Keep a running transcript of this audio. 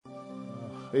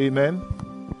Amen.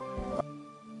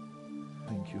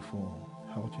 Thank you for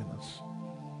helping us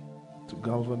to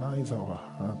galvanize our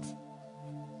heart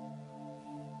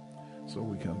so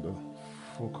we can be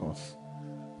focused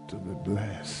to be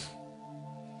blessed.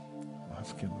 I'm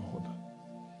asking, Lord,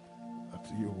 that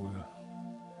you will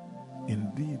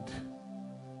indeed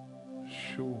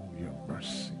show your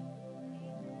mercy.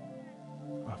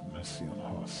 Have mercy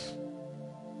on us.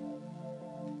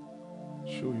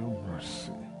 Show your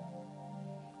mercy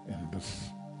in this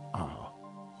hour.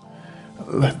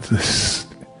 Let this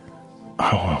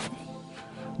hour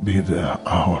be the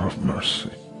hour of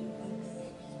mercy.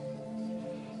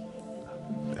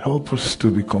 Help us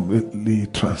to be completely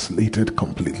translated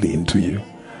completely into you.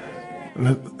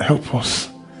 Help us.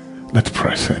 Let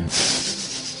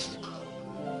presence,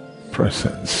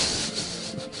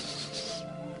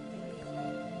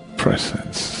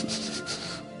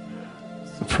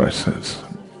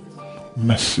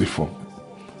 merciful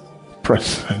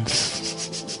presence.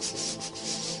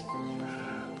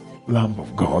 Lamb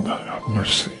of God, have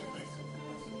mercy.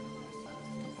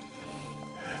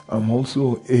 I'm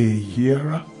also a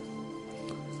hearer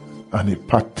and a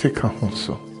partaker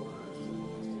also.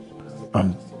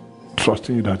 I'm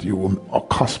trusting you that you will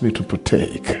cause me to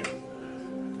partake.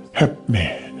 Help me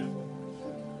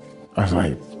as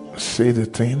I say the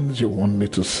things you want me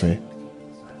to say.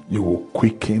 You will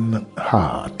quicken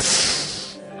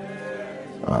hearts.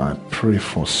 I pray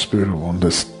for spirit of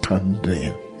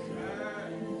understanding.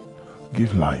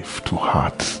 Give life to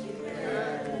hearts.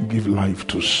 Give life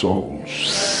to souls.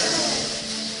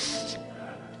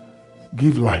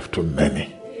 Give life to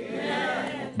many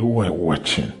who are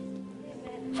watching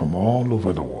from all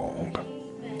over the world.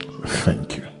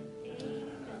 Thank you.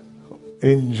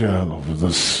 Angel of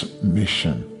this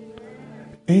mission,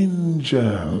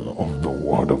 angel of the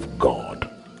Word of God,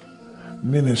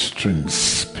 ministering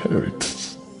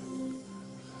spirits,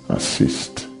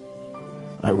 assist.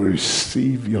 I will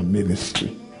receive your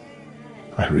ministry.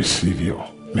 I receive your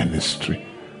ministry.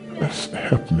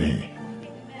 Help me,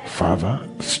 Father.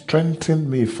 Strengthen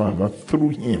me, Father, through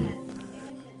him.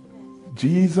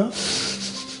 Jesus,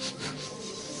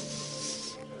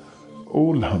 O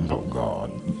Lamb of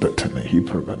God,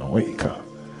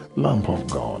 Lamb of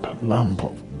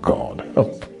God,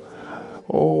 help.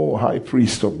 Oh, High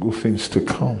Priest of good things to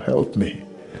come, help me.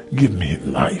 Give me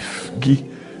life.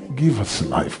 Give us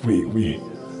life.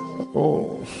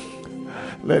 Oh,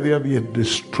 let there be a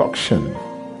destruction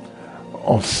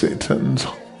of Satan's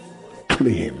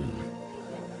claim.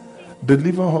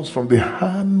 Deliver us from the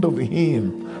hand of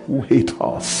him who hates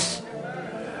us.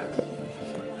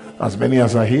 As many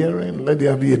as are hearing, let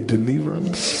there be a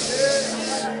deliverance,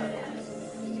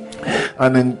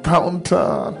 an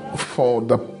encounter for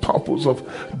the purpose of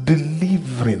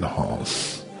delivering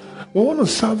us. We want to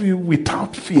serve you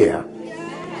without fear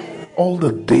all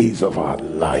the days of our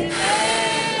life.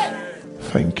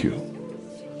 Thank you.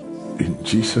 In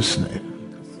Jesus'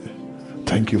 name.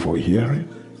 Thank you for hearing.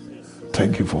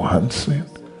 Thank you for answering.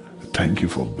 Thank you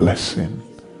for blessing.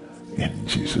 In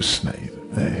Jesus' name.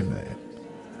 Amen.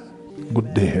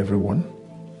 Good day, everyone.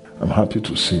 I'm happy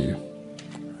to see you.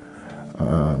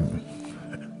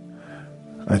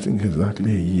 I think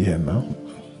exactly a year now.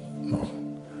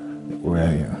 We're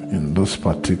in this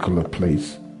particular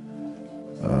place.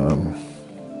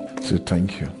 So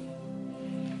thank you.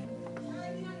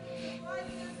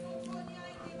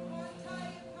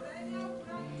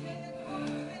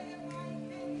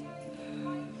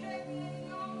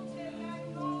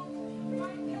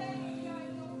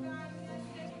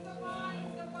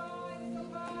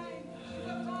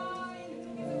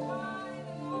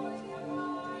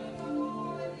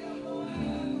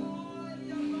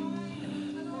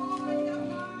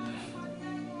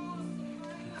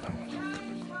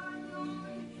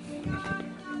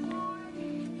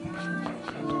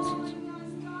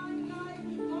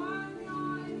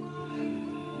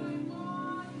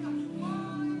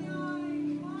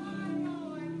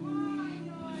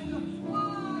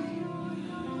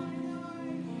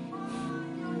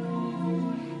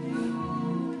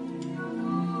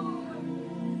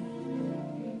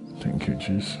 Thank you,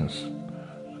 Jesus.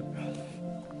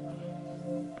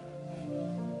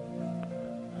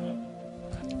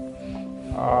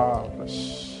 Bless.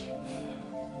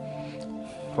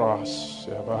 Cross.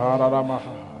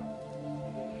 Yabaharamaha.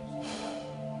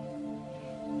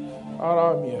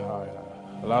 Aramihaya.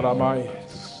 Laramai.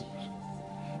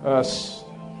 Yes.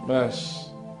 Yes.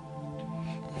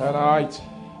 Tonight.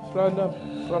 Pranam.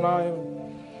 Pranayam.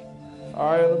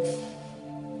 Ayam.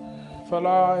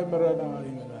 Falai Maranayam.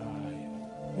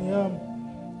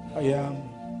 I am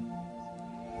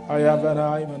and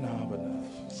I am and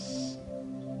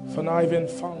Van Ivan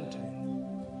fountain.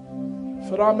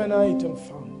 Veramen item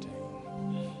fountain.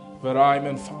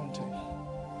 Veramen fountain.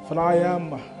 For I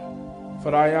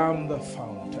am the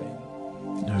fountain.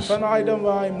 Yes. For I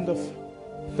am the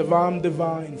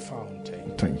divine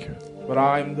fountain. Thank you. For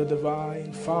I am the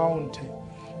divine fountain.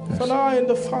 Yes. For I am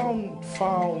the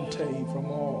fountain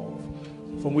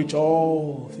from which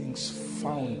all things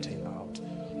fountain out,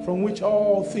 from which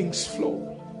all things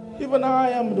flow. Even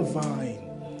I am the vine,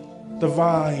 the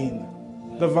vine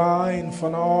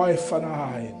for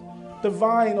I, the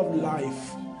vine of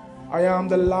life. I am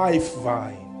the life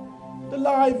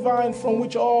vine from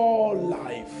which all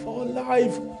life, for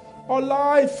life,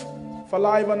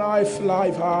 and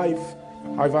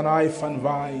I've an life and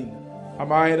vine.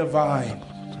 Am I the vine?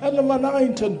 And of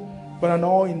anointed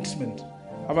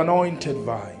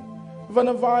vine. Of an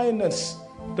vineness,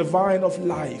 the vine of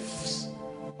lives,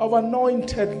 of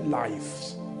anointed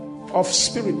lives, of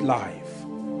spirit life,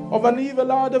 of an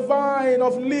evil the vine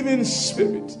of living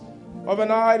spirit, of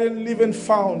an idle living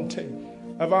fountain,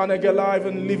 of an alive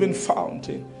and living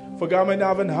fountain. For God may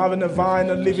having a vine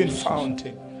and living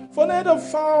fountain. For let a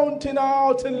fountain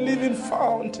out and living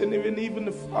fountain, even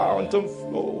the fountain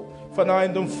flow. For I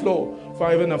don't flow,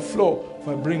 for even a flow,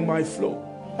 for I bring my flow.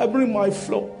 I bring my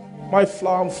flow, my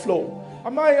flow and flow.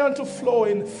 Am I not to flow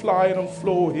in, fly and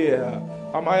flow here?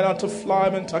 Am I not to fly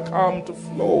and to come to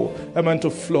flow? Am I to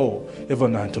flow,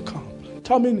 even not to come?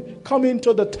 Come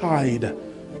into the tide,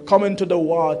 come into the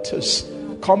waters,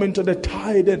 come into the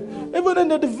tide, and even in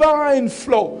the divine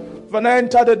flow. When I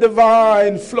enter the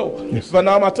divine flow, yes. When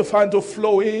I'm to find to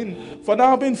flow in, for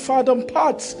now I've been finding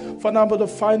parts, for now I'm to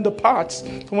find the parts.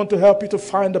 I want to help you to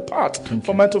find the parts,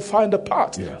 for me to find the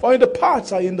parts. Yeah. For the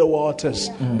parts are in the waters.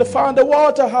 The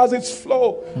water has its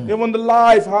flow, even the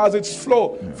life has its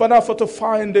flow. Yeah. For now to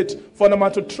find it, for now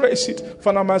to trace it,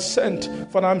 for now I'm sent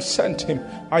him,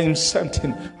 I've sent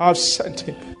him, I have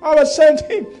sent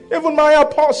him, even my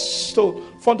apostle,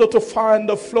 for to find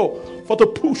the flow, for to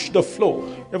push the flow,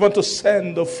 even to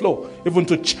send the flow, even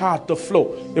to chart the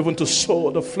flow, even to sow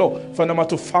the flow, for them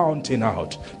to fountain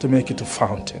out, to make it a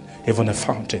fountain, even a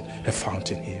fountain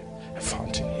here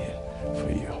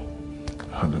for you.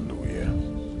 Hallelujah.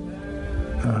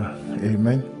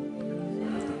 Amen.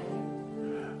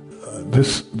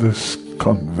 This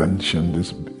convention,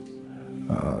 this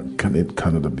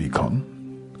Canada Beacon,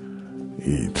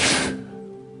 it's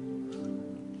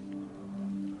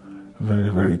very,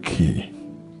 very key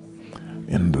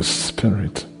in the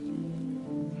spirit.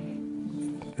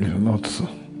 It's not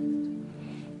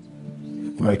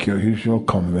like your usual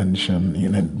convention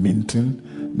in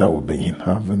Edmonton that will be in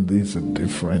heaven. This is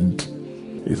different.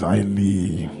 It's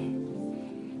highly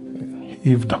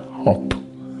heaved up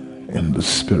in the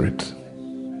spirit.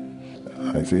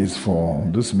 I say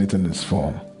this meeting is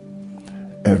for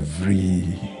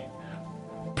every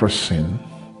person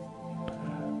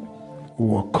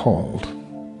who are called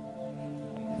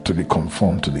to be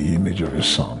conformed to the image of His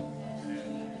Son.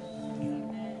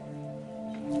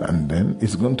 And then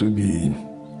it's going to be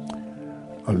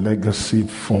a legacy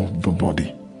for the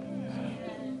body.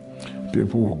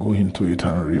 People will go into it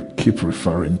and keep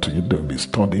referring to it. They'll be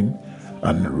studying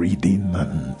and reading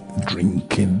and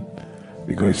drinking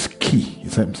because it's key.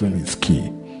 It's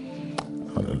key.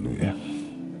 Hallelujah.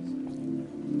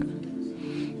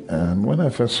 And when I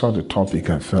first saw the topic,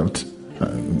 I felt,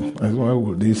 why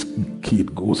would this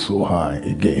kid go so high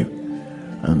again?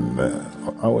 And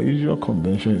our usual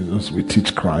convention is just we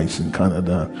teach Christ in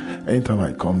Canada. Anytime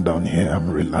I come down here, I'm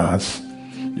relaxed,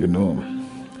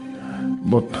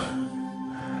 But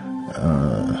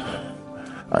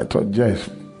I thought Jeff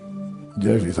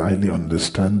is highly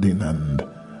understanding and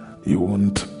he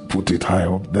won't put it high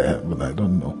up there, but I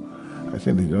don't know. I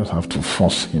think they just have to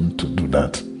force him to do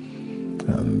that.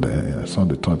 And I saw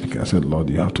the topic. I said, Lord,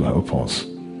 you have to help us.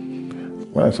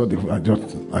 When I saw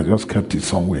I just kept it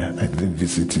somewhere. I didn't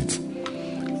visit it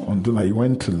until I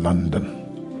went to London.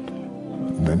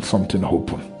 Then something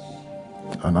opened,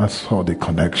 and I saw the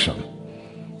connection.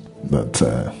 That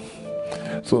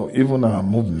so even our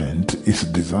movement is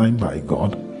designed by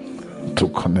God to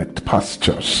connect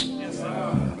pastures.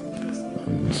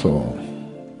 And so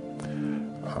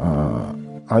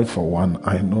I, for one,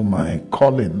 I know my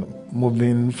calling,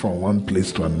 moving from one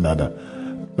place to another,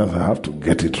 that I have to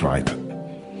get it right.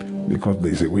 Because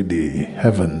there's a way the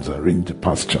heavens arrange the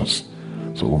pastures.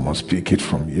 So we must pick it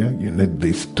from here. You need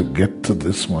this to get to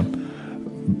this one.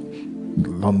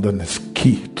 London is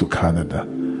key to Canada.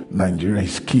 Nigeria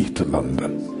is key to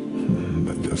London.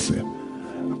 Just say,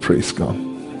 praise God.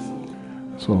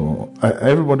 So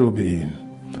everybody will be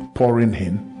pouring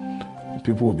in.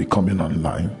 People will be coming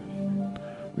online.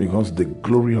 because the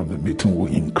glory of the meeting will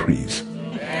increase.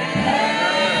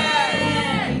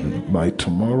 By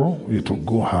tomorrow, it will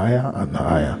go higher and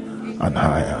higher and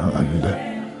higher.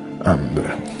 And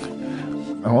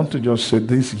I want to just say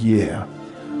this year,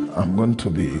 I'm going to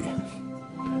be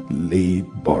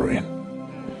laboring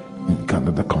in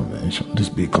Canada Convention. It's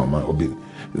going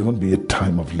to be a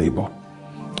time of labor.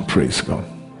 Praise God.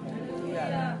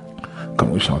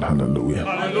 Can we shout hallelujah?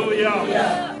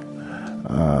 Hallelujah.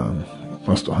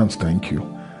 Pastor Hans, thank you.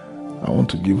 I want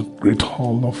to give great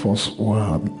honor for us who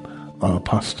are our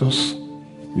pastors.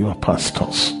 You are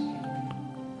pastors.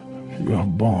 You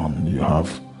have borne, you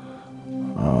have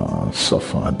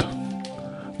suffered,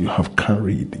 you have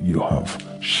carried, you have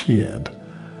shared,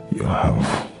 you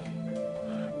have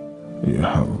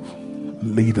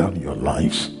laid down your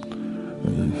lives.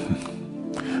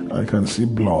 I can see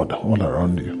blood all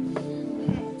around you.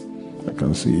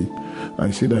 I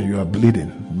see that you are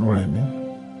bleeding. You know what I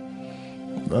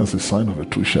mean? That's the sign of a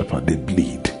true shepherd. They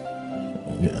bleed.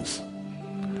 Yes.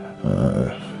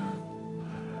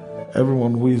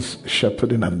 Everyone who is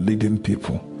shepherding and leading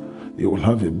people, you will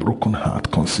have a broken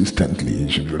heart consistently. You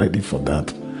should be ready for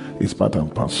that. It's part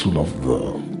and parcel of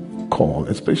the call,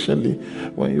 especially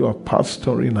when you are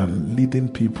pastoring and leading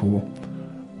people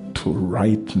to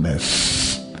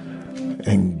rightness,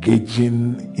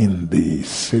 engaging in the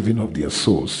saving of their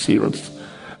souls. Serious.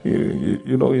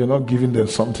 You know, you're not giving them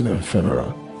something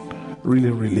ephemeral.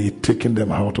 Really taking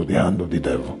them out of the hand of the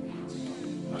devil.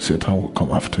 Satan will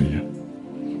come after you.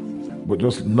 But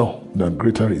just know that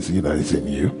greater is he that is in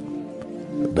you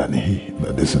than he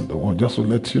that is in the world. Just to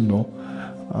let you know,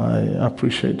 I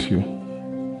appreciate you.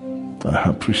 I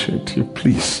appreciate you.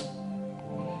 Please.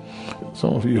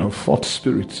 Some of you have fought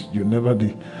spirits. You're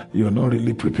not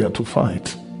really prepared to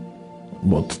fight.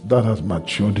 But that has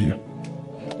matured you.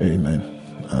 Amen.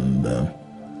 And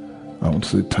I want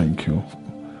to say thank you.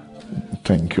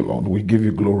 Thank you, Lord. We give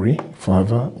you glory.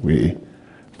 Father, we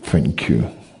thank you.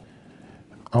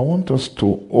 I want us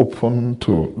to open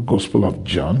to Gospel of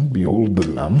John. Behold the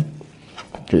Lamb.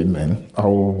 Amen. I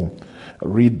will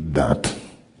read that.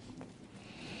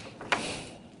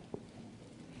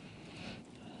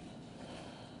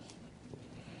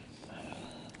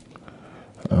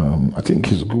 I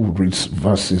think it's good to read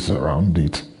verses around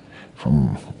it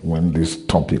from when this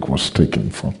topic was taken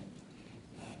from.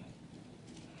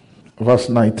 Verse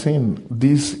 19,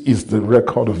 this is the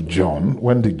record of John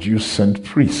when the Jews sent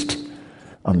priests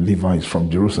and Levites from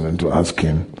Jerusalem to ask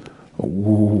him,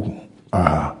 who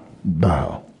are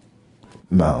thou?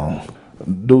 Now,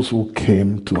 those who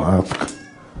came to ask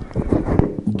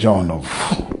John of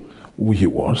who he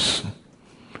was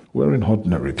weren't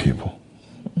ordinary people.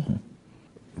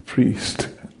 Priest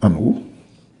and who?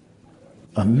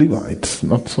 And Levites,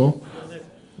 not so?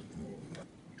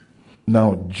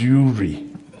 Now, Jewry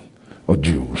or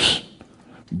Jews.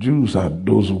 Jews are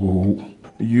those who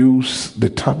use the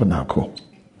tabernacle,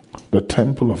 the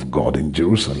temple of God in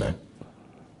Jerusalem,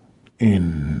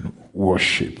 in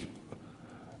worship.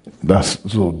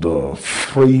 So the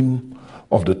frame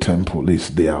of the temple is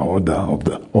their order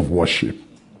of worship.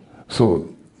 So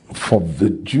for the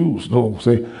Jews, they'll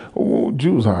say, oh,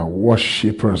 Jews are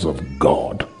worshippers of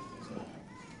God.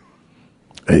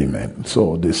 Amen.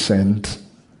 So they sent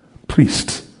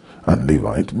priests and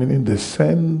Levites, meaning they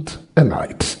sent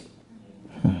elites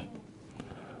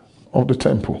of the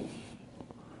temple.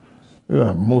 They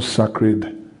are most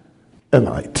sacred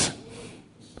elites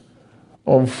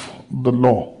of the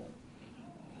law.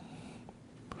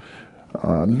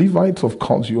 Levites, of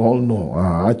course, you all know,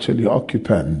 are actually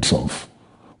occupants of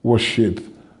worship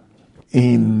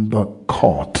in the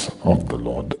court of the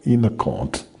Lord, in a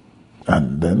court.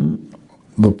 And then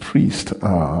the priests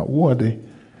are, who are they?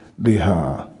 They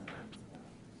are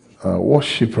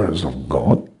worshippers of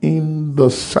God in the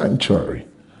sanctuary.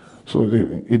 So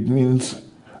it means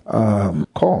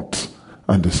court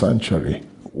and the sanctuary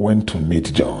went to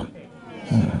meet John.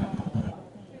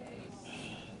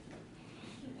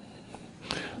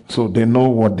 So they know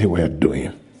what they were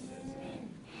doing.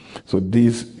 So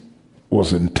this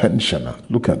was intentional.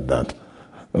 Look at that.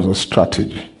 It was a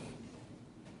strategy.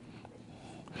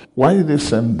 Why did they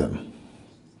send them?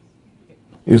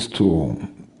 Is to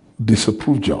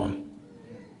disapprove John.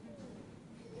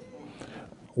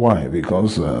 Why?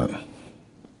 Because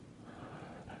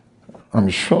I'm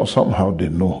sure somehow they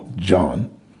know John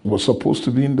was supposed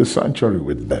to be in the sanctuary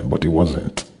with them, but he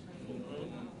wasn't.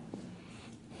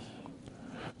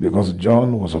 Because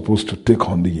John was supposed to take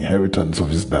on the inheritance of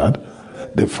his dad.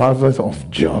 The father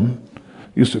of John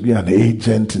used to be an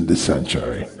agent in the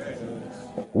sanctuary,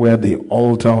 where the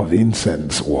altar of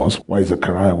incense was, while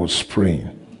Zechariah was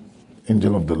praying.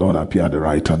 angel of the Lord appeared at the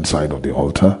right hand side of the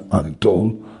altar and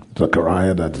told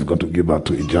Zechariah that he's going to give birth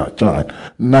to a child.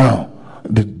 Now,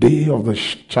 the day of the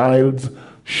child's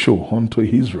show unto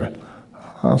Israel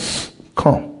has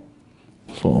come.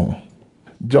 So,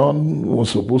 John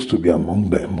was supposed to be among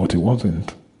them, but he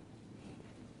wasn't.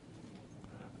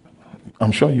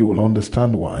 I'm sure you will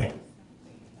understand why.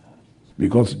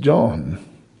 Because John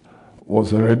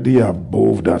was already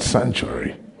above that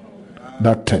sanctuary,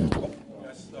 that temple.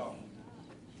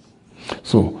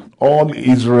 So all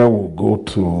Israel will go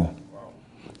to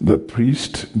the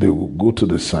priest, they will go to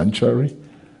the sanctuary,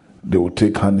 they will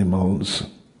take animals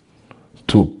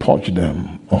to purge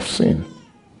them of sin.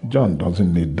 John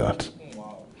doesn't need that.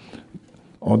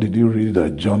 Or did you read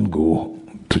that John go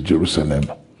to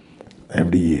Jerusalem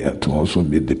every year to also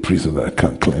meet the priest that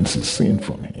can cleanse his sin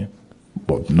from him?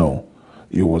 But no,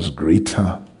 he was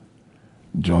greater.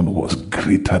 John was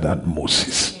greater than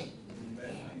Moses.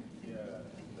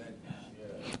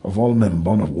 Of all men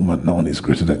born of woman, none is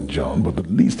greater than John, but the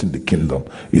least in the kingdom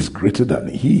is greater than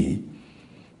he.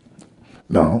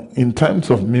 Now, in times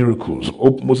of miracles,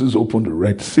 Moses opened the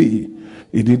Red Sea.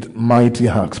 He did mighty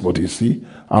acts, but you see,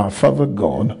 our Father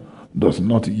God does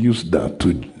not use that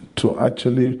to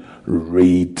actually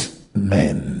rate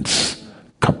men's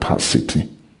capacity.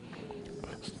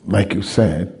 Like you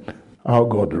said, how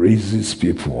God raises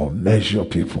people or measure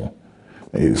people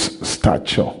is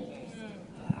stature.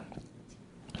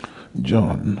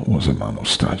 John was a man of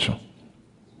stature.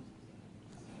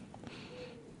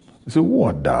 He said, who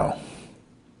art thou?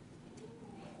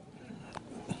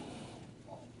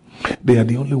 They are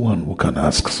the only one who can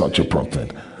ask such a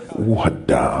prophet, who art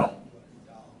thou?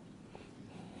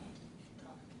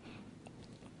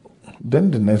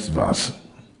 Then the next verse,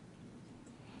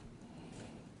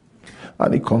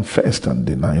 and he confessed and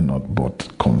denied not, but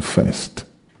confessed,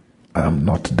 I am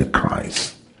not the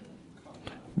Christ.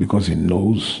 Because he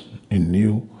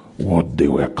knew what they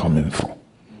were coming for.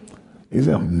 He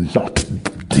said, I'm not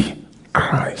the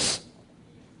Christ.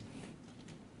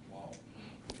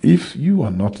 If you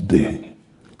are not the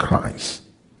Christ,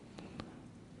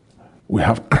 we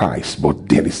have Christ, but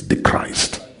there is the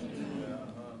Christ.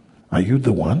 Are you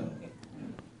the one?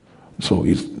 So,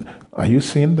 are you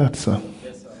saying that, sir?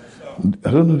 Yes, sir. I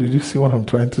don't know, did you see what I'm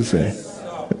trying to say? Yes,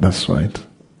 that's right.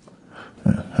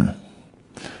 Uh-huh.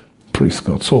 Praise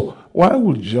God. So, why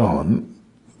would John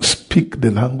speak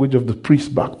the language of the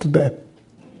priest back to them?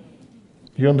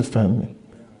 You understand me?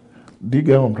 Do you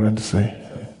get what I'm trying to say?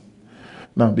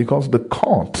 Now, because the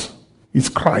court is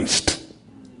Christ.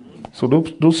 So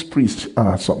those priests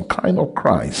are some kind of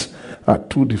Christ at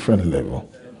two different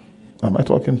levels. Am I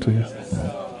talking to you?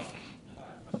 No.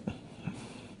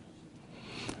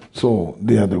 So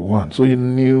they are the one. So he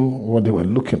knew what they were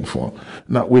looking for.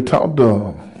 Now, without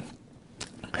the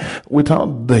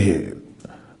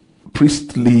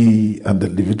priestly and the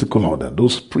Levitical order,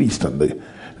 those priests and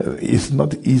it's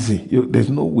not easy. There's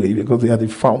no way, because they are the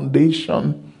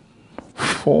foundation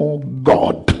for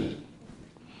God.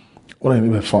 What I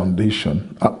mean by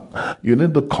foundation, you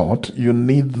need the court, you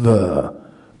need the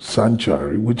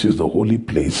sanctuary, which is the holy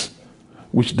place,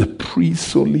 which the priest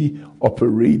solely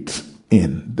operates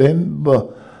in. Then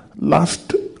the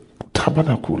last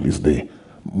tabernacle is the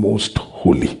most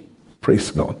holy.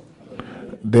 Praise God.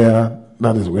 There,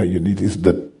 that is where you need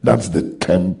that's the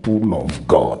temple of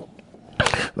God.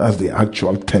 That's the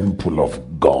actual temple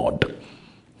of God.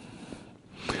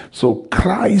 So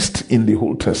Christ in the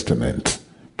Old Testament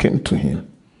came to him.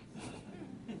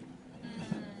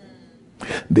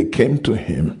 They came to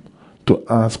him to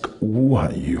ask, who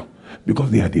are you?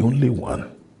 Because they are the only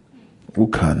one who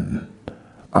can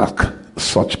ask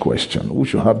such question, who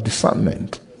should have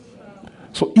discernment.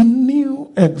 So he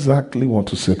knew exactly what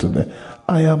to say to them.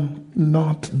 I am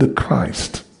not the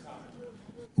Christ.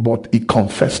 But he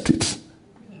confessed it.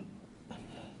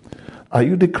 Are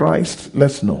you the Christ?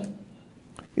 Let's know.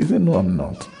 He said, no, I'm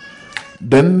not.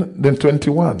 Then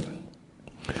 21.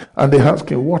 And they asked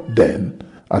him, what then?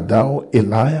 Art thou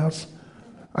Elias?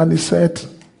 And he said,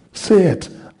 say it,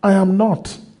 I am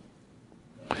not.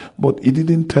 But he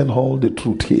didn't tell all the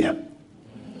truth here.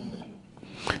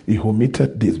 He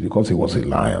omitted this because he was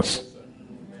Elias.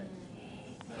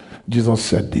 Jesus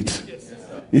said it.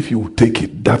 If you take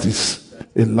it, that is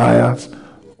Elias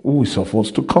who is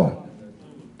supposed to come.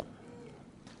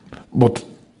 But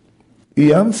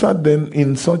he answered them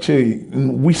in such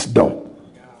in wisdom,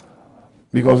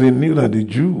 because he knew that the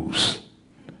Jews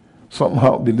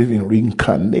somehow believe in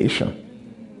reincarnation.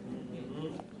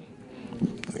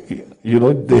 You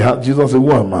know, they had Jesus say,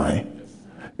 who am I?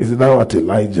 He said, thou art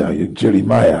Elijah,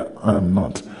 Jeremiah. I am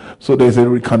not. So there's a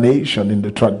reincarnation in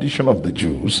the tradition of the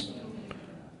Jews.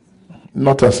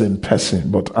 not as in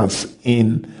person, but as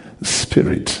in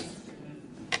spirit.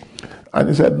 And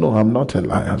he said, no, I'm not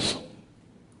Elias.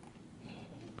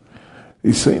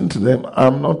 He's saying to them,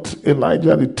 I'm not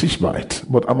Elijah the Tishbite,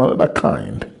 but I'm another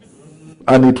kind.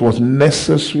 And it was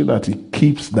necessary that he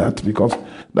keeps that, because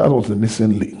that was the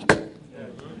missing link.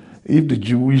 If the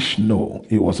Jewish know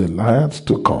it was Elias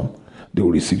to come, they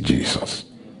will receive Jesus.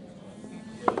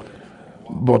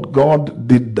 But God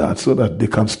did that so that they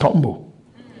can stumble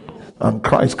and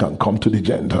Christ can come to the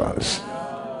Gentiles.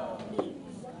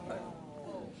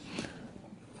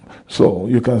 So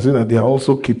you can see that they are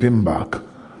also keeping back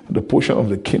the portion of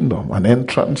the kingdom, an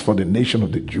entrance for the nation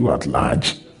of the Jew at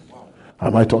large.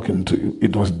 Am I talking to you?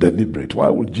 It was deliberate. Why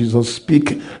would Jesus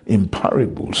speak in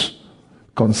parables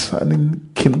concerning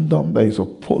kingdom that is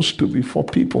supposed to be for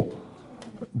people,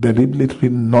 deliberately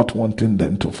not wanting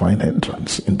them to find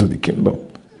entrance into the kingdom?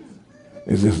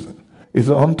 It's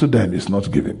unto them is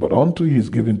not given, but unto you is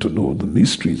given to know the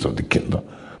mysteries of the kingdom.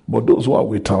 But those who are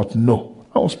without know.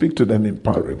 I will speak to them in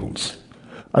parables.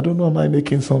 I don't know, am I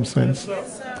making some sense?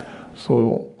 Yes,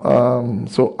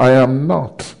 so I am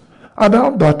not. And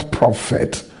I'm that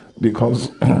prophet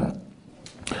because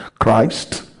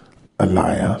Christ,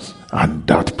 Elias, and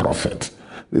that prophet.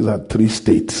 These are three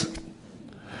states.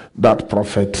 That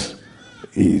prophet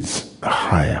is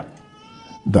higher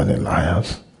than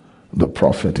Elias. The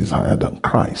prophet is higher than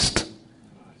Christ.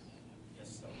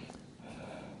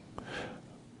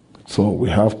 So we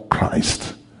have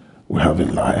Christ, we have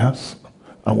Elias,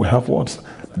 and we have what?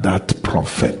 That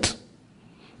prophet.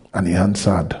 And he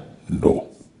answered, no,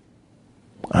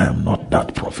 I am not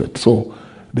that prophet. So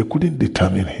they couldn't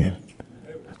determine him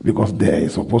because there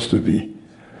is supposed to be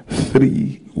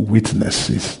three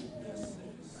witnesses: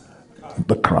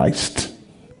 the Christ,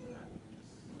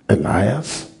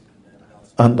 Elias,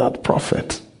 and that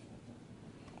prophet.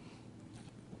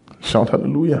 Shout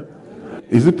hallelujah.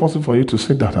 Is it possible for you to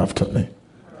say that after me?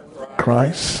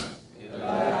 Christ,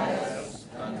 Elias,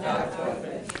 and that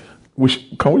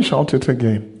prophet. Can we shout it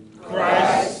again?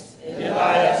 Christ,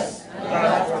 Elias, and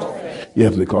that prophet.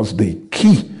 Yes, because the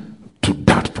key to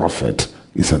that prophet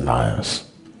is Elias.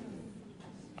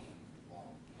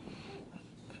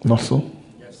 Not so?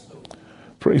 Yes, sir.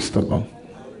 Praise the Lord.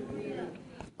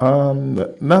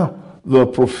 Now, the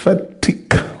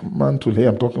prophetic mantle here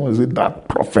I'm talking about, is it that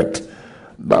prophet?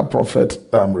 That prophet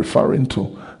I'm referring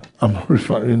to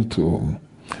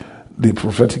the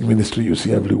prophetic ministry you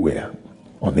see everywhere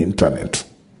on the internet.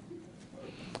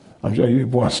 I'm sure you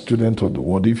people are students of the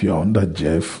word. If you're under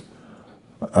Jeff,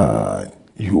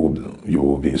 you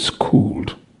will be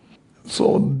schooled.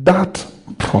 So that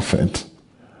prophet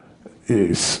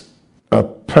is a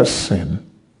person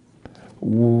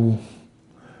who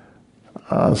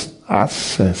has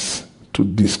access to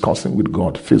discussing with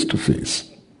God face to face.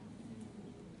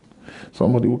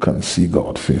 Somebody who can see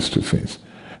God face to face.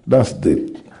 That's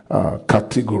the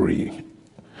category,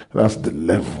 that's the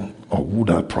level of who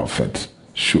that prophet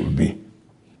should be.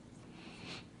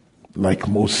 Like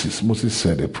Moses. Moses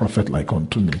said, a prophet like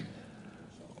unto me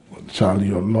shall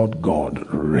your Lord God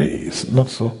raise. Not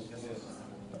so?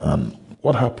 And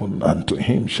what happened? Unto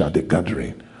him shall the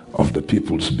gathering of the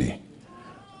peoples be.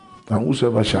 And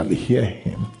whosoever shall hear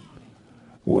him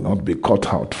will not be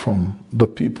cut out from the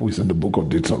people. Is in the book of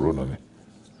Deuteronomy.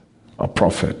 A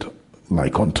prophet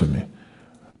like unto me.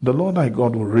 The Lord thy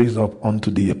God will raise up unto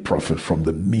thee a prophet from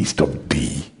the midst of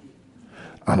thee,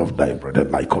 and of thy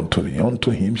brethren like unto me.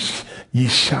 Unto him ye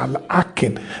shall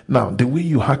hearken. Now, the way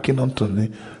you hearken unto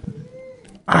me,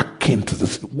 hearken to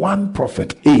this one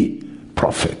prophet, a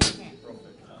prophet.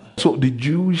 So the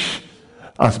Jewish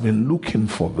has been looking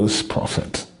for this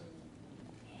prophet.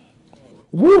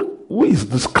 Who is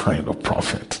this kind of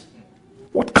prophet?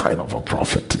 What kind of a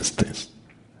prophet is this?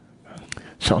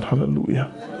 Shout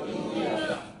hallelujah.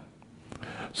 Hallelujah.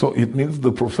 So it means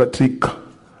the prophetic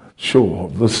show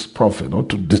of this prophet, or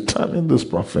to determine this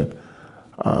prophet,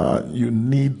 you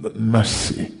need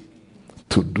mercy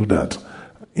to do that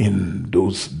in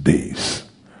those days.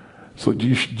 So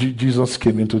Jesus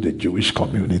came into the Jewish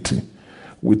community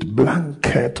with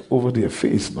blanket over their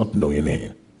face, not knowing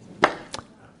him.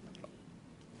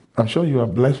 I'm sure you are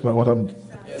blessed by what I'm...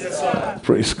 Yes, sir.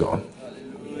 Praise God.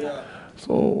 Hallelujah.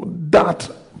 So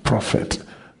that prophet,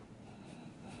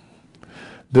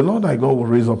 the Lord thy God will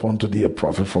raise up unto thee a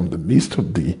prophet from the midst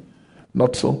of thee,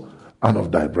 not so, and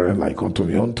of thy brethren like unto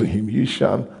me. Unto him you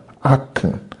shall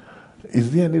hearken.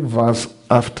 Is there any verse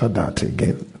after that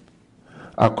again?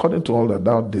 According to all that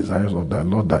thou desires of thy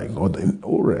Lord thy God in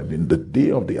Horeb, in the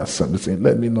day of the assembly, saying,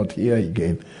 let me not hear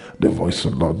again the voice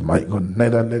of the Lord my God,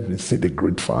 neither let me see the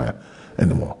great fire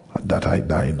anymore, that I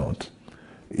die not.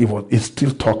 It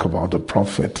still talk about the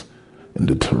prophet in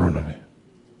Deuteronomy.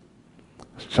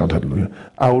 Shout hallelujah.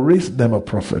 I will raise them a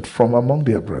prophet from among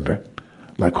their brethren,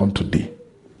 like unto thee.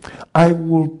 I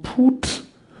will put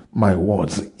my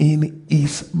words in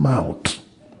his mouth.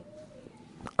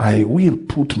 I will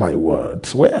put my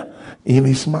words where? In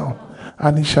his mouth.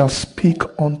 And he shall speak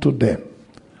unto them.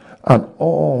 And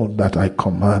all that I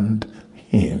command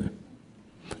him,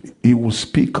 he will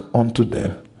speak unto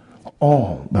them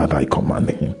all that I command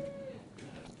him.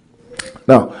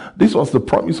 Now, this was the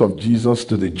promise of Jesus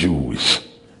to the Jews.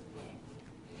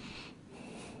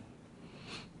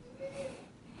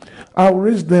 I will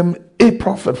raise them a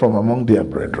prophet from among their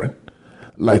brethren,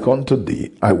 like unto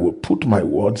thee. I will put my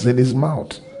words in his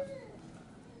mouth,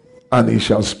 and he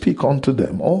shall speak unto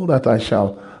them all that I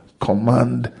shall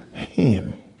command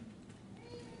him.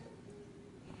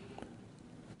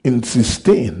 In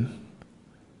 16,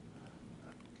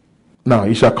 now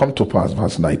it shall come to pass,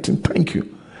 verse 19, thank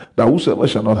you, that whosoever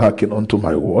shall not hearken unto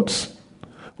my words,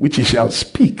 which he shall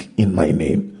speak in my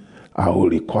name, I will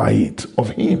require it of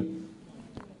him.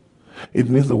 It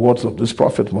means the words of this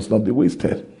prophet must not be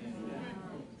wasted.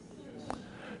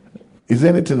 Is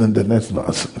there anything in the next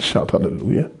verse? Shout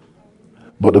hallelujah.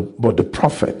 But the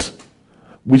prophet,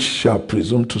 which shall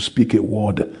presume to speak a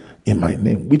word in my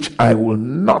name, which I will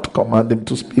not command him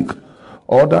to speak,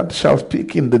 or that shall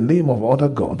speak in the name of other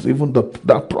gods, even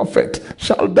that prophet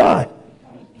shall die.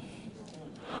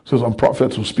 So some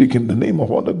prophets will speak in the name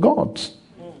of other gods.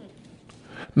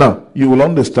 Now, you will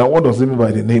understand what does it mean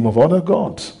by the name of other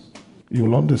gods. You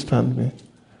will understand me.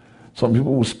 Some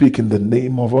people will speak in the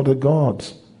name of other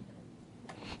gods.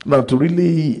 Now, to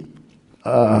really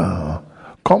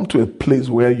come to a place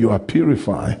where you are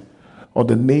purified, or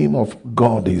the name of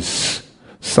God is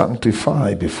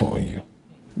sanctified before you,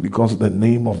 because the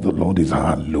name of the Lord is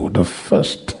hallowed. The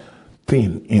first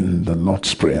thing in the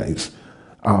Lord's Prayer is,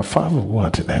 our Father who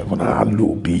art in heaven,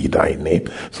 hallowed be thy name.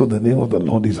 So the name of the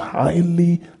Lord is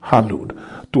highly hallowed.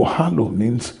 To hallow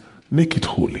means make it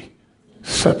holy,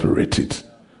 separate it.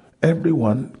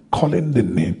 Everyone calling the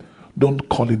name, don't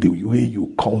call it the way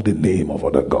you call the name of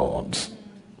other gods.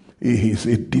 He is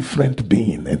a different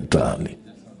being entirely.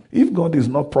 If God is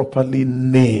not properly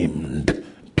named,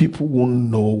 people won't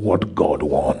know what God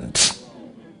wants.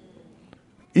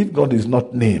 If God is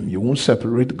not named, you won't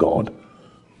separate God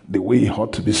the way he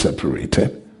ought to be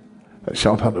separated.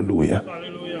 Shout hallelujah.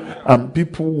 Hallelujah. And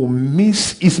people will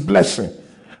miss his blessing.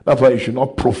 That's why you should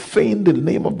not profane the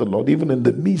name of the Lord even in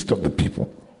the midst of the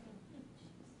people.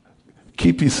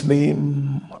 Keep his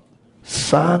name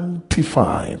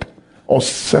sanctified, or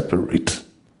separate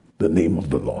the name of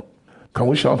the Lord. Can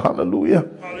we shout hallelujah?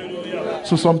 Hallelujah.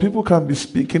 So some people can be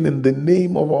speaking in the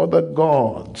name of other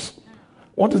gods.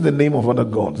 What is the name of other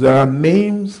gods? There are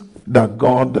names that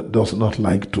God does not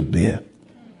like to bear,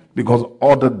 because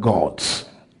other gods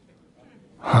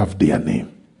have their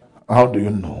name. How do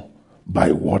you know?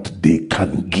 By what they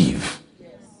can give.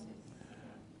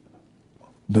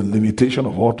 The limitation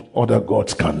of what other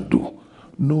gods can do.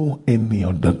 No any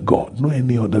other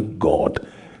God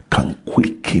can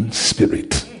quicken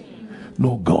spirit.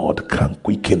 No God can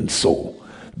quicken soul.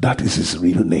 That is his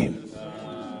real name.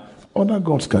 Other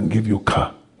gods can give you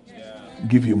car,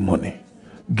 give you money,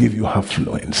 give you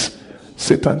affluence.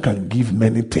 Satan can give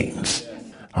many things.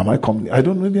 Am I coming? I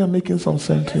don't know if I'm making some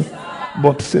sense here.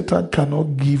 But Satan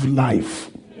cannot give life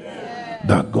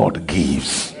that God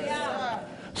gives.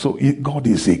 So God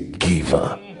is a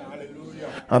giver.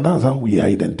 And that's how we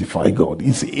identify God.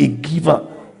 He's a giver.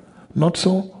 Not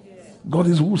so? God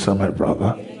is who, sir, my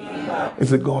brother?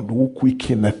 It's a God who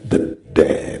quickeneth the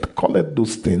dead. Call it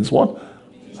those things. What?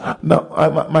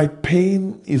 Now, my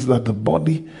pain is that the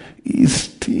body is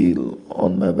still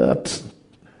under that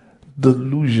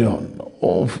delusion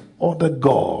of other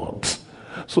gods.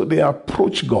 So they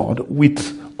approach God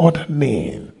with other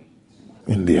name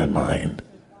in their mind.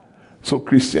 So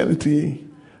Christianity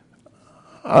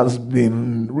has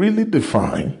been really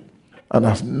defined and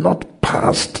has not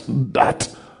passed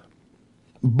that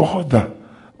border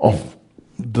of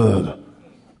the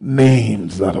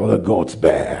names that other gods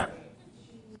bear.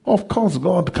 Of course,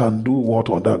 God can do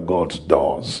what other gods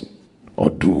does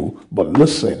or do, but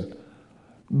listen,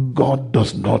 God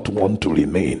does not want to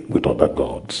remain with other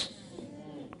gods.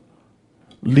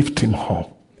 Lift him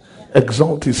up,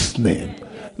 exalt his name,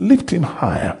 lift him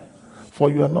higher, for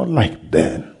you are not like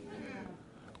them.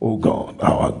 O God,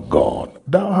 our God,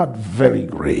 thou art very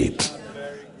great.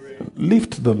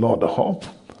 Lift the Lord up,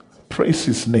 praise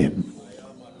his name,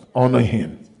 honor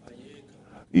him.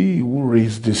 He who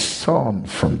raised the Son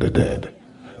from the dead.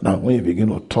 Now, when you begin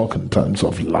to talk in terms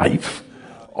of life,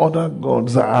 other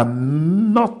gods are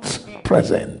not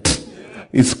present,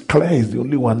 it's clear he's the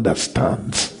only one that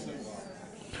stands.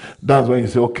 That's why you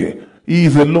say, okay, he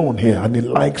is alone here and he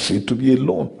likes it to be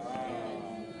alone.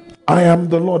 I am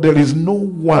the Lord, there is no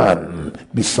one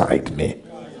beside me.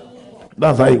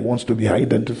 That's how he wants to be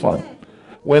identified.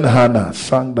 When Hannah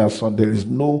sang that song, there is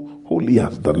no holy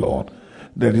as the Lord.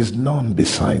 There is none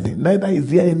beside him. Neither is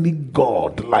there any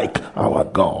God like our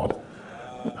God.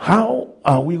 How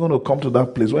are we going to come to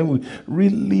that place when we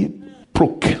really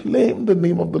proclaim the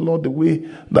name of the Lord the way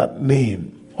that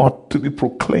name ought to be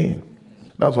proclaimed?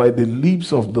 That's why the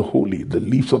lips of the holy, the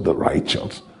lips of the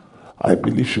righteous, I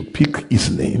believe should pick his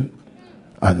name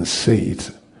and say it,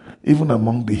 even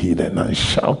among the heathen, and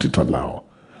shout it aloud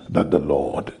that the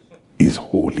Lord is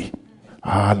holy.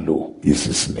 Hallowed is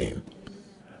his name.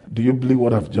 Do you believe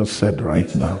what I've just said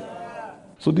right now?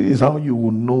 So this is how you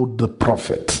will know the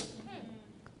prophet.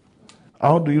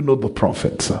 How do you know the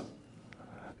prophet, sir?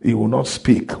 He will not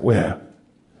speak where?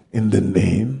 In the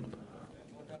name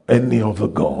any other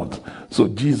God. So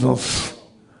Jesus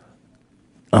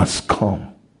has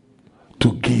come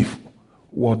to give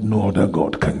what no other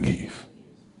God can give.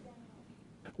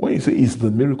 When you say he's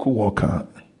the miracle worker,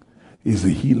 he's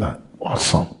the healer,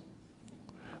 awesome.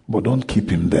 But don't keep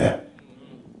him there.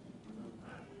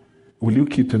 Will you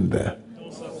keep him there?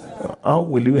 How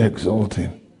will you exalt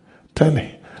him? Tell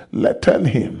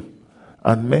him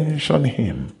and mention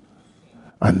him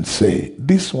and say,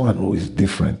 this one who is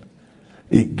different,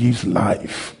 he gives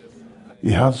life.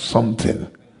 He has something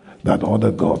that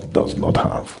other God does not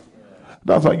have.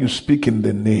 That's how you speak in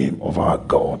the name of our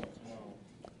God.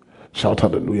 Shout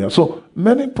hallelujah. So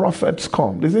many prophets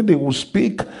come. They say they will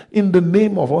speak in the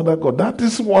name of other God. That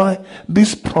is why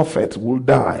this prophet will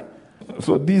die.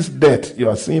 So this death you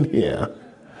are seeing here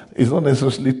is not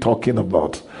necessarily talking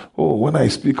about, oh, when I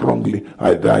speak wrongly,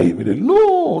 I die immediately.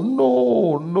 No.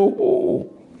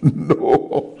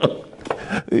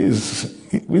 It's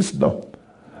wisdom.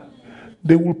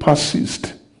 They will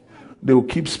persist. They will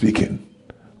keep speaking.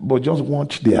 But just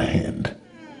watch their hand.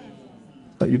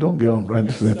 You don't get on right.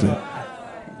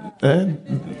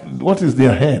 What is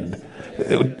their hand?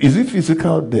 Is it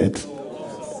physical death?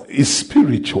 It's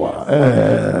spiritual.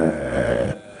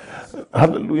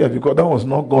 Hallelujah, because that was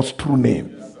not God's true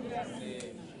name.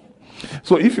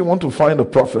 So if you want to find a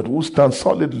prophet who stands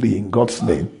solidly in God's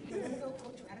name,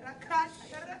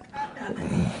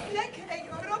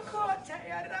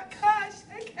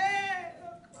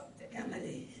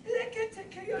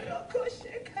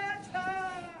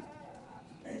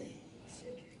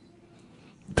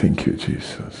 thank you,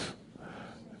 Jesus.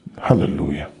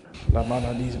 Hallelujah. I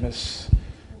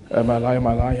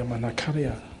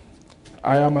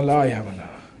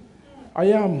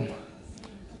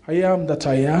am that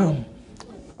I am.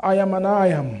 I am and I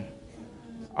am.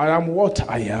 I am what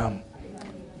I am.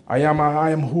 I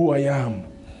am who I am.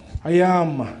 I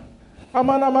am.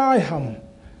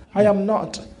 I am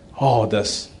not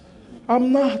others.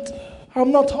 I'm not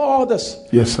others.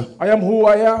 Yes, sir. I am who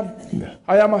I am. Yeah.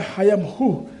 I am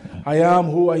who I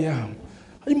am.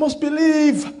 You must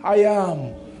believe I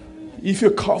am. If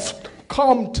you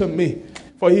come to me,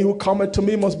 for he who cometh to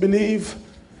me must believe.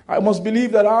 I must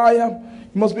believe that I am.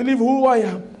 You must believe who I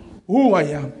am.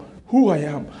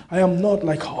 I am not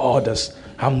like others.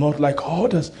 I'm not like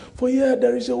others. For here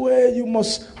there is a way you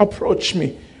must approach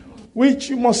me, which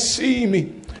you must see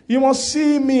me. You must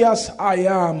see me as I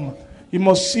am. You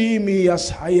must see me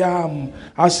as I am.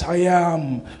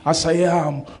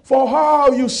 For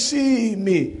how you see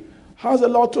me has a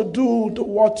lot to do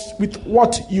with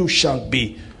what you shall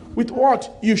be. With what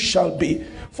you shall be.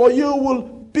 For you will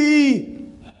be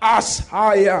as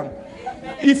I am.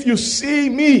 If you see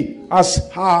me as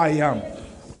I am.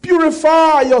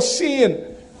 Purify your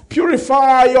sin.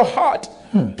 Purify your heart.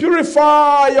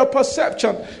 Purify your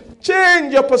perception.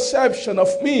 Change your perception of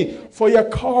me. For you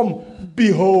come,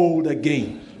 behold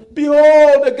again.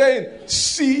 Behold again.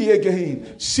 See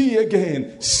again. See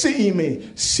again. See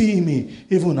me. See me.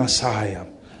 Even as I am.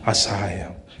 As I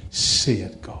am. See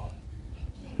it, God.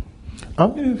 How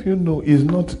many of you know it's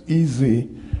not easy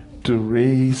to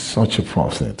raise such a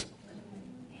prophet?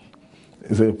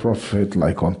 Is a prophet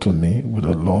like unto me, with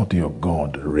the Lord your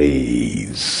God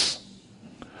raise.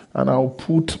 And I'll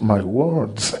put my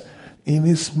words in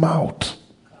his mouth.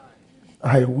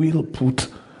 I will put,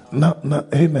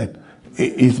 amen.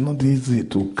 It's not easy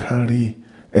to carry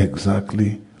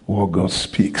exactly what God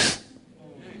speaks.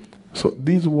 So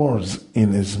these words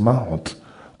in his mouth,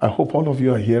 I hope all of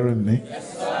you are hearing me.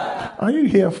 Yes, sir. Are you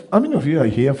here? How many of you are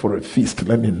here for a feast?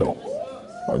 Let me know.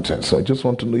 So I just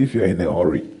want to know if you're in a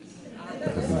hurry.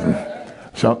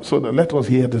 So let us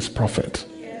hear this prophet.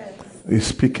 He's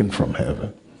speaking from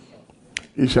heaven.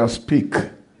 He shall speak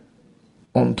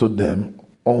unto them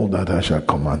all that I shall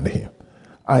command him.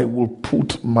 I will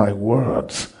put my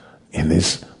words in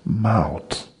his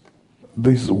mouth.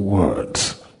 These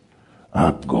words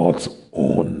are God's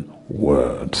own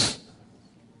words.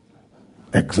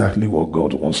 Exactly what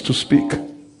God wants to speak.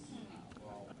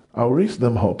 I'll raise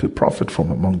them up a prophet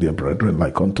from among their brethren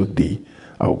like unto thee.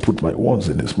 I will put my words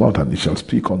in his mouth, and he shall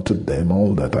speak unto them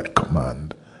all that I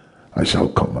command. I shall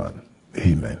command.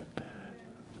 Amen.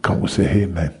 Can we say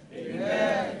amen?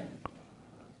 Amen.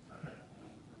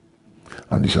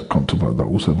 And it shall come to pass that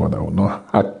whosoever that will not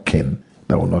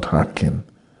hearken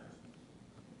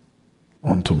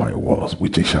unto my words,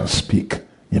 which he shall speak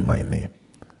in my name,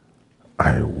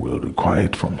 I will require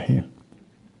it from him.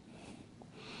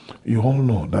 You all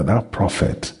know that that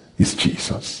prophet is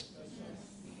Jesus.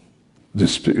 The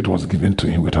Spirit was given to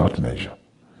him without measure.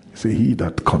 He said, he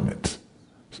that cometh,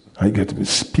 I get me,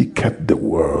 speaketh the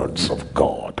words of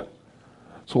God.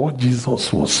 So what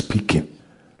Jesus was speaking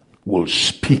will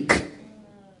speak.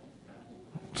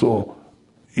 So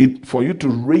for you to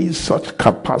raise such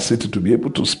capacity to be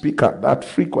able to speak at that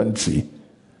frequency,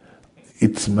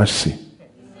 it's mercy.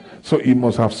 So he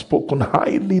must have spoken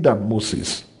highly than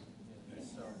Moses.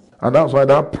 And that's why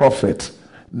that prophet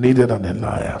needed an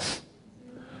Elias.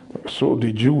 So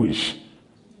the Jewish,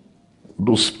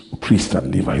 those priests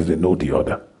and Levites, they know the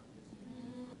order.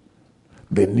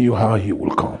 They knew how he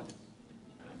will come.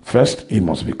 First, he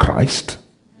must be Christ.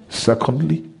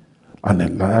 Secondly, an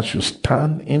Elias should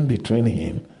stand in between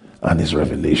him and his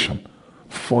revelation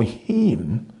for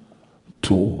him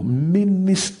to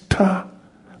minister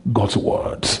God's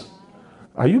words.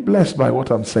 Are you blessed by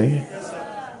what I'm saying?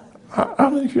 How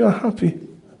many of you are happy?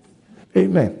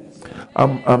 Amen.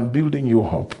 I'm building you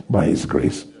up by his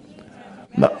grace.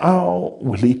 Now, how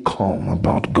will he come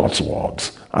about God's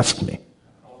words? Ask me.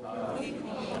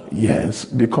 Yes,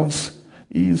 because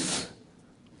he's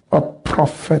a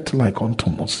prophet like unto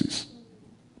Moses.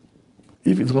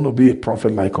 If he's going to be a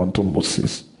prophet like unto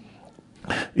Moses,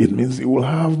 it means he will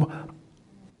have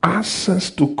access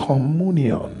to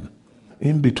communion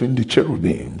in between the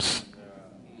cherubims.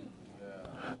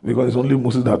 Because it's only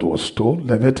Moses that was told.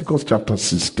 Leviticus chapter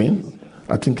 16,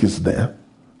 I think it's there.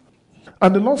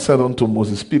 And the Lord said unto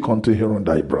Moses, speak unto Aaron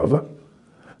thy brother,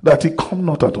 that he come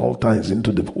not at all times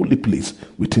into the holy place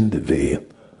within the veil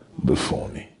before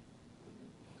me.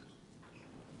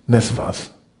 Next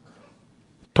verse.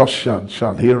 Thus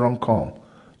shall Aaron come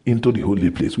into the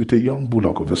holy place with a young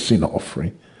bullock of a sin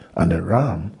offering and a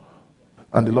ram.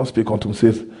 And the Lord spake unto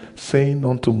him, saying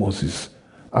unto Moses,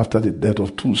 after the death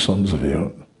of two sons of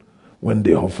Aaron, when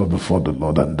they offered before the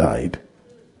Lord and died.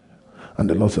 And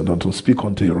the Lord said unto him, speak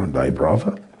unto Aaron thy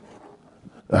brother,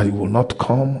 that he will not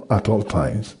come at all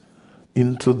times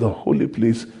into the holy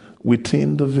place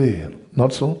within the veil.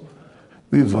 Not so?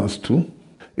 This is verse 2.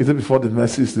 It said, before the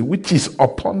mercy seat, which is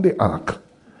upon the ark,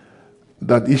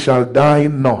 that he shall die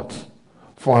not,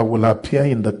 for I will appear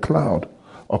in the cloud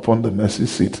upon the mercy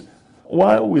seat.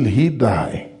 Why will he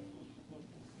die?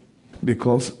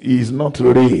 Because he is not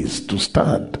raised to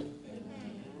stand.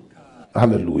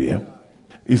 Hallelujah.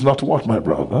 He's not what, my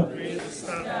brother?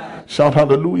 Shout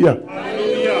hallelujah.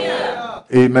 Hallelujah.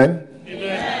 Amen.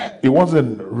 Amen. He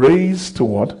wasn't raised to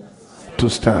what? To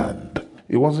stand.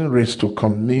 He wasn't raised to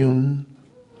commune.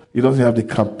 He doesn't have the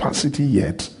capacity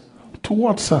yet. To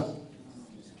what, sir?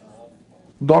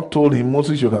 God told him,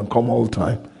 Moses, you can come all the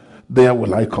time. There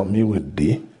will I commune with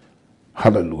thee.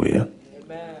 Hallelujah.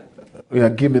 Amen. Yeah,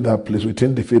 give me that place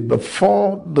within the faith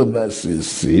before the mercy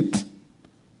seat.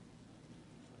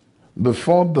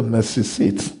 Before the mercy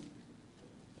seat,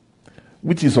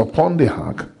 which is upon the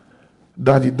ark,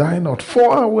 that he die not.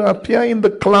 For I will appear in the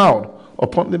cloud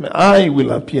upon the I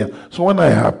will appear. So when I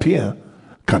appear,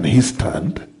 can he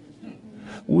stand?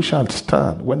 Who shall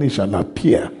stand when he shall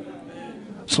appear?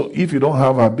 So if you don't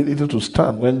have ability to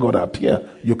stand when God appear,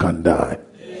 you can die.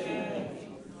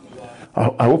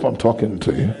 I hope I'm talking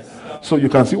to you. So you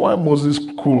can see why Moses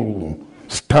could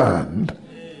stand,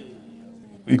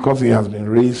 because he has been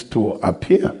raised to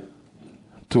appear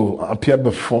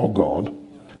before God.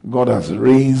 God has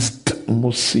raised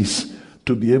Moses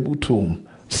to be able to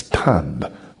stand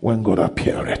when God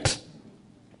appeareth.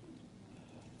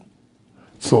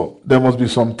 So there must be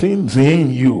some things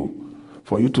in you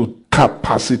for you to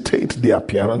capacitate the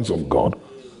appearance of God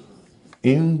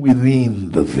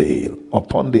within the veil,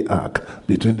 upon the ark,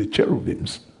 between the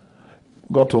cherubims.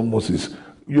 God told Moses,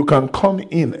 you can come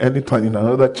in anytime in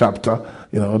another chapter,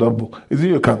 in another book.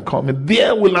 You can come in.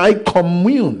 There will I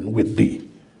commune with thee.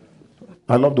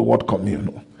 I love the word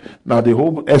commune. Now the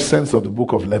whole essence of the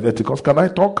book of Leviticus. Can I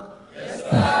talk?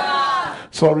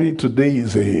 Sorry, today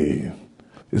is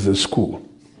a school.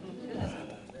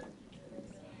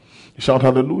 Shout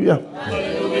hallelujah.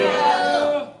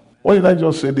 Hallelujah. What did I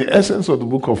just say? The essence of the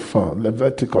book of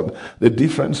Leviticus, the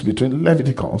difference between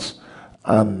Leviticus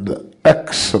and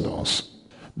Exodus.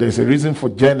 There's a reason for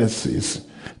Genesis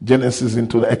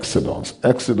into Exodus,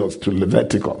 Exodus to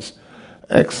Leviticus.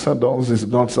 Exodus is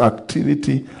God's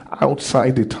activity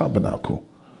outside the tabernacle.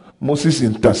 Moses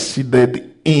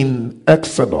interceded in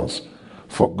Exodus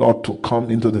for God to come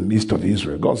into the midst of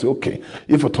Israel. God said, okay,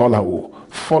 if at all I will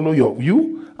follow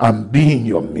you and be in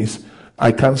your midst,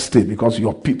 I can't stay because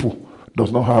your people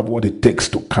does not have what it takes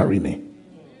to carry me.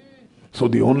 So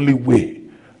the only way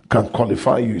can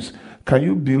qualify you is, can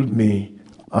you build me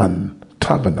an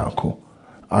tabernacle?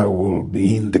 I will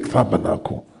be in the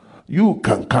tabernacle. You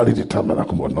can carry the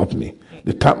tabernacle, but not me.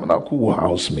 The tabernacle will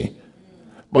house me.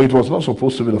 But it was not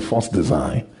supposed to be the first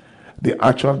design. The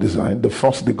actual design, the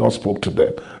first day God spoke to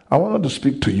them. I wanted to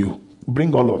speak to you.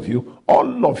 Bring all of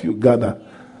you gather.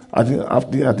 I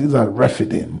think these are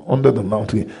Rephidim under the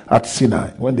mountain at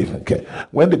Sinai when they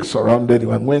surrounded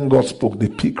you and when God spoke the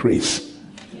peak race.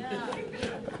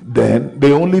 Then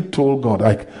they only told God,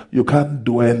 like, you can't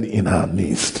dwell in our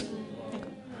midst.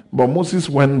 But Moses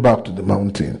went back to the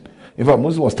mountain. In fact,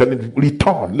 Moses was telling him,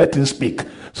 return, let him speak,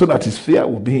 so that his fear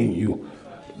will be in you.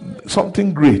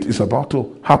 Something great is about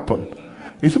to happen.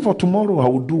 He said, for tomorrow I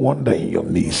will do wonder in your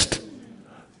midst.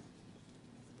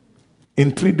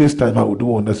 In 3 days' time I will do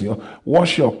wonders in your.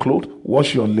 Wash your clothes,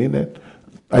 wash your linen.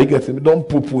 Are you getting me? Don't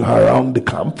poo-poo around the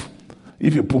camp.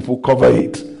 If you poo-poo, cover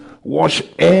it. Wash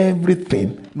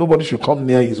everything. Nobody should come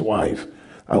near his wife.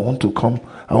 I want to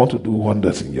do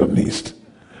wonders in your midst.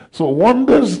 So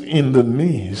wonders in the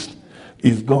midst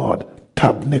is God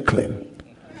tabernacling.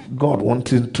 God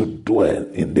wanting to dwell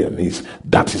in their midst.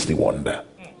 That is the wonder.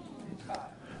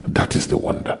 That is the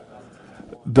wonder.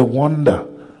 The wonder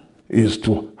is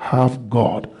to have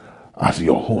God as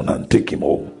your own and take him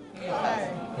home.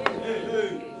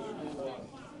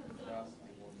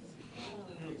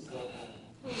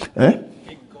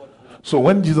 So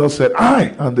when Jesus said, I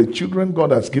and the children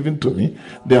God has given to me,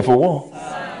 therefore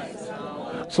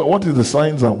what? So what is the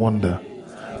signs and wonder?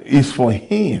 Is for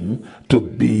him to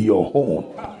be your own.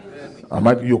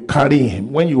 You carry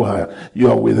him when you are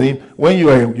with him. When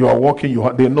you are walking,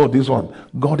 they know this one.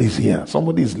 God is here.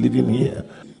 Somebody is living here.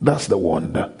 That's the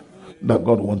wonder that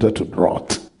God wanted to draw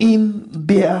in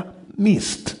their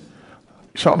midst.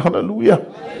 Shout hallelujah.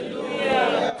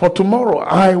 Hallelujah. For tomorrow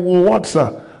I will what,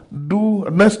 sir?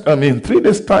 3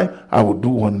 days time I will do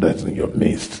wonders in your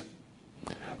midst.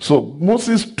 So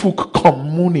Moses took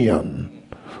communion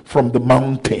from the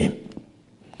mountain.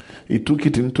 He took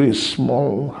it into a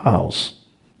small house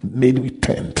made with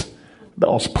tent. That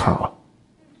was power.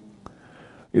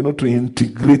 To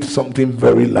integrate something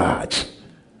very large,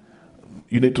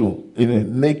 you need to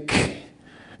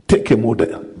take a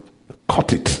model,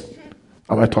 cut it.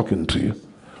 Am I talking to you?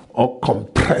 Or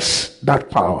compress that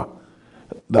power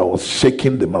that was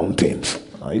shaking the mountains.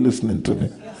 Are you listening to me?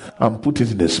 And put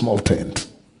it in a small tent.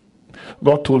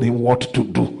 God told him what to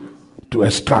do to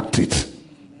extract it.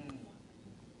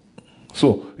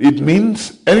 So it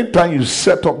means anytime you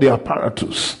set up the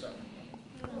apparatus,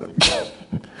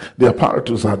 the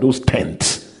apparatus are those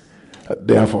tents,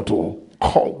 therefore to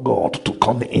call God to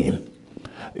come in.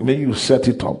 When you set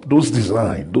it up, those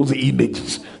designs, those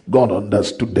images, God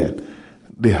understood them.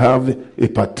 They have a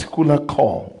particular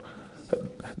call.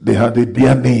 They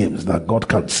bear names that God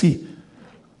can see.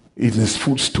 It is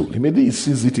footstool. Immediately he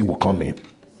sees it, he will come in.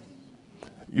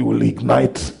 You will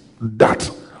ignite that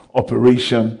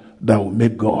operation that will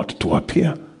make God to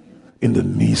appear in the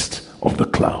midst of the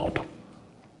cloud.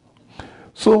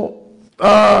 So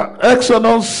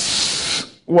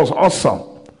Exodus was awesome.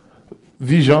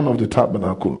 Vision of the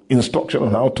tabernacle, instruction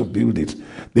on how to build it.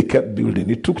 They kept building.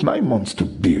 It took 9 months to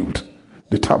build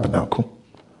the tabernacle.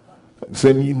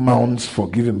 Same mounts for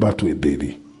giving birth to a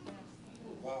baby.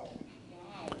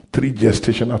 3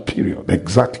 gestational period,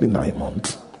 exactly 9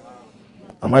 months.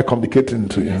 Am I communicating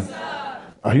to you?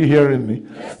 Are you hearing me?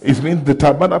 It means the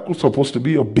tabernacle is supposed to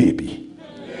be your baby.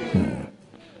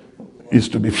 It's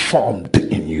to be formed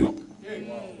in you.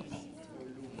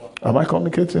 Am I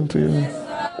communicating to you?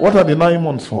 What are the 9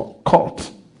 months for?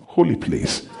 Court, holy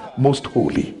place, most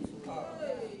holy.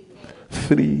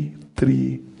 3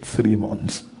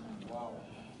 months.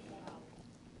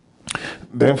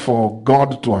 Then for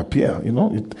God to appear,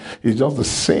 it's just the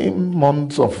same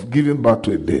months of giving birth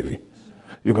to a baby.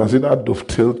 You can see that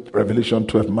dovetailed Revelation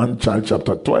 12, man-child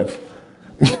chapter 12.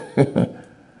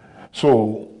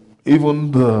 So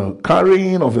even the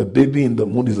carrying of a baby in the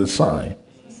moon is a sign.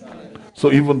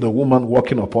 So even the woman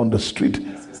walking upon the street,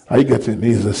 are you getting me?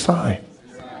 Is a sign.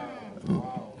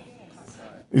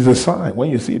 It's a sign.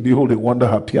 When you see, behold, a wonder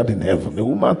appeared in heaven. A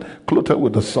woman clothed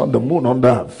with the sun, the moon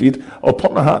under her feet,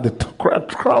 upon her head the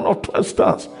crown of 12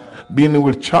 stars, being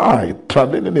with child,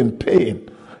 traveling in pain,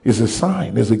 is a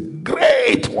sign. It's a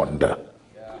great wonder.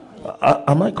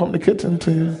 Am I communicating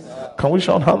to you? Can we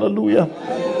shout hallelujah?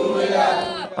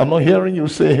 Hallelujah. I'm not hearing you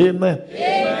say amen.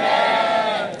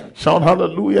 Amen. Shout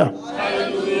hallelujah. Hallelujah.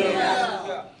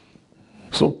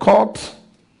 So court,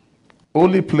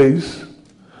 holy place,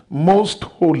 most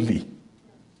holy.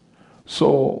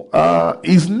 So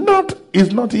it's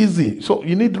not easy. So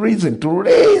you need reason to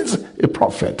raise a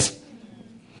prophet.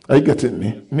 Are you getting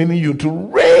me? Meaning you to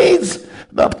raise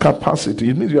that capacity.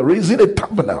 It means you are raising a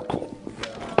tabernacle.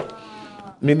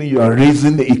 Meaning you are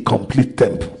raising a complete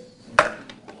temple.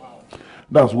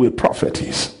 That's where a prophet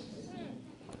is.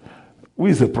 Who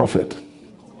is a prophet?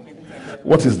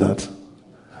 What is that?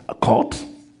 A court,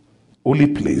 holy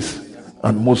place,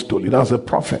 and most holy. That's a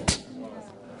prophet.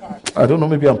 I don't know,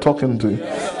 maybe I'm talking to you.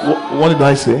 What did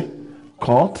I say?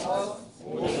 Court.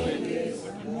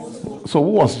 So who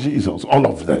was Jesus? All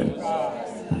of them.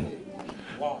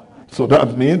 So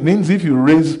that means if you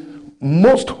raise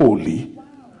most holy,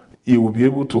 you will be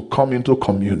able to come into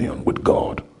communion with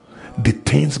God. The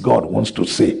things God wants to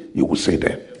say, you will say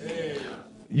them.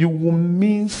 You will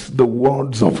miss the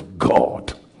words of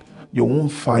God. You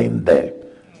won't find them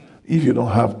if you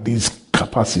don't have this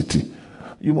capacity.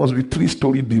 You must be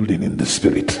 3-story building in the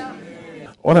spirit.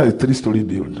 What are the 3-story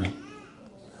building?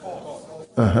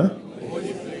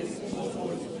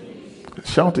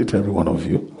 Shout it, every one of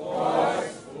you.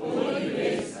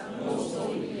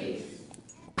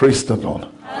 Praise the Lord.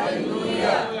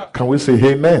 Hallelujah. Can we say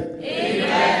amen?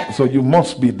 Amen? So you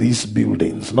must be these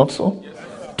buildings, not so?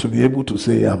 Yes, to be able to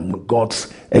say, I'm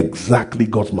exactly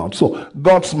God's mouth. So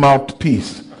God's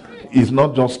mouthpiece is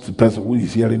not just the person who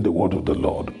is hearing the word of the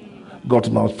Lord. God's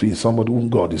mouthpiece is somebody whom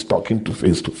God is talking to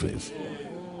face,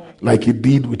 like he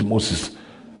did with Moses.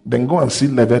 Then go and see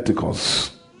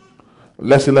Leviticus.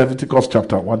 Let's see Leviticus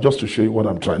chapter 1, just to show you what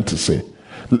I'm trying to say.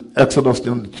 Exodus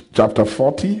chapter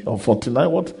 40 or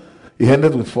 49, what? He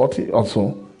ended with 40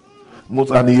 also.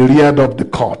 And he reared up the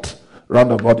court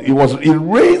round about. He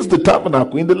raised the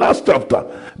tabernacle in the last chapter.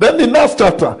 Then the last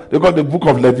chapter, they got the book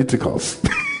of Leviticus.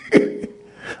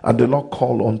 And the Lord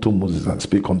called unto Moses and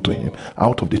spake unto him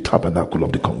out of the tabernacle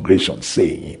of the congregation,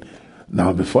 saying,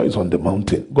 now before he's on the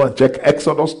mountain, go and check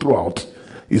Exodus throughout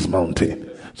his mountain.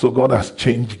 So God has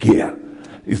changed gear.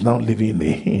 He's now living in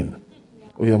a inn.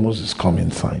 Oh yeah, Moses, come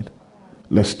inside.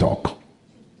 Let's talk.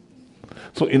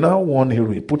 So in our one here,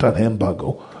 we put an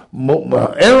embargo.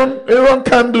 Aaron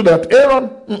can't do that.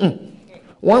 Aaron,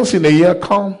 once in a year,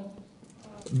 come,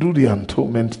 do the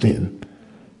atonement thing.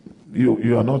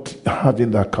 You are not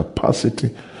having that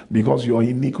capacity because your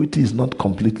iniquity is not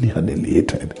completely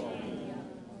annihilated.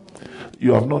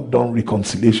 You have not done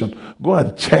reconciliation. Go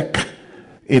and check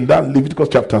in that Leviticus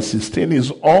chapter 16 it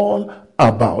was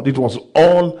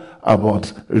all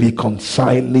about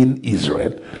reconciling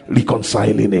Israel,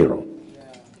 reconciling Aaron.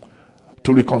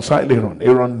 To reconcile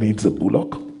Aaron needs a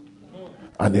bullock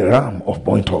and a ram of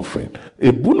burnt offering.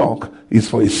 A bullock is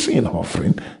for a sin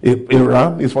offering. A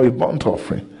ram is for a burnt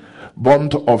offering.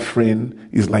 Burnt offering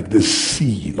is like the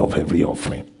seal of every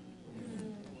offering.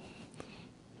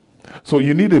 So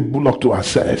you need a bullock to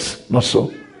assess, not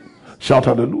so? Shout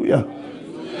hallelujah.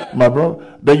 My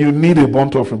brother, then you need a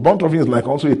burnt offering. Burnt offering is like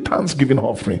also a thanksgiving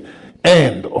offering,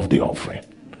 end of the offering,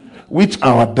 which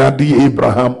our daddy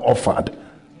Abraham offered.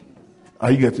 Are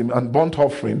you getting me? And burnt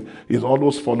offering is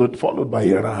always followed by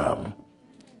a ram.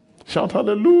 Shout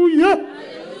hallelujah.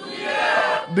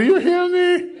 Hallelujah. Do you hear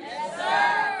me? Yes,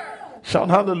 sir. Shout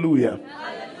hallelujah.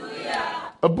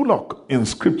 Hallelujah. A bullock in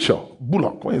scripture.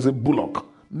 Bullock. When you say bullock?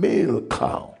 Male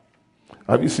cow.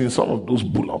 Have you seen some of those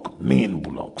bullock? Mean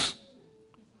bullocks.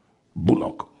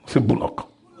 Bullock. Say bullock.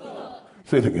 Bullock.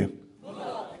 Say it again.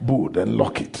 Bullock. Bull, then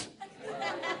lock it.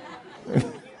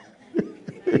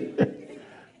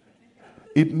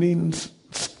 It means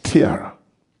steer.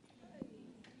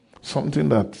 Something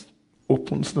that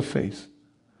opens the face.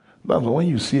 That's when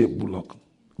you see a bullock,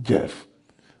 Jeff,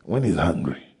 when he's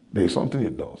hungry, there's something he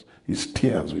does. He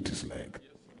steers with his leg.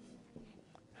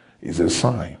 It's a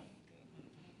sign.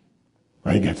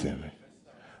 Are you getting me?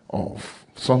 Of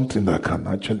something that can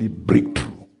actually break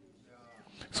through.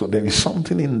 So there is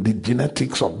something in the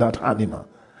genetics of that animal.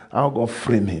 How God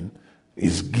framed him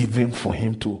is given for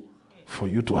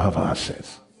you to have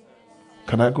access.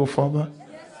 Can I go further?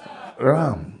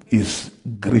 Ram is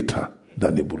greater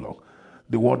than a bullock.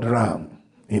 The word ram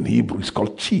in Hebrew is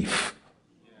called chief.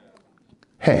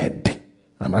 head.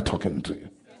 Am I talking to you?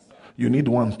 You need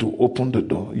one to open the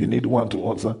door. You need one to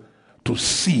also to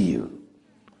seal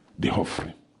the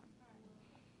offering.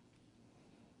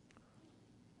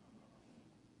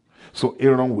 So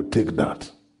Aaron would take that.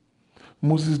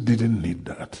 Moses didn't need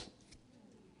that.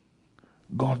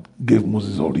 God gave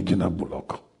Moses original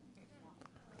bullock.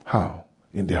 How?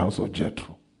 In the house of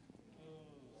Jethro.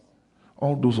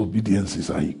 All those obediences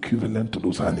are equivalent to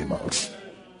those animals.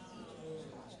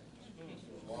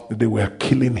 They were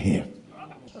killing him.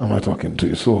 Am I talking to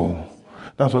you? So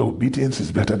that's why obedience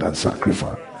is better than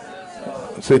sacrifice.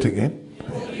 Say it again.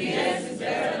 Obedience is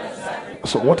better than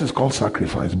sacrifice. So what is called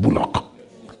sacrifice? Bullock.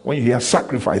 When you hear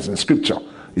sacrifice in scripture,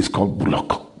 it's called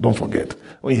bullock. Don't forget.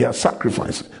 When you hear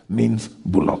sacrifice, means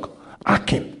bullock.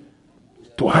 Akin.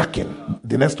 To hearken.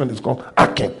 The next one is called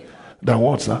akin. Than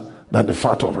what, sir? Than the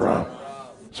fat of ram.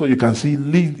 So you can see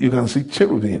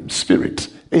cherubim, spirits,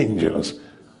 angels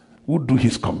who do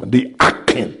his command. They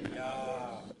akin.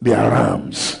 They are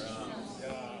rams.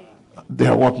 They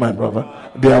are what, my brother?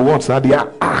 They are what, sir? They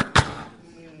are ark.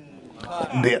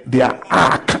 They are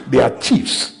ark. They are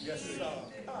chiefs.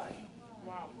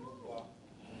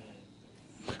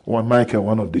 One Michael,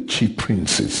 one of the chief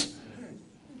princes.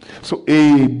 So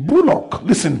a bullock,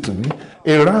 listen to me,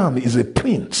 a ram is a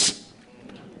prince.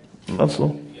 Not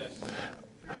so?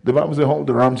 The Bible says all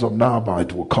the rams of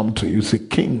Naabite will come to you. Say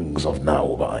kings of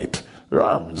Naabite.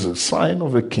 Rams, a sign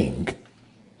of a king.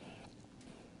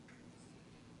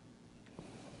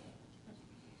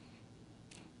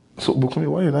 So, Bukumi,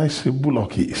 why did I say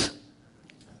bullock is?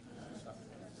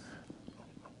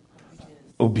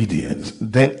 Obedience.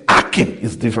 Then akin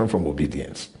is different from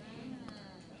obedience.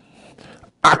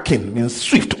 Akin means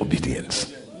swift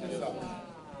obedience.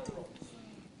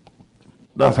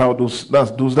 That's how those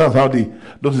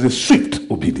is a swift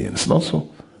obedience, not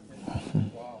so?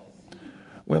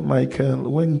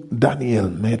 When Daniel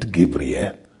met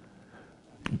Gabriel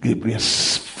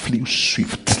flew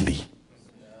swiftly.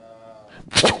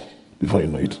 Before you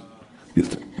know it.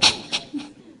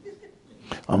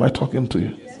 Am I talking to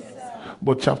you?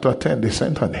 But chapter 10, they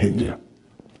sent an angel.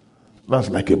 That's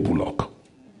like a bullock.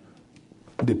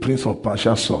 The prince of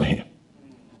Persia saw him.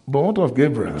 But what of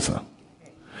Gabriel, sir?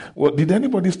 Well, did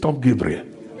anybody stop Gabriel?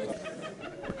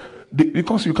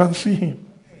 Because you can't see him.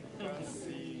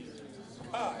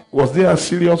 Was there a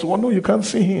serious one? No, you can't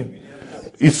see him.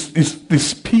 The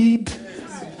speed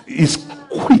is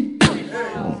quick.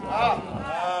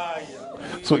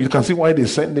 So you can see why they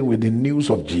send him with the news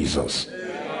of Jesus.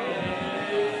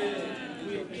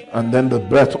 And then the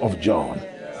birth of John.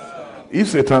 If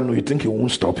Satan knew, you think he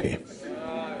won't stop him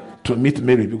to meet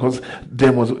Mary, because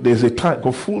there's a time,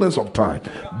 a fullness of time.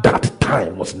 That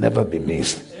time must never be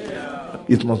missed.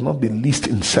 It must not be least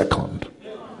in second.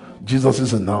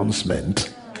 Jesus'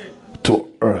 announcement to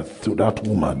earth through that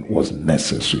woman was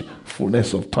necessary.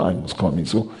 Fullness of time was coming.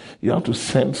 So you have to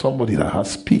send somebody that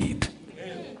has speed.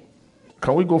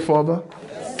 Can we go further?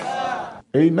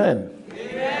 Amen.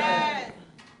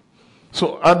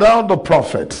 So, are thou the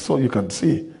prophet? So you can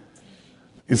see.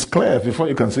 It's clear. Before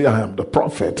you can say, I am the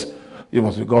prophet, you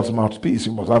must be God's mouthpiece.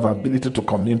 You must have ability to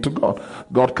commune to God.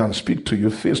 God can speak to you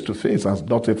face to face as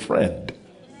not a friend.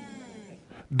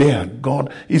 There,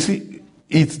 God, you see,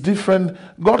 it's different.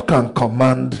 God can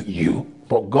command you,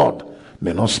 but God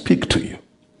may not speak to you.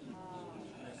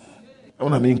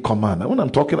 When I mean command, when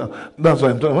I'm talking, that's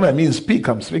what I'm talking. When I mean speak,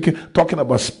 I'm talking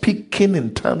about speaking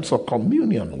in terms of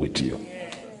communion with you.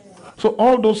 So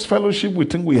all those fellowship we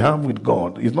think we have with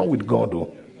God is not with God,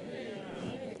 though.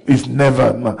 It's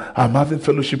never. No, I'm having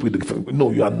fellowship with the.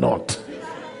 No, you are not.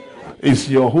 It's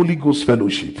your Holy Ghost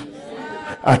fellowship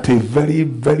at a very,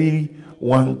 very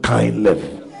one kind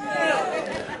level.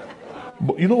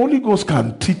 But you know, Holy Ghost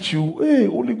can teach you. Hey,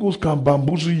 Holy Ghost can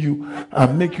bamboozle you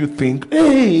and make you think,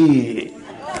 hey,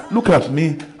 look at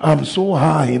me. I'm so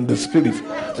high in the spirit.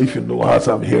 If you know as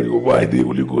I'm hearing why the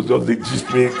Holy Ghost just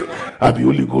exist me, I'll be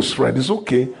Holy Ghost friend. It's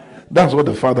okay. That's what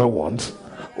the Father wants.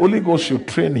 Holy Ghost should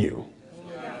train you.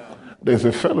 There's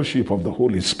a fellowship of the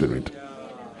Holy Spirit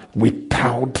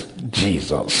without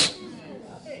Jesus.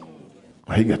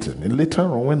 Are you getting me? Later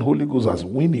on, when Holy Ghost has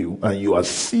won you and you are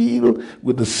sealed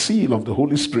with the seal of the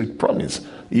Holy Spirit promise,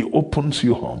 He opens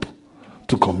you up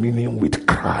to communion with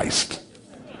Christ.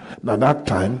 Now that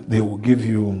time, they will give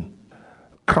you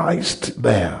Christ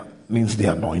there, means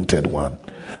the anointed one.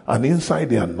 And inside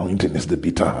the anointing is the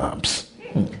bitter herbs.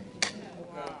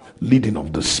 Leading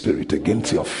of the Spirit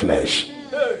against your flesh.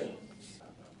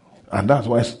 And that's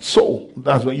why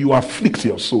that's when you afflict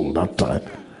your soul that time.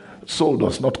 Soul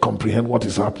does not comprehend what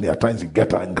is happening. At times you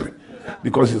get angry.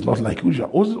 Because it's not like usual.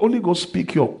 Holy Ghost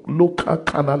speak your local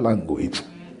carnal language.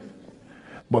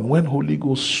 But when Holy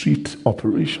Ghost sweet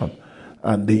operation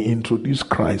and they introduce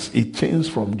Christ, it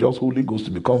changed from just Holy Ghost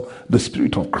to become the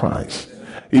Spirit of Christ.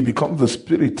 It becomes the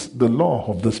Spirit, the law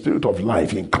of the Spirit of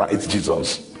life in Christ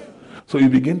Jesus. So you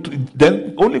begin to,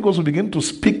 then Holy Ghost will begin to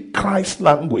speak Christ's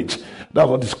language. That's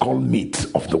what is called meat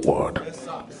of the word.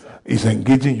 It's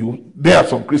engaging you. There are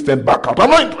some Christians back out. I'm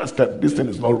not interested. This thing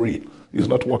is not real. It's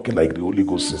not working like the Holy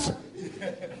Ghost system.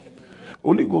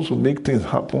 Holy Ghost will make things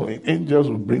happen. Angels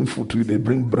will bring food to you. They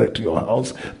bring bread to your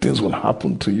house. Things will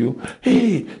happen to you.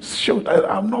 Hey,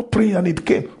 I'm not praying and it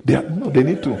came. They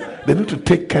need to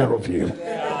take care of you.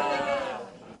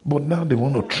 But now they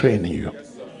want to train you.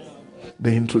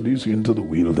 They introduce you into the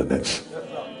wilderness.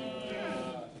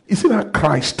 You see that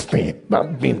Christ thing,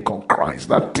 that being called Christ,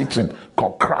 that teaching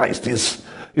called Christ is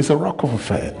a rock of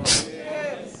offense.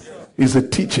 It's a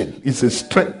teaching, it's a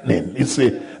strengthening,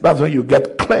 that's when you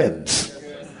get cleansed.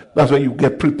 That's when you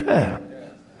get prepared.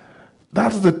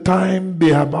 That's the time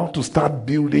they are about to start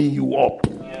building you up.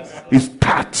 It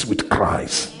starts with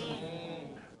Christ.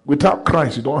 Without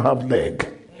Christ, you don't have leg.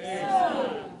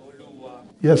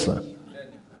 Yes, sir.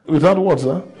 Without what,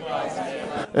 sir?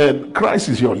 And Christ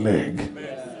is your leg.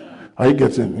 Are you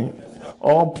getting me?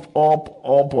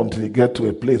 Up until you get to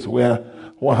a place where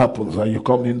what happens? You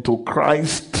come into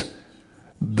Christ,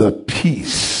 the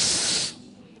peace.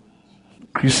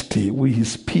 Christi, with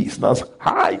his peace. That's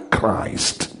high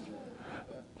Christ.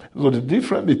 So the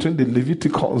difference between the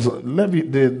Leviticals,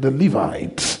 the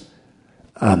Levites,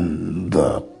 and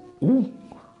the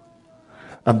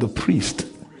priest,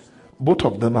 both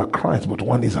of them are Christ, but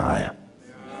one is higher.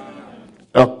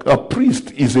 A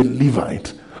priest is a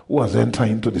Levite who has entered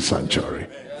into the sanctuary.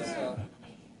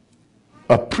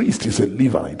 A priest is a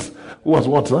Levite who has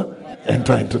what, sir?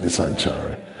 Entered into the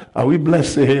sanctuary. Are we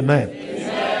blessed? Say amen.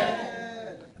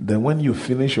 Amen. Then when you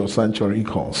finish your sanctuary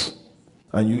course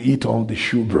and you eat all the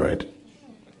shewbread,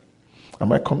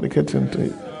 am I communicating to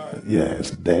you?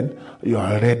 Yes. Then you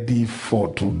are ready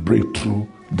to break through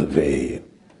the veil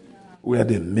where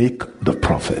they make the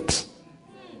prophets.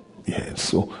 Yes.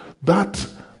 So that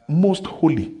most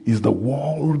holy is the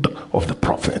world of the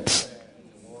prophets.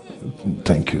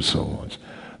 Thank you so much.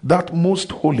 That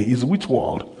most holy is which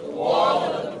world? The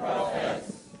world of the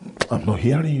prophets. I'm not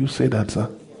hearing you say that, sir.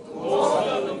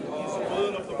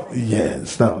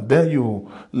 Yes. Now, there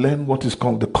you learn what is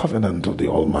called the covenant of the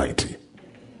Almighty.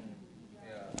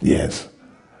 Yes.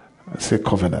 I say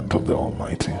covenant of the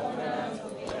Almighty.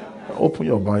 Open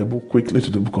your Bible quickly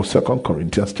to the book of 2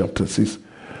 Corinthians chapter 6.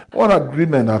 What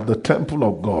agreement hath the temple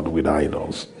of God with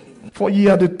idols? For ye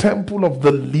are the temple of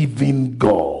the living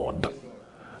God.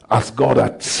 As God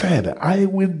hath said, I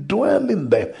will dwell in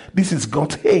them. This is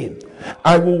God's aim.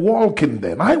 I will walk in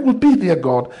them. I will be their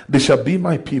God. They shall be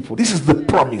my people. This is the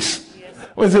promise.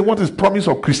 When you say, what is promise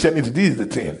of Christianity? This is the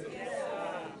thing.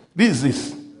 This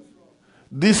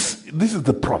is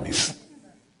the promise.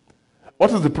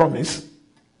 What is the promise?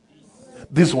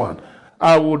 This one.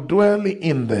 I will dwell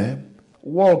in them,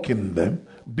 walk in them,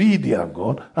 be their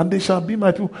God, and they shall be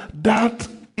my people. That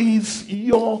is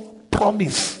your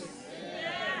promise.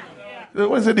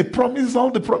 When I say the promise,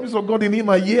 all the promise of God in him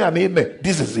are yea and amen.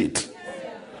 This is it.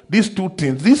 These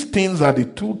things are the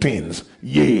two things.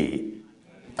 Yea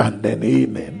and then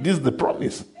amen. This is the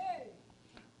promise.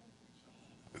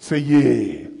 Say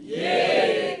yea.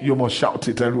 Yea. You must shout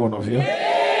it, every one of you.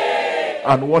 Yea.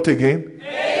 And what again?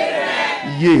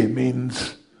 Amen. Yea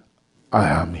means I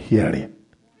am hearing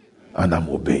and I'm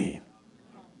obeying.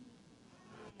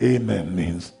 Amen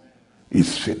means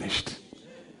it's finished.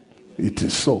 It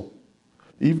is so.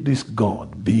 If this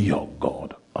God be your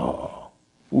God,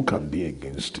 who can be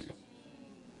against you?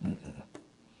 Mm-mm.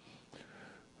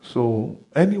 So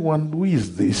anyone who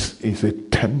is this is a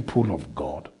temple of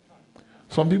God.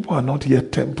 Some people are not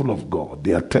yet temple of God.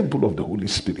 They are temple of the Holy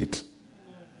Spirit.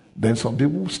 Then some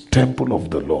people's temple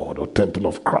of the Lord or temple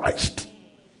of Christ.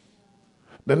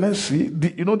 Then let's see.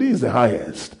 This is the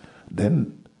highest.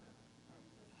 Then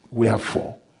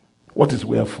wherefore? What is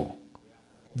wherefore?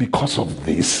 Because of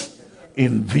this,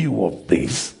 in view of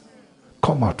this,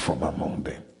 come out from among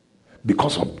them.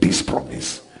 Because of this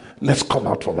promise, let's come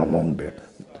out from among them.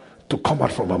 To come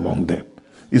out from among them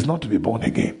is not to be born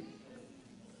again.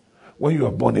 When you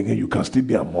are born again, you can still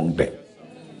be among them.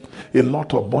 A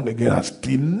lot of born again are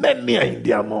still many in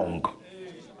the among.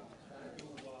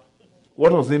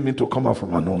 What does it mean to come out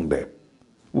from among them?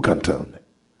 Who can tell me?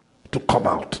 To come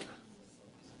out,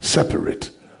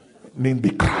 separate, mean be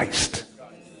Christ.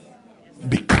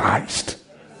 Be Christ.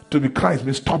 To be Christ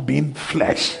means stop being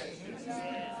flesh.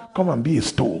 Come and be a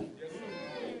stone.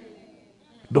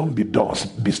 Don't be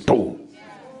dust, be stone.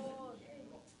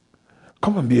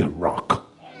 Come and be a rock.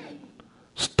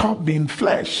 Stop being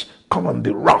flesh. Come and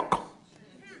be rock.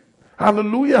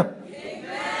 Hallelujah.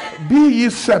 Amen. Be ye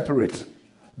separate.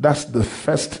 That's the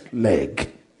first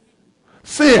leg.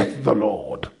 Saith the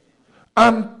Lord.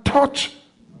 And touch.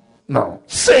 Now,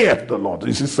 saith the Lord.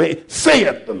 You see,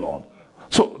 saith the Lord.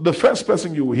 So the first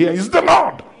person you will hear is the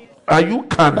Lord. Are you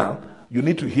carnal? You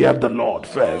need to hear the Lord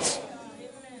first.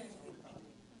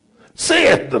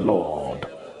 Saith the Lord.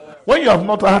 When you have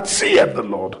not heard saith the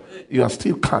Lord, you are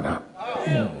still carnal.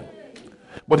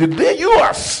 But the day you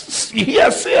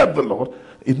hear saith the Lord,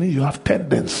 it means you have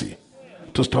tendency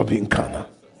to stop being carnal.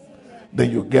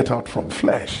 Then you get out from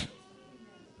flesh.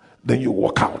 Then you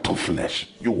walk out of flesh.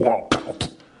 You walk out.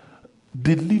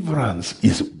 Deliverance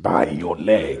is by your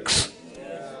legs.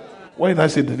 Why did I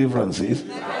say deliverance is?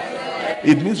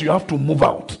 It means you have to move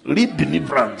out. Read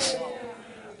deliverance.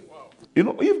 You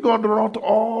know, if God wrought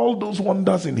all those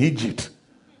wonders in Egypt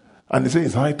and they say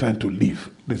it's high time to leave,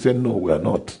 they say no, we are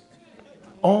not.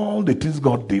 All the things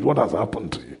God did, what has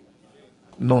happened to you?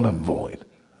 Null and void.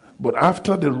 But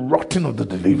after the rotting of the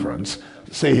deliverance,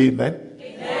 say amen.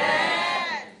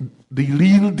 Amen. The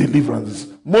real deliverance.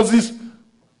 Moses,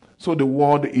 so the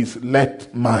word is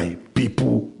let my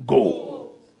people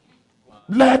go.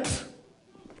 Let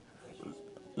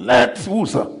who,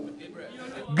 sir?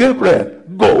 Gabriel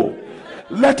go.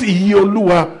 Let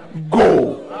Yolua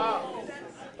go.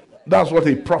 That's what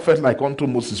a prophet like unto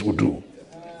Moses would do.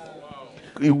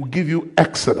 He will give you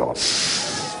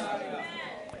exodus.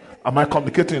 Am I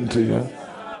communicating to you?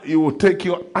 He will take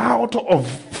you out of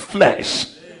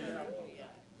flesh.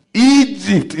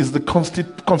 Egypt is the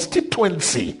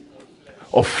constituency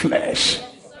of flesh.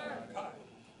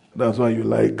 That's why you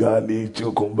like garlic,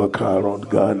 cucumber, carrot,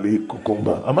 garlic,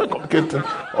 cucumber. Am I communicating?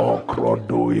 Okra,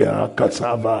 doya,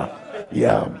 cassava,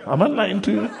 yam. Am I lying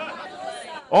to you?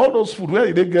 All those food, where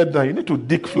did they get that? You need to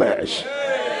dig flesh.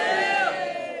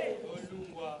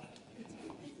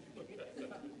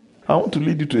 I want to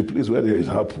lead you to a place where there is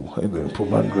apple and the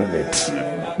pomegranate.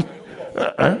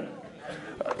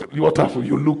 What apple?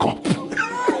 You look up.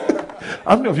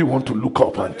 How many of you want to look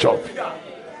up and chop?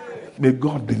 May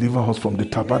God deliver us from the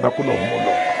tabernacle of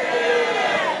Moloch.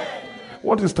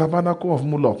 What is tabernacle of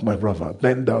Moloch, my brother?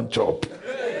 Bend down, chop.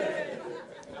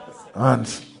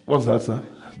 Hands. What's that, sir?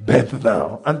 Bend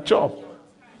down and chop.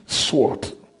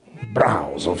 Sword.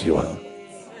 Brows of your hand.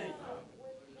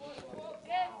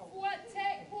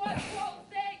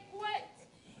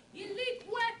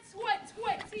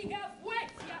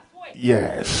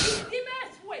 Yes.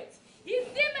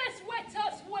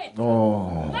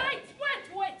 Oh.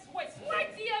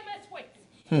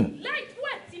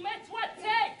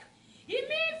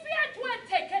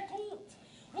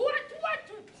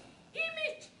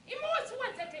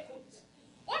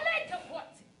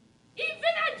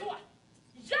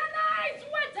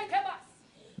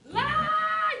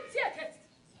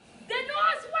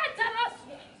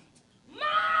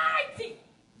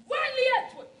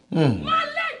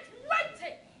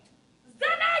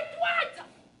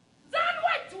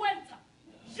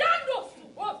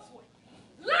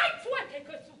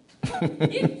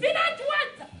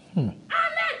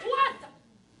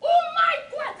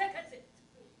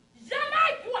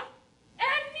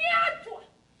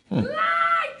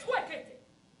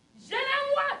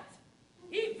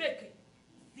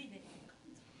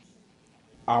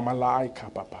 Amalika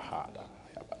papahada.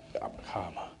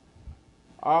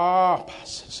 Ah,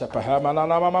 sepahama na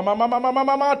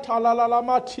mama talala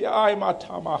mati ai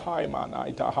matama hai mana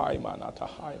ita hai mana ta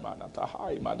hai mana ta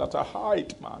hai mana ta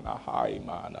height mana hai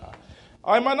mana.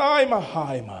 I man hai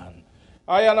man.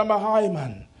 I am a hai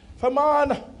man. For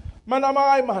man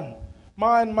manamai man.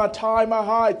 Mine matai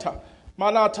mahaita.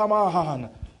 Manatamahan.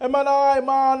 Emanai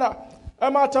mana.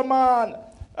 Emataman.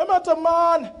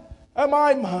 Emataman.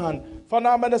 Emai man.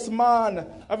 Phenomenous man,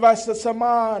 advice the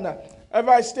saman,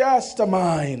 advice the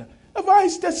astamine,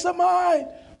 advice the samine.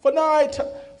 For night,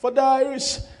 for there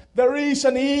is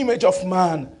an image of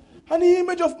man,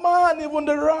 even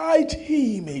the right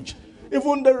image,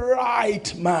 even the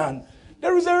right man.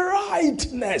 There is a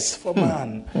rightness for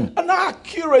man, an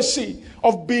accuracy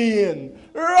of being,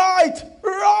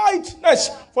 rightness.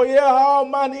 For here how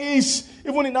man is,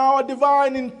 even in our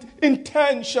divine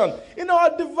intention, in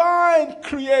our divine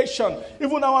creation,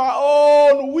 even our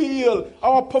own will,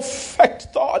 our perfect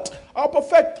thought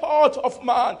of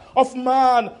man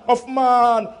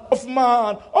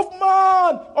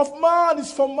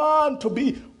is for man to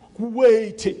be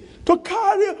weighty. To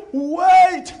carry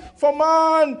weight for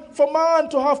man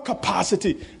to have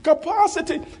capacity beyond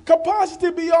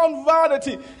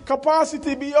vanity,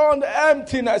 capacity beyond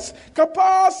emptiness,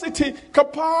 capacity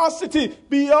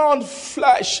beyond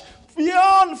flesh,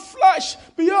 beyond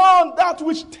that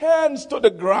which tends to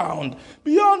the ground,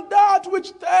 beyond that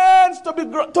which tends to the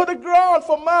ground.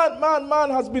 For man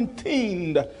has been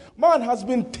thinned. Man has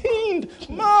been thinned.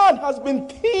 Man has been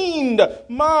thinned.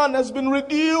 Man has been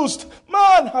reduced.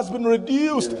 Man has been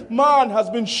reduced. Man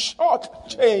has been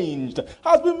short-changed.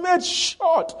 Has been made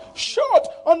short,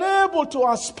 unable to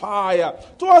aspire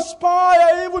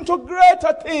even to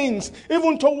greater things,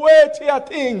 even to weightier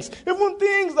things, even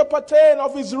things that pertain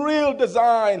of his real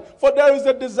design. For there is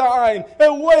a design,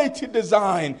 a weighty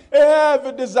design, a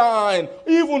heavy design,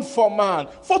 even for man.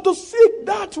 For to seek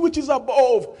that which is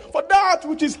above, for that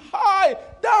which is high,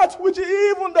 that which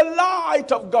even the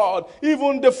light of God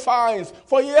even defines.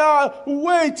 For the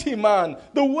weighty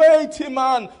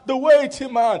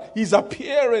man is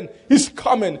appearing, is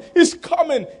coming.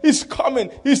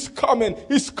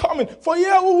 For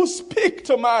here we will speak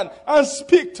to man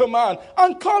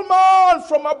and call man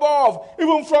from above,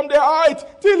 even from the height,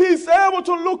 till he's able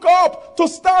to look up, to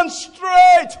stand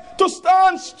straight, to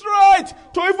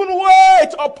even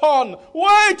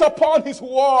wait upon his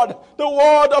word, the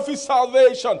word of his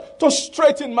salvation, to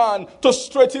straighten man.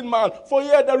 For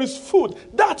here there is food.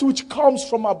 That which comes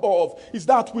from above is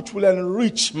that which will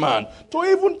enrich man, to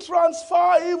even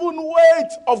transfer even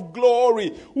weight of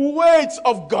glory, weight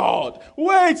of God,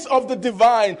 weight of the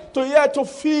divine, to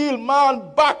feel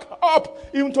man back up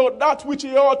into that which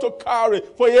he ought to carry.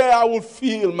 For here I will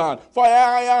feel man, for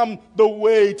I am the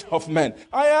weight of men.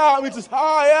 I am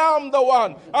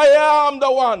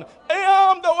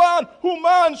the one who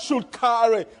man should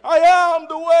carry. I am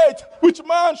the weight which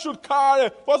man should carry.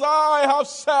 For I have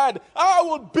said, I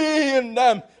will be in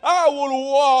them. I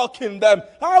will walk in them.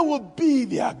 I will be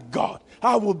their God.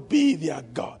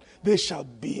 They shall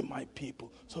be my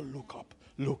people. So look up.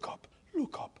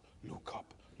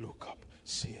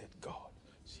 See it, God.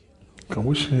 Can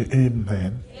we say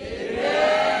amen?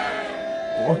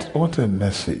 Amen. What a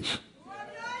message.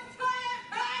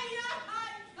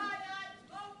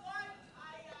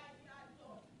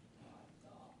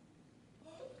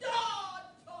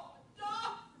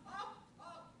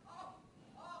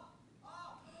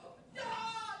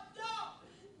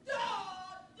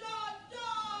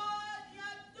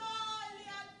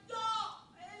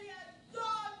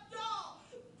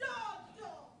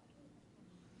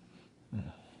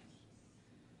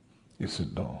 You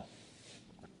sit down.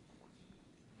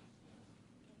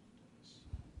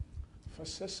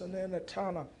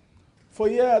 For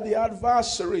yeah, the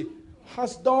adversary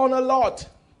has done a lot.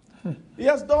 He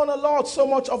has done a lot, so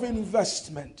much of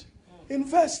investment.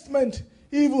 Investment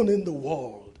even in the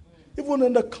world, even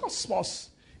in the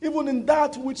cosmos, even in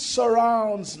that which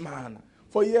surrounds man.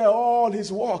 For yeah, all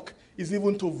his work is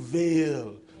even to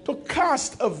veil, to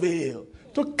cast a veil,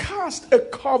 to cast a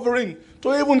covering,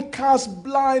 to even cast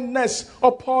blindness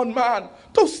upon man,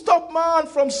 to stop man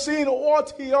from seeing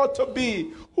what he ought to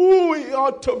be, who he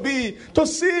ought to be, to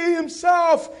see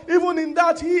himself even in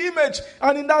that image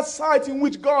and in that sight in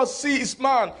which God sees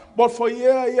man. But for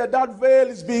that veil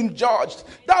is being judged.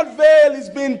 That veil is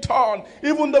being torn.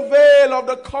 Even the veil of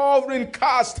the covering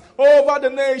cast over the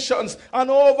nations and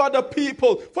over the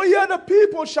people. For the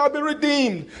people shall be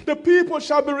redeemed. The people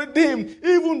shall be redeemed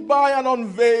even by an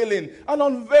unveiling,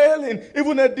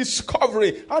 even a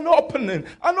discovery, an opening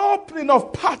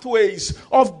of pathways,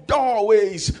 of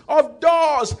doorways, of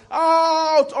doors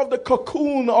out of the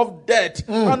cocoon of death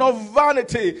and of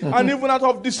vanity and even out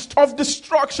of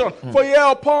destruction. For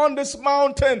upon this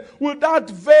mountain will that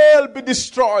veil be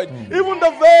destroyed. Even the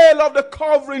veil of the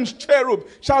covering cherub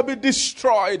shall be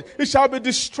destroyed. It shall be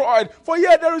destroyed. For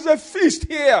there is a feast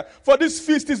here. For this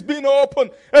feast is being opened.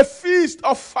 A feast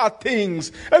of fat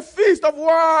things. A feast of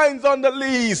wines on the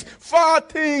lees. Fat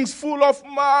things full of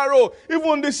marrow.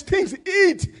 Even these things,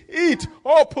 eat,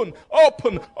 open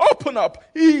up,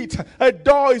 eat. A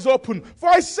door is open. For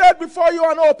I said before you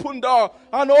an open door.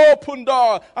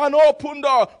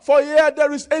 For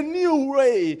there is a new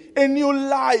way, a new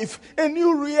life, a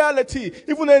new reality,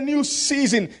 even a new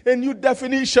season, a new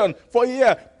definition. For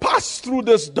pass through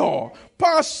this door.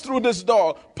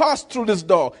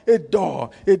 A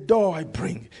door I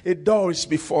bring. A door is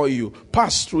before you.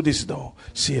 Pass through this door,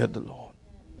 saith the Lord.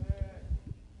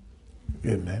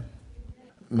 Amen.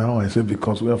 Now I say,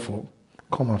 because wherefore,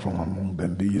 come out from among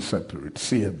them, be ye separate,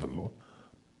 saith the Lord.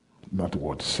 Not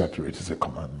word separate is a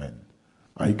commandment.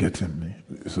 Are you getting me?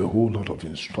 It's a whole lot of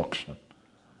instruction.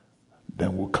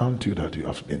 Then we'll count you that you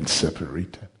have been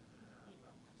separated.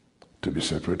 To be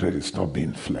separated is not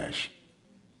being flesh.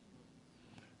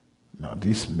 Now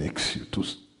this makes you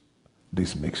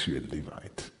a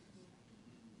Levite.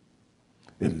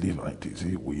 A Levite is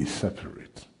he who is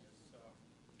separate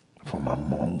from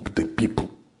among the people.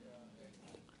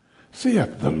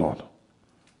 Saith the Lord.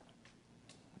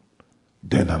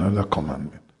 Then another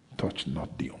commandment, touch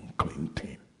not the unclean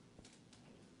thing.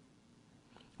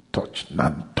 Touch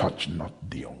not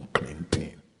the unclean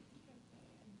thing.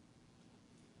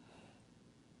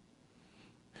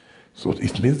 So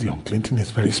it means the unclean thing is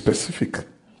very specific.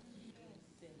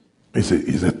 It's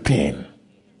a thing.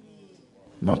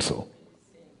 Not so.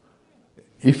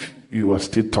 If you are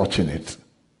still touching it,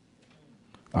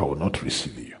 I will not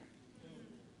receive you.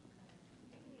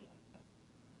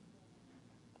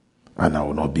 And I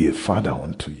will not be a father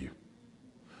unto you.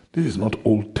 This is not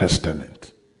Old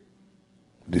Testament.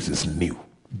 This is new,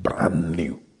 brand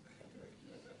new.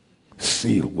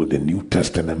 Sealed with the New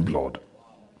Testament blood.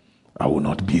 I will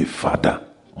not be a father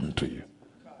unto you.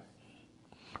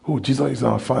 Oh, Jesus is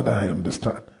our father, I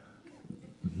understand.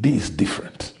 This is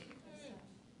different.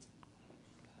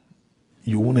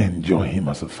 You won't enjoy him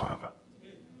as a father.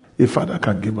 A father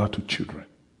can give out to children.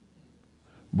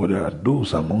 But there are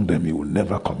those among them he will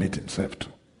never commit himself to.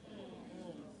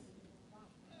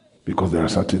 Because there are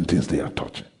certain things they are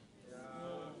touching.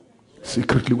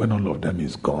 Secretly, when all of them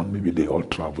is gone, maybe they all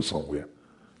travel somewhere,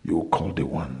 you will call the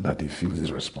one that he feels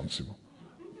is responsible.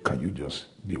 Can you just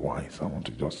be wise? I want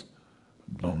to just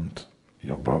blunt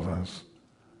your brothers.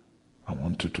 I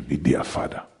want you to be their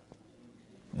father.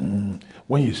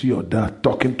 When you see your dad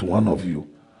talking to one of you,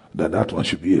 that one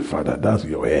should be a father, that's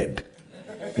your head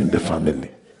in the family.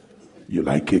 You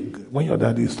like it. When your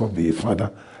dad is to be a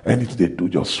father, anything they do,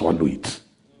 just swallow it.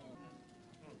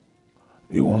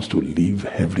 He wants to leave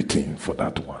everything for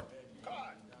that one.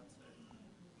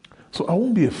 So I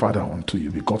won't be a father unto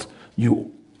you because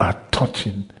you are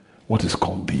touching what is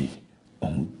called the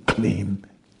unclean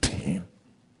thing.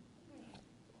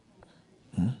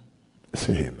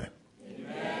 Say amen.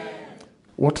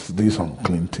 What's this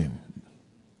unclean thing?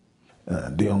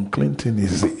 The unclean thing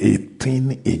is a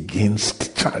thing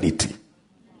against charity.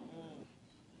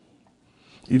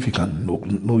 If you can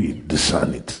know it,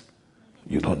 discern it,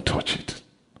 you don't touch it.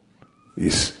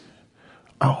 It's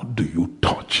how do you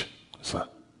touch, sir?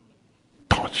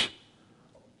 Touch.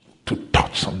 To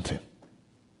touch something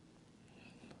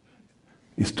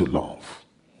is to love.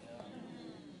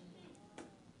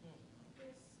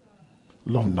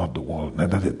 Love not the world,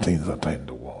 neither the things that are in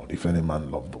the world. If any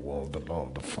man love the world, the love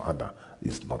of the Father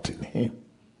is not in him.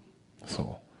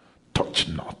 So, touch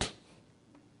not.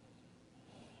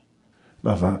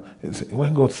 That's how,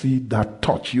 when God sees that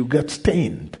touch, you get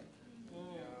stained.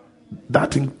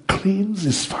 That thing claims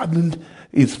his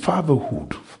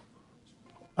fatherhood.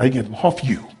 I get off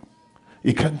you.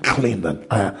 He can't claim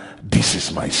that this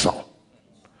is my son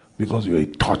because you're a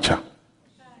toucher.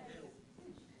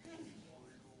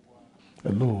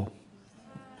 Hello.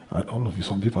 And all of you,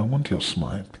 some people, I want your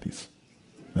smile, please.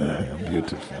 You're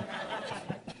beautiful.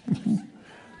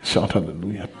 Shout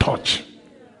hallelujah. Touch.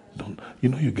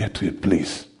 You get to a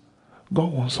place.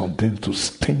 God wants something to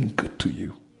stink to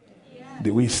you.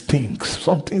 The way it stinks.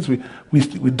 Some things we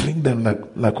drink them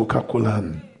like Coca-Cola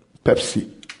and Pepsi.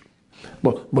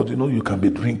 But you can be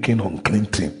drinking unclean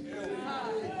thing.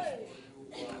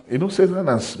 Satan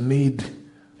has made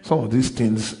some of these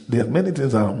things, there are many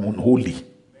things that are unholy.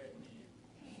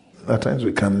 At times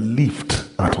we can lift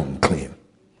at unclean.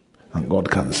 And God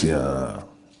can say,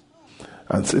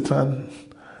 and Satan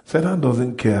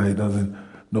doesn't care. He doesn't,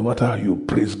 no matter how you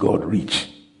praise God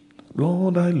rich.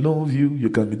 Lord, I love you.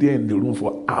 You can be there in the room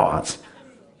for hours.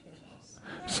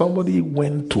 Somebody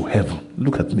went to heaven.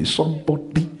 Look at me.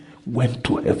 Somebody went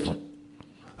to heaven.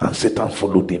 And Satan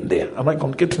followed him there. Am I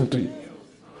communicating to you?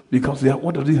 Because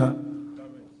what does he have?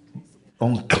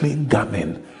 Unclean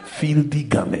garment, filthy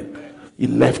garment. He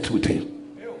left with him.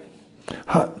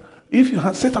 If you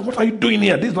had Satan, what are you doing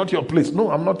here? This is not your place. No,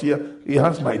 I'm not here. He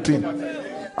has my thing.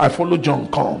 I follow John.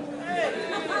 Come.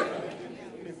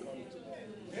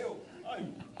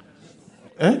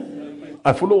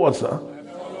 I follow what, sir?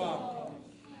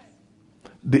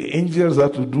 The angels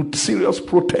have to do serious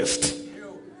protest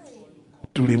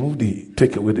to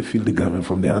take away the filthy garment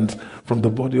from the hands, from the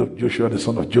body of Joshua, the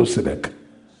son of Josedek.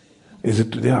 Is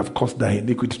it today have caused thy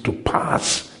iniquity to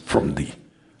pass from thee?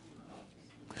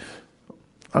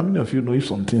 How many of you know if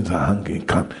some things are hanging,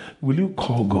 will you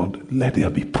call God, let there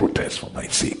be protest for my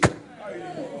sake?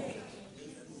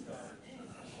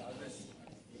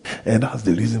 And that's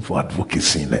the reason for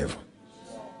advocacy in heaven.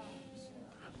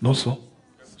 No, so?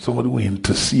 Somebody will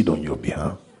intercede on your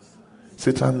behalf.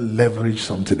 Satan leverage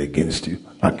something against you,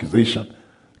 accusation,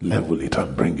 level it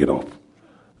and bring it up.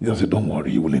 You just say, don't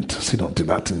worry, you will intercede until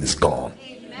that thing is gone.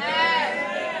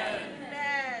 Amen.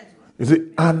 You say,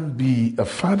 and be a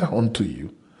father unto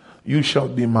you. You shall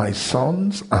be my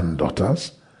sons and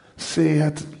daughters. Say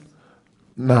it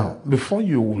now. Before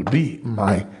you will be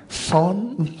my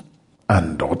son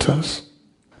and daughters,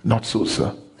 not so,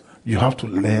 sir. You have to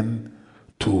learn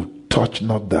to touch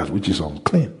not that which is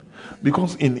unclean.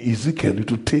 Because in Ezekiel, it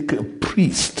will take a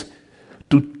priest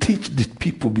to teach the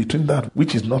people between that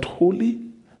which is not holy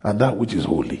and that which is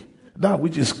holy. That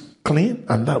which is clean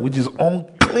and that which is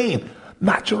unclean.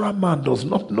 Natural man does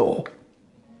not know.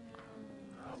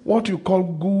 What you call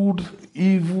good,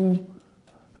 evil,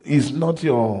 is not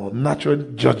your natural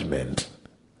judgment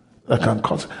that can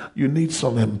cause. You need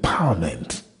some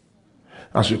empowerment.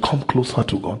 As you come closer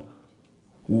to God,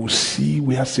 we'll see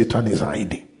where Satan is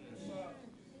hiding.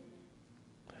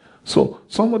 So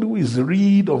somebody who is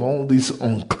rid of all this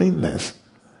uncleanness,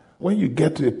 when you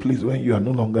get to a place where you are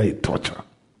no longer a torturer,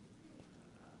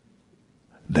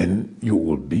 then you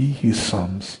will be his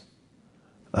sons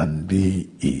and be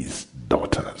his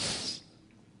daughters.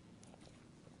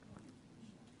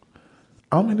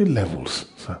 How many levels,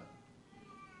 sir?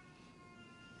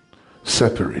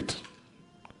 Separate.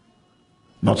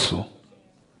 Not so.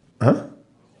 Huh?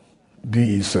 Be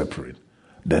ye separate.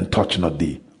 Then touch not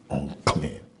the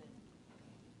unclean.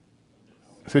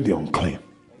 Say the unclean.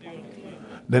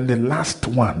 Then the last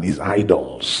one is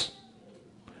idols.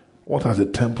 What has the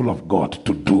temple of God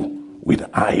to do with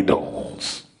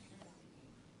idols?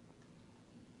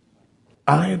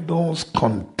 Idols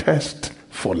contest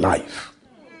for life.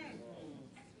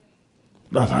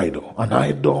 That's idol. An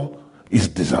idol is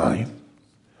designed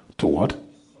to what?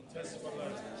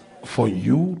 For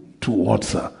you to what,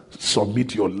 sir?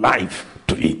 Submit your life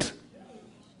to it.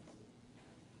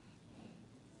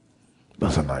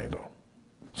 That's an idol.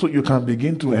 So you can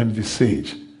begin to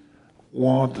envisage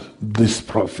what this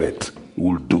prophet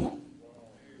will do.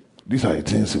 These are the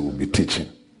things he will be teaching.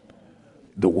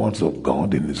 The words of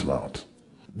God in his mouth.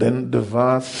 Then the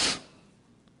verse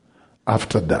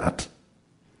after that,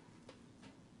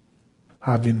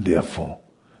 having therefore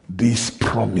these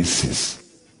promises.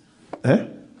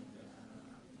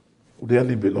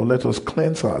 Dearly beloved, let us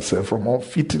cleanse ourselves from all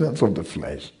filthiness of the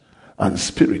flesh and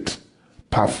spirit,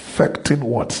 perfecting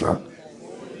what, sir?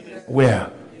 Where?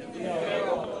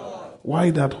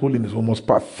 Why that holiness? We must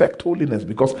perfect holiness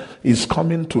because he's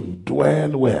coming to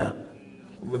dwell where?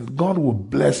 God will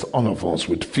bless all of us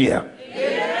with fear.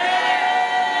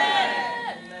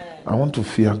 I want to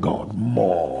fear God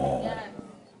more.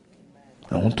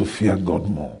 I want to fear God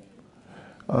more.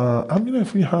 I mean,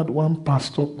 if we had one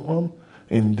pastor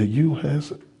in the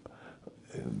U.S.,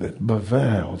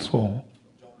 Bavaria also,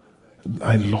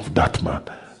 I love that man.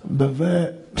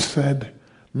 Bavaria said,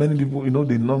 many people,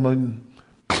 the normal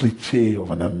cliche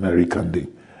of an American thing,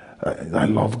 I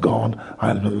love God,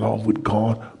 I'm in love with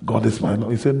God, God is my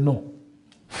love. He said, no,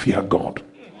 fear God.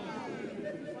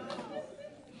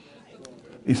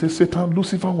 He said, Satan,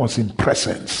 Lucifer was in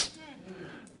presence.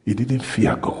 He didn't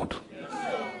fear God.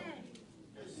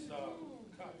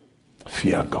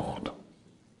 Fear God.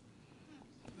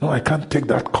 No, I can't take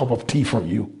that cup of tea from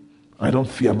you. I don't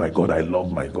fear my God. I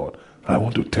love my God. I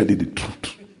want to tell you the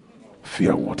truth.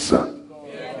 Fear what, sir?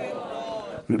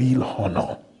 Real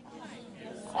honor.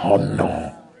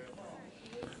 Honor.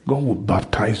 God will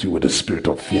baptize you with the spirit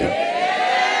of fear.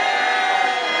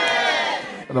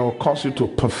 And I will cause you to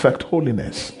perfect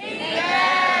holiness.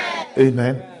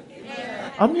 Amen.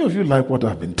 How many of you like what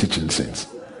I've been teaching since?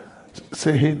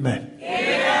 Say amen.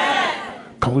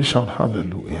 Can we shout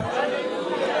hallelujah?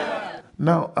 Hallelujah.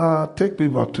 Now, take me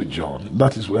back to John.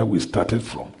 That is where we started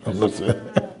from. I'm not saying.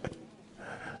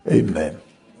 Amen.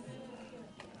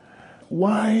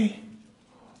 Why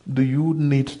do you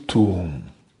need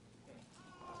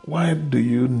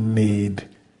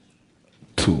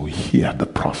to hear the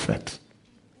prophet?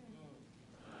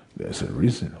 There's a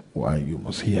reason why you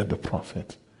must hear the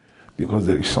prophet. Because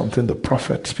there is something the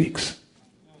prophet speaks,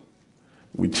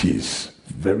 which is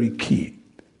very key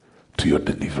to your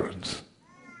deliverance.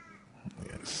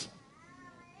 Yes.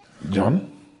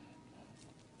 John,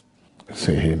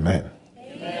 say amen.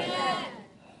 Amen.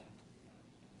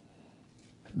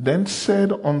 Then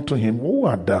said unto him, who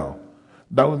art thou?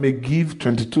 That we may give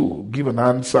 22, give an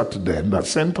answer to them that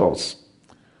sent us.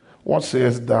 What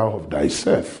sayest thou of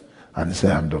thyself? And he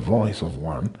said, I am the voice of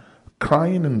one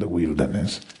crying in the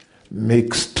wilderness,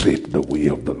 make straight the way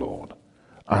of the Lord.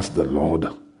 As the Lord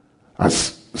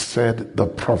has said the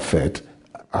prophet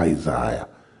Isaiah.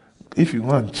 If you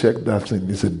want to check that thing,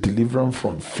 it's a deliverance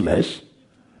from flesh,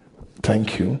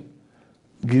 Thank you.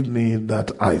 Give me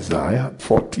that Isaiah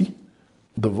 40,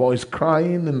 the voice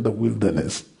crying in the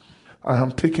wilderness. I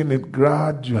am taking it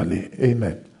gradually.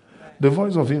 Amen. The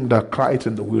voice of him that cried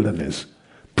in the wilderness,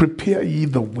 prepare ye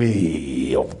the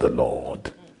way of the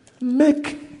Lord.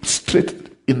 Make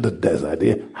straight in the desert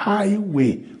a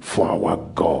highway for our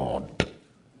God.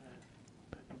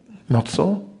 Not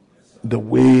so? The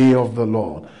way of the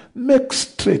Lord. Make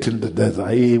straight in the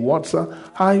desert. What's a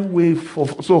highway for?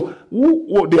 So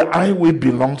the highway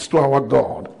belongs to our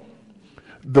God.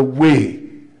 The way,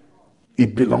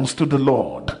 it belongs to the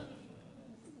Lord.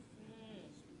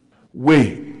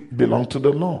 Way belongs to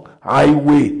the Lord.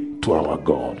 Highway to our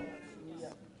God.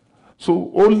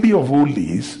 So Holy of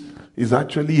Holies is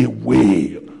actually a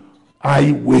way,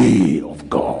 highway of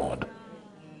God.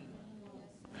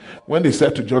 When they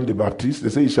said to John the Baptist, they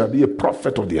say he shall be a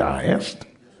prophet of the highest.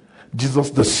 Jesus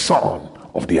the Son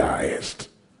of the highest.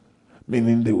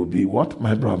 Meaning they will be what,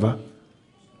 my brother?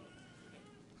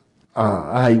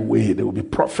 Highway. They will be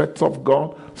prophets of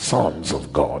God, sons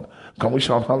of God. Can we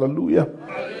shout hallelujah?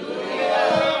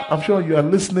 Hallelujah. I'm sure you are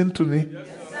listening to me. Yes,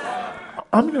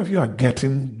 how many of you are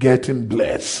getting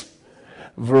blessed?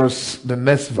 The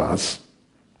next verse.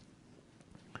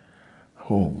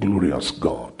 Oh, glorious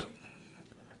God.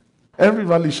 Every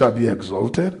valley shall be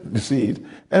exalted. You see it.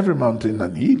 Every mountain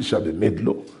and hill shall be made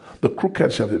low. The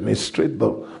crooked shall be made straight.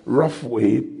 The rough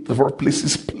way, the rough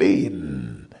places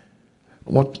plain.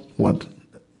 What?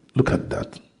 Look at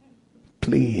that.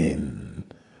 Plain.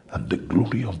 And the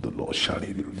glory of the Lord shall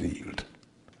be revealed.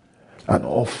 And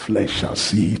all flesh shall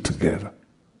see it together.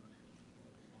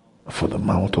 For the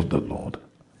mouth of the Lord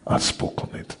has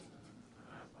spoken it.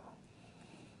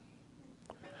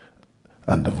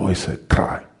 And the voice said,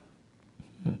 cry.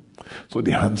 So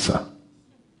the answer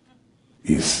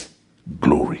is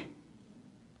glory.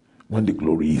 When the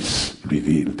glory is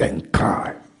revealed, then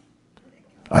cry.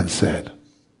 And said,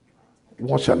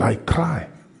 what shall I cry?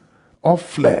 All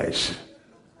flesh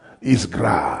is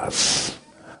grass,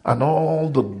 and all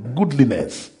the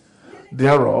goodliness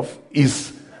thereof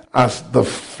is as the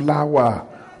flower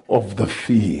of the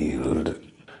field.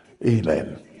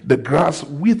 Amen. The grass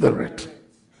withereth,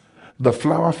 the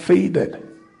flower faded,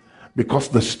 because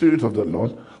the Spirit of the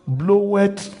Lord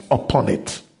bloweth upon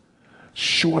it.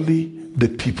 Surely the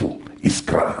people is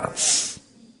grass.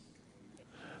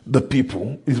 The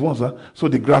people is what? So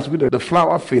the grass withered, the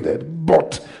flower faded,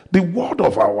 but the word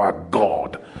of our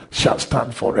God shall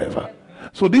stand forever.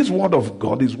 So this word of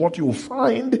God is what you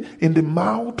find in the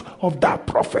mouth of that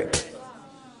prophet.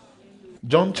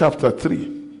 John chapter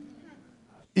 3.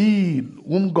 He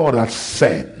whom God has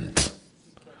sent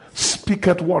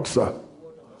speaketh what, sir?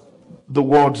 The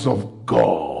words of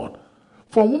God.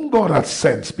 For whom God hath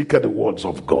sent speaketh the words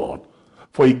of God.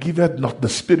 For he giveth not the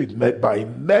Spirit by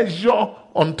measure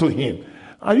unto him.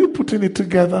 Are you putting it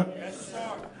together? Yes,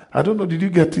 sir. I don't know, did you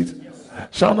get it? Yes,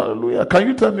 shout hallelujah. Can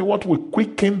you tell me what will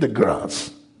quicken the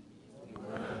grass?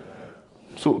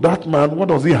 So that man, what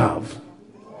does he have?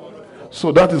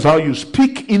 So that is how you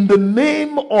speak in the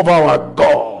name of our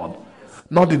God,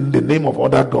 not in the name of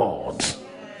other gods.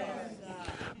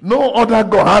 No other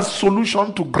God has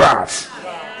solution to grass.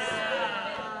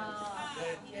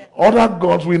 Other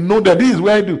gods, we know that this is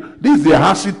where I do. This is the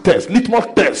acid test, litmus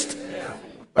test.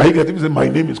 Are you getting me? My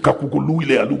name is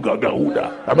Kakukuluile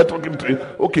Alugagahuda. Am I talking to you?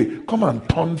 Okay, come and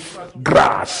turn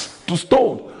grass to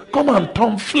stone. Come and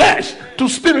turn flesh to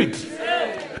spirit.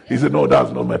 He said, no,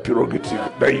 that's not my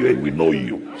prerogative. Then we know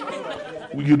you.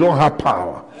 You don't have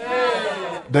power.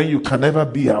 Then you can never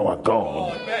be our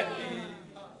God.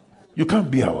 You can't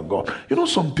be our God. You know,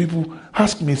 some people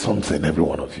ask me something, every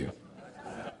one of you.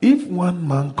 If one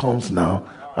man comes now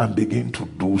and begin to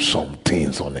do some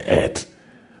things on the earth,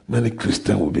 many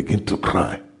Christians will begin to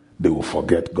cry. They will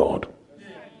forget God.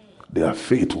 Their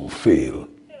faith will fail.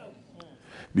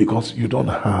 Because you don't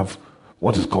have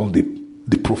what is called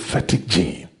the prophetic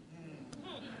gene.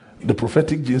 The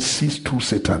prophetic gene sees through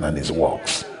Satan and his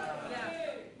works.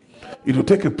 It will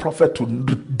take a prophet to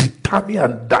determine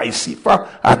and decipher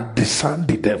and discern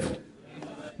the devil.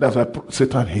 That's why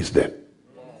Satan hates them.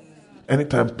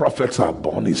 Anytime prophets are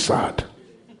born, he's sad.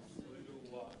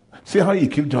 See how he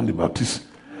killed John the Baptist?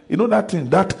 You know that thing,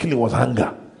 that killing was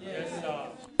anger.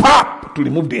 Pop! To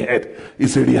remove the head.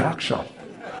 It's a reaction.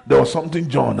 There was something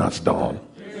John has done.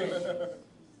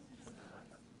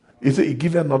 He said, he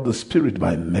giveth not the Spirit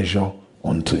by measure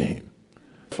unto him.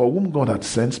 For whom God had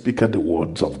sent speaketh the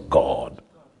words of God.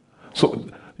 So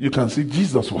you can see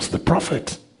Jesus was the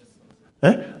prophet.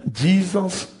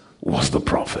 Jesus was the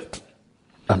prophet.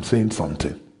 I'm saying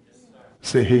something.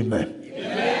 Say amen.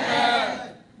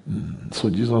 Amen. So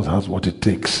Jesus has what it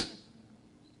takes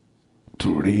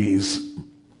to raise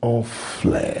all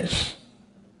flesh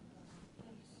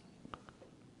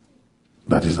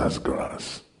that is as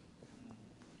grass.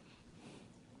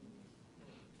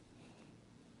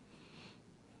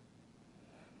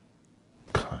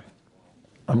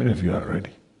 How many of you are ready?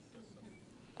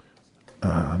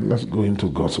 Let's go into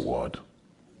God's word.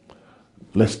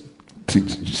 Let's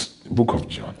teach this book of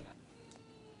John.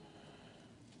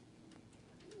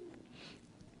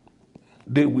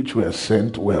 They which were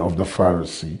sent were of the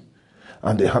Pharisee,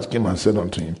 and they asked him and said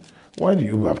unto him, why do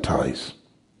you baptize?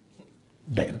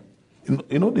 Then,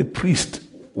 you know the priests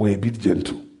were a bit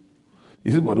gentle.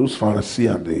 You see, but those Pharisees,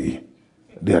 and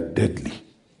they are deadly.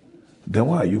 Then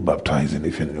why are you baptizing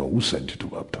if you know who sent you to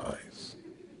baptize?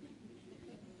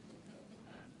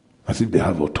 As if they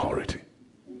have authority.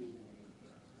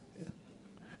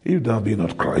 If thou be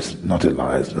not Christ, not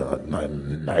Elias,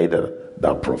 neither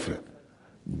thou prophet.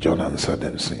 John answered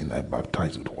them, saying, I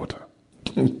baptize with water.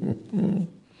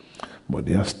 But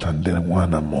there standeth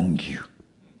one among you,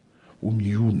 whom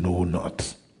you know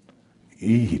not.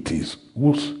 He it is,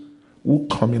 who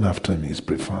coming after me is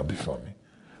preferred before me,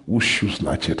 whose shoes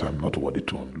latchet I am not worthy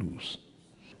to unloose.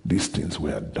 These things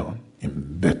were done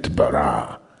in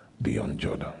Bet-Barah, beyond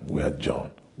Jordan, where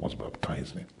John was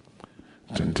baptizing.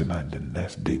 29. The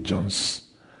next day John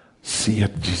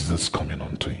seeth Jesus coming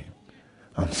unto him,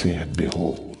 and saith,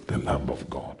 behold, the Lamb of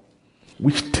God,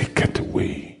 which taketh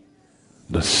away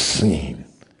the sin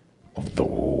of the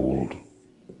whole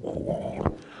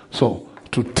world. So,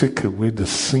 to take away the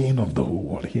sin of the whole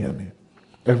world, hear me.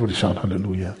 Everybody shout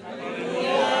hallelujah.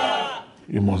 Hallelujah.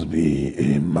 You must be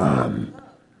a man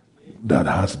that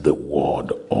has the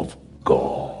word of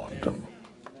God.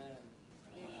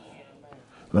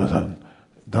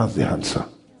 That's the answer.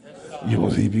 You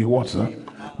must be what, sir?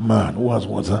 Man who has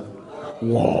what, sir?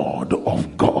 Word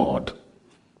of God.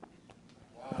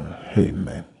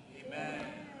 Amen.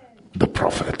 The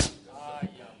prophet.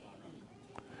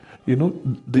 You know,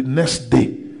 the next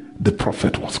day, the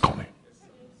prophet was coming.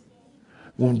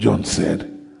 When John said,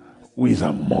 who is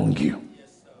among you?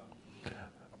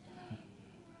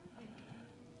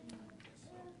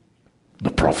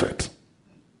 The prophet.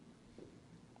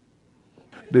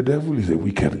 The devil is a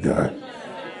wicked guy.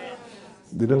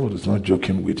 The devil is not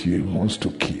joking with you. He wants to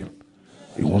kill.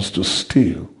 He wants to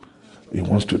steal. He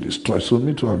wants to destroy. So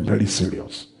me too, I'm very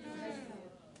serious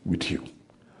with you.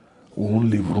 We won't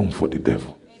leave room for the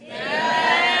devil.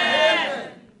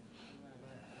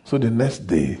 So the next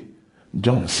day,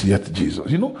 John seeth Jesus.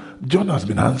 You know, John has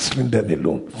been answering them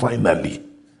alone. Finally.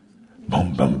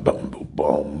 Bum, bum, bum, bum,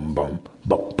 bum, bum,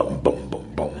 bum, bum, bum,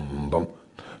 bum, bum, bum.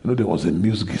 You know, there was a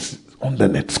music on the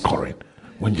net scoring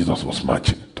when Jesus was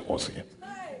marching towards him.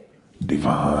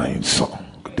 Divine song,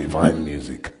 divine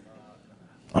music.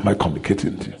 Am I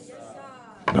communicating to you?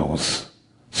 That was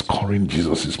scoring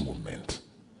Jesus' movement.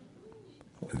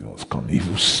 When it was coming,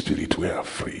 evil spirit were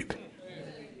afraid.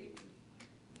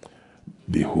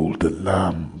 Behold the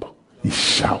Lamb. He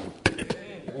shouted.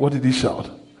 What did he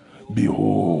shout?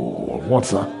 Behold.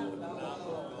 What's that?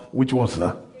 Which was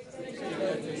that?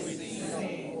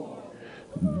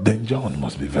 Then John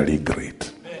must be very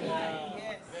great.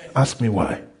 Ask me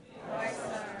why.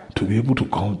 To be able to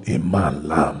call a man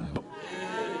lamb.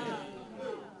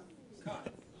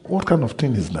 What kind of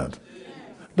thing is that?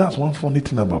 That's one funny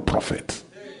thing about prophets.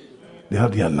 They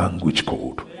have their language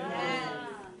code.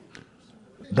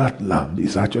 That lamb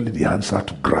is actually the answer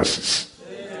to grasses.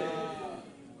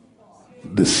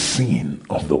 The sin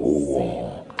of the whole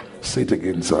world. Say it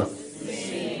again, sir.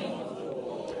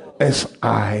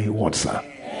 S-I, what, sir?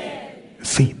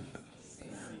 Sin.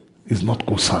 It's not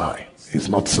cosine. It's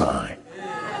not sine.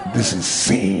 This is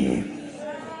sin.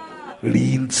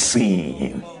 Real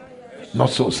sin.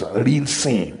 Not so, sir. Real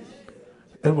sin.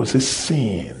 Everyone says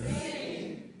sin.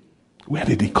 Where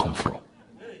did it come from?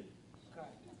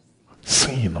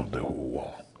 Sin of the whole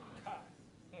world.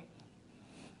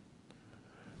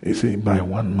 You see, by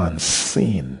one man's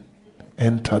sin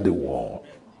entered the world.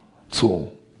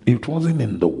 So it wasn't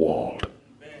in the world.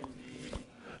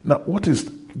 Now, what is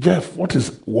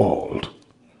world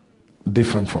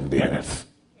different from the earth?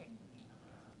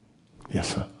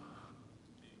 Yes, sir.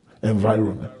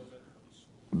 Environment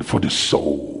for the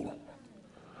soul,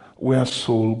 where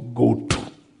soul go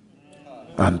to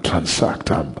and transact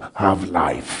and have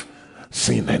life.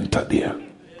 Sin enter there.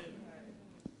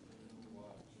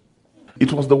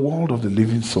 It was the world of the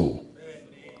living soul.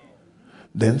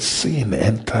 Then sin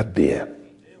entered there.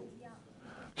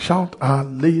 Shout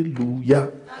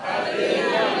hallelujah.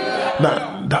 Hallelujah.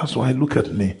 Now, that's why, look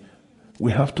at me.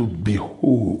 We have to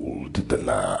behold the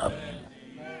Lamb.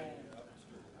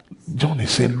 John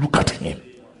is saying, look at him.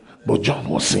 But John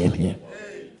was saying here,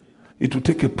 it will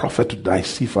take a prophet to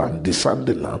decipher and discern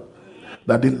the lamb,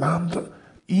 that the lamb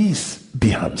is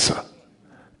the answer.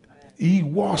 He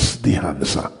was the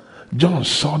answer. John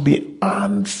saw the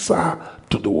answer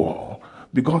to the world,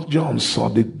 because John saw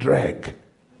the drag,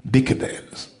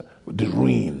 decadence, the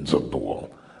ruins of the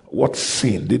world. What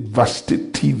sin, the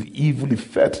devastative evil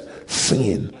effect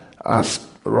sin has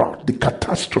wrought, the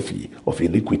catastrophe of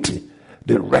iniquity,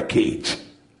 the wreckage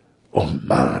of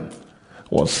man.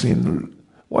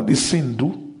 What did sin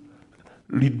do?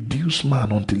 Reduce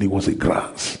man until he was a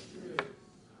grass.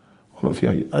 All of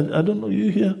you, I don't know, you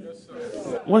here?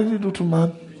 What did he do to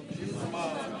man?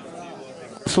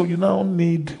 So you now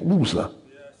need Wusa.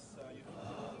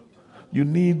 You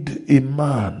need a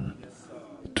man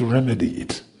to remedy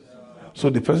it. So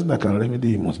the person that can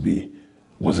remedy it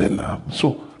was a lamb.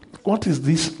 So what is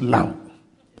this lamb?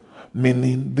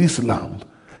 Meaning this lamb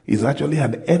is actually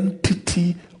an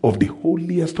entity of the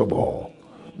holiest of all.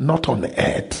 Not on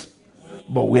earth,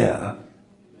 but where?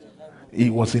 He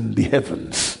was in the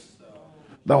heavens.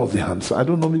 That was the answer. I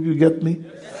don't know, maybe you get me?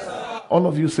 All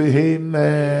of you say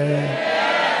amen.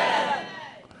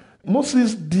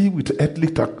 Moses deal with earthly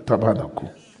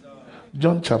tabernacle.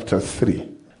 John chapter 3.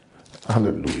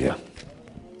 Hallelujah.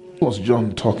 Was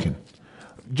John talking?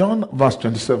 John verse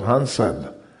 27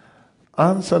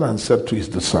 answered and said to his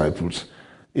disciples,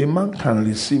 a man can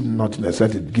receive nothing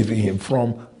except it given him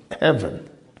from heaven.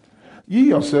 Ye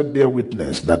yourself bear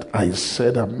witness that I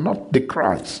said I'm not the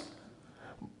Christ,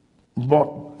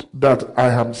 but that I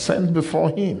am sent before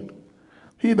him.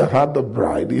 He that had the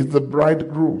bride is the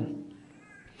bridegroom.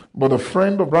 But the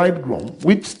friend of the bridegroom,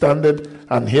 which standeth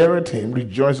and heareth him,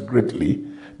 rejoiced greatly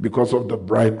because of the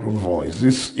bridegroom voice.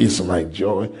 This is my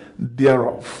joy,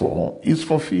 therefore is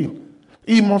fulfilled.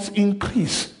 He must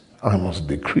increase, I must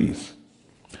decrease.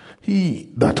 He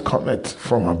that cometh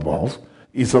from above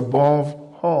is above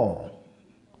all.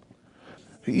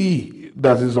 He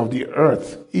that is of the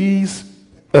earth is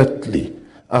earthly,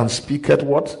 and speaketh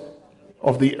what?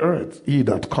 Of the earth. He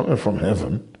that cometh from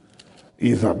heaven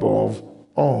is above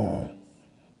all.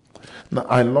 Now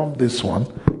I love this one.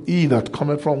 He that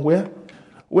cometh from where?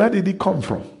 Where did he come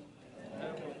from?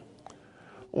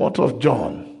 What of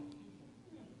John?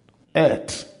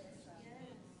 Earth.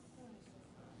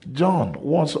 John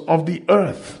was of the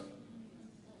earth.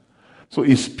 So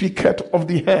he speaketh of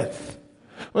the earth.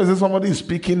 When somebody is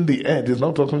speaking the earth, I'm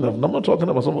not talking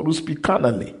about somebody who speaks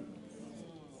carnally.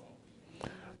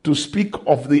 To speak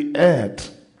of the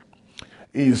earth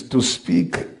is to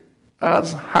speak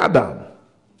as Adam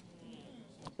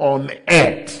on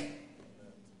earth.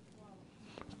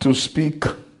 To speak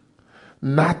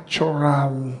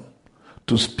natural,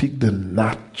 to speak the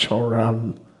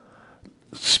natural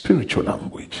spiritual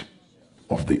language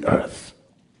of the earth.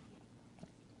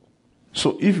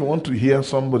 So if you want to hear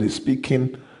somebody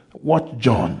speaking, watch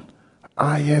John.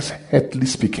 Yes, earthly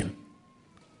speaking.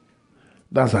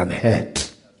 That's an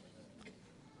earth.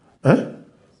 Huh?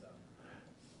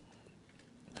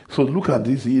 So look at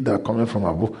this, he that coming from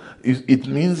above. It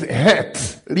means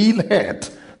earth, real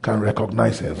earth, can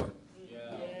recognize heaven.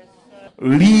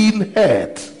 Real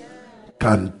earth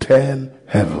can tell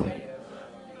heaven.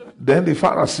 Then the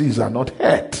Pharisees are not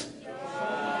earth.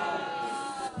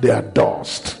 They are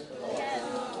dust.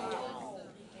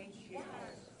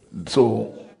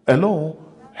 So,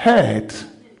 head,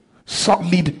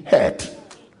 solid head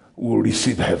will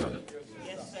receive heaven.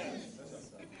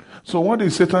 So what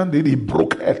did Satan did? He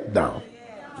broke earth down,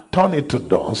 turn it to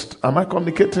dust. Am I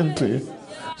communicating to you?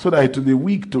 So that it will be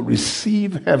weak to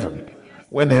receive heaven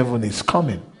when heaven is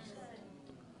coming.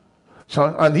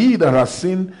 So, and he that has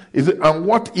seen, and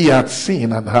what he had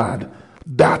seen and heard,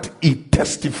 that he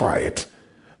testified.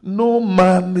 No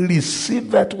man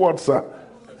receiveth what, sir?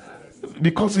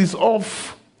 Because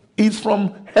he's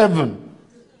from heaven.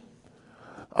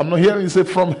 I'm not hearing you say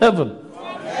from heaven.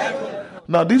 From heaven.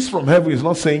 Now this from heaven is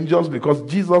not saying just because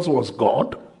Jesus was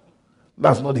God.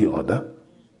 That's not the order.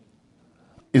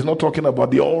 It's not talking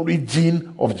about the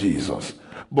origin of Jesus,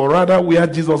 but rather where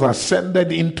Jesus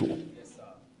ascended into.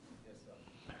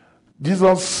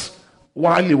 Jesus,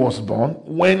 while he was born,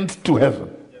 went to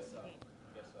heaven.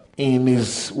 In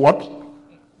his what?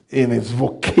 In his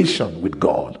vocation with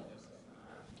God.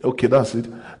 Okay, that's it.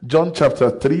 John chapter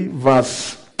 3,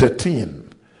 verse 13.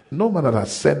 No man that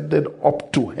ascended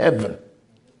up to heaven.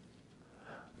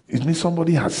 It means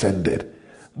somebody ascended.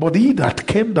 But he that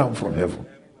came down from heaven.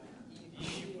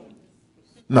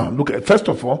 Now, look at, first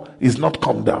of all, he's not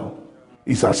come down.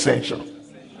 It's ascension.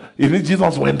 It means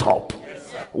Jesus went up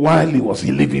while he was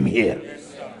living here.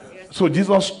 So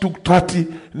Jesus took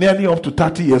nearly up to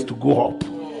 30 years to go up.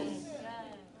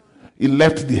 He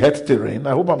left the earth terrain.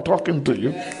 I hope I'm talking to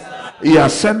you. He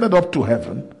ascended up to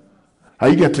heaven. Are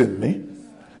you getting me?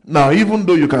 Now, even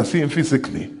though you can see him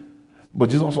physically, but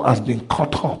Jesus has been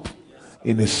caught up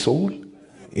in his soul,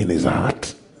 in his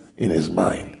heart, in his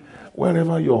mind.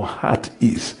 Wherever your heart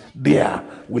is, there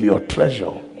will your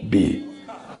treasure be.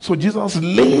 So Jesus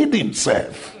laid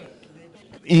himself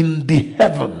in the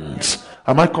heavens.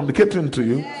 Am I communicating to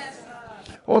you?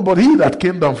 Oh, but he that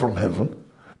came down from heaven,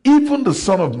 even the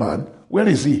Son of Man, where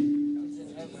is he?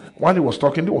 While he was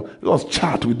talking, he was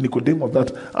chat with Nicodemus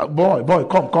that, boy,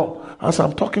 come. As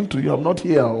I'm talking to you, I'm not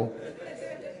here. Oh.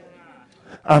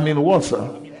 I'm in what, sir?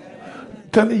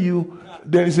 Telling you,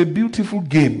 there is a beautiful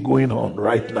game going on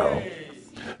right now.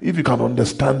 If you can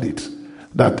understand it,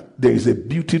 that there is a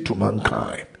beauty to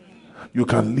mankind. You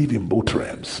can live in both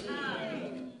realms.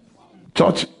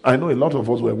 Church, I know a lot of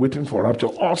us were waiting for rapture.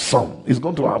 Awesome. It's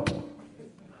going to happen.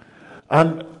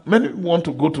 And many want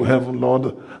to go to heaven,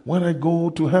 Lord. When I go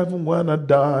to heaven, when I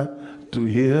die, to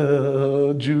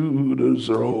hear Judas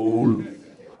roll.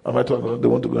 Am I talking about they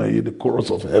want to go and hear the chorus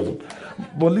of heaven?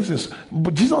 But listen,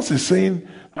 but Jesus is saying,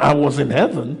 I was in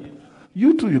heaven.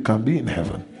 You too, you can be in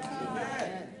heaven.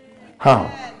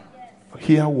 How?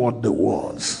 Hear what the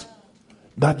words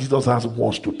that Jesus has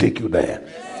wants to take you there.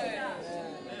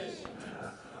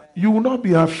 You will not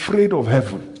be afraid of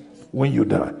heaven when you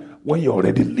die, when you're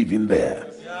already living there.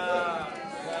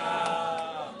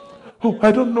 Oh,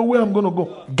 I don't know where I'm going to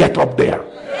go. Get up there.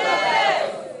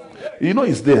 You know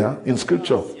it's there in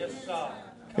scripture.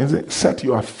 It says, set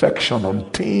your affection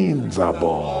on things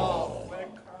above.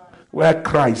 Where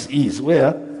Christ is.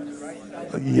 Where?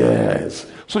 Yes.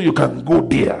 So you can go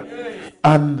there.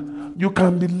 And you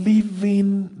can be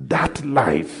living that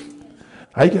life.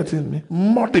 Are you getting me?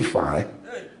 Modify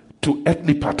to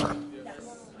earthly pattern.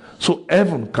 So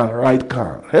heaven can ride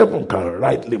car. Heaven can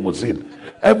ride limousine.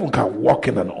 Heaven can walk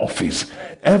in an office.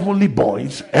 Heavenly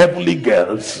boys, heavenly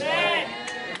girls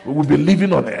will be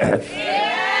living on earth,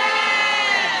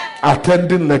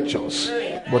 attending lectures,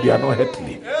 but they are not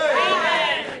earthly.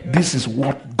 This is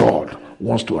what God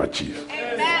wants to achieve.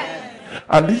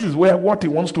 And this is where what he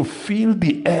wants to fill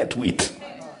the earth with.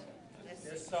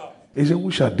 He said,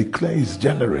 we shall declare his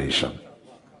generation.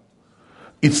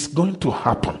 It's going to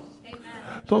happen.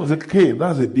 So say, okay,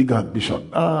 that's a big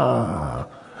ambition.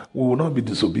 We will not be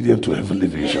disobedient to heavenly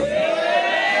vision.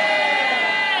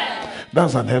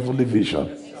 That's an heavenly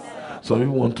vision. Some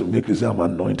people want to make you say, I'm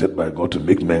anointed by God to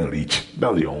make men rich.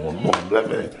 That's your own.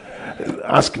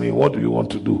 Ask me, what do you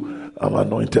want to do? I'm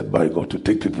anointed by God to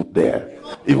take people there,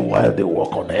 even while they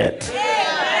walk on earth.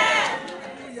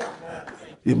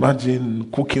 Imagine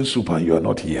cooking soup and you are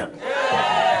not here.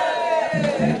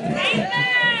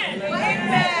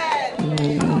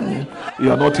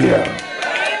 You are not here.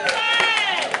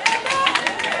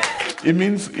 It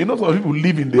means, some people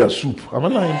live in their soup. Am I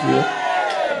lying to you?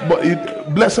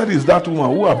 But blessed is that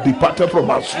woman who have departed from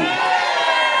her soup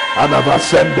and have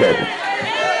ascended.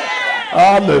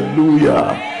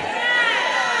 Hallelujah.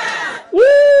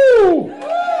 Woo!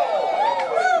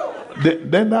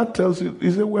 Then that tells you,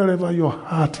 is it wherever your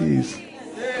heart is?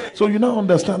 So you now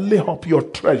understand, lay up your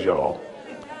treasure.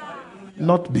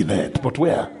 Not beneath, but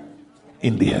where?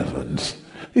 In the heavens.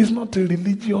 It's not a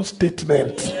religious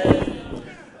statement.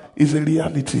 It's a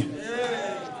reality.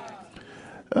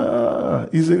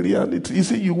 It's a reality. You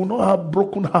see, you will not have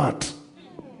broken heart.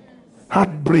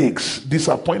 Heartbreaks,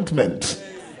 disappointment.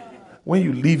 When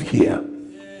you live here,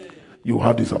 you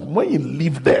have disappointment. When you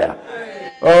live there,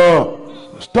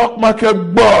 stock market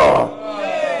bar.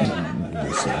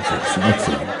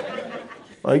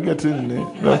 Are you getting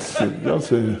it? That's it. Just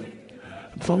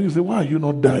some of you say, why are you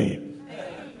not dying?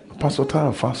 Pastor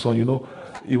Tara Fason,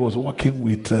 he was working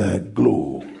with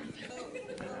Glow.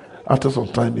 After some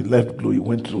time, he left Glow. He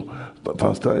went to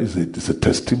Pastor. It's a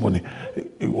testimony.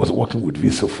 He was working with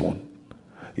Visophone.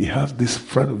 He has this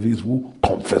friend of his who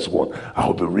confess what? I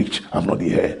will be rich. I'm not the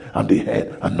head. I'm the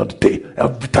head. I'm not the tail.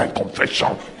 Every time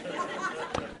confession.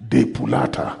 They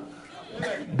pulata.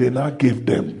 They now gave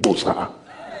them bosa.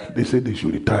 They said they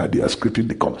should retire. They are scraping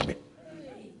the company.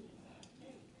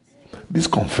 This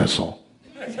confessor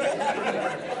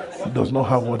does not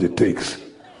have what it takes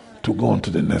to go on to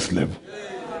the next level.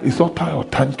 He's not tired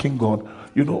of thanking God.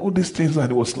 All these things,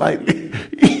 and it was slightly.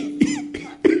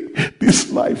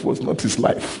 This life was not his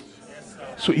life.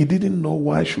 So he didn't know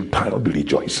why should Tyre be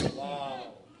rejoicing.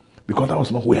 Because that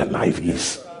was not where life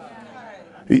is.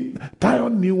 Tyre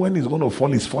knew when he's going to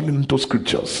fall, he's falling into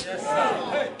scriptures.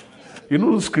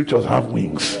 The scriptures have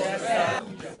wings.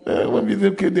 When we say,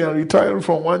 okay, they are retiring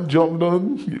from one job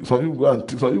done, some people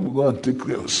go and take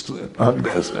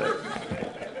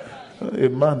A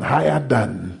man higher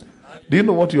than. Do you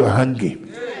know what you are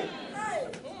hanging?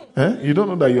 You don't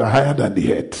know that you are higher than the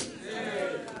head,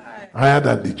 higher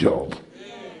than the job.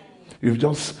 You've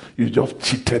just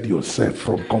cheated yourself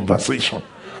from conversation.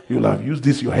 You'll have used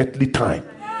this your earthly time.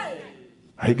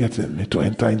 I get me to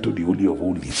enter into the Holy of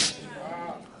Holies.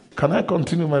 Can I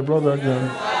continue, my brother?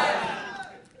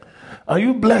 Are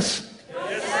you blessed?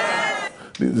 Yes.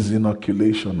 This is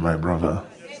inoculation, my brother.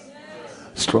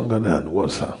 Stronger than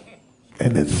water.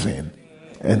 Anything.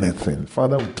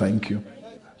 Father, we thank you.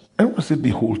 Everyone say,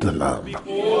 behold the Lamb. Behold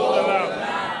the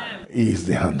Lamb. He is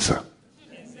the answer.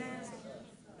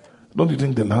 Don't you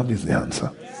think the Lamb is the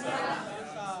answer?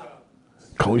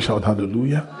 Can we shout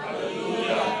hallelujah?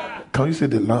 Hallelujah. Can we say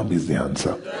the Lamb is the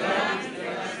answer?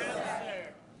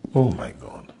 Oh my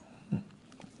God.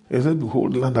 He said,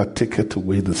 behold the Lamb that taketh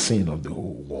away the sin of the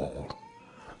whole world.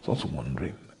 So I was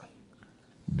wondering,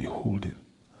 behold it.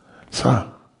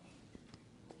 Sir,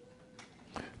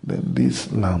 then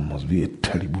this Lamb must be a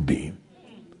terrible being.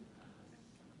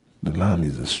 The Lamb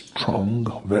is a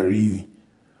strong, very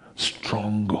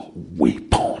strong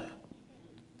weapon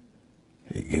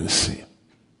against sin.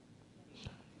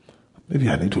 Maybe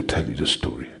I need to tell you the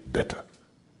story better,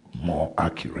 more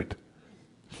accurate.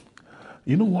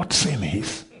 You know what sin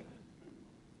is?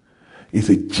 It's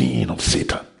a gene of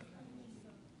Satan.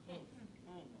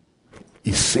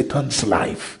 It's Satan's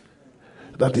life.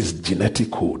 That is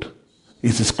genetic code.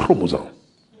 It's his chromosome.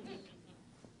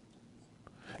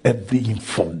 Every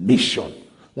information,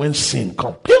 when sin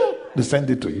comes, they send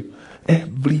it to you.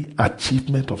 Every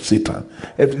achievement of Satan,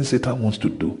 everything Satan wants to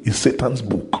do is Satan's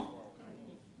book.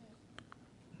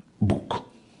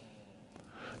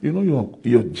 You know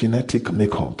your genetic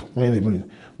makeup.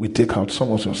 When we take out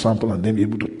some of your sample and then be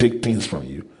able to take things from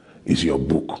you, is your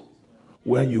book.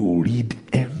 Where you read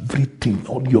everything,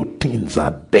 all your things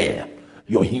are there.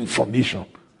 Your information.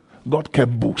 God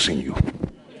kept books in you.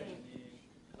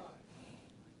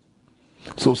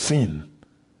 So sin,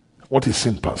 what is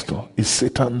sin, Pastor? Is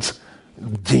Satan's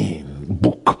gene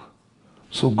book.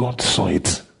 So God saw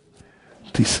it.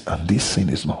 This sin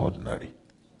is not ordinary.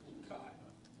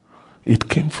 It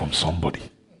came from somebody,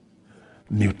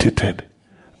 mutated,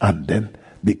 and then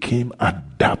became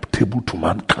adaptable to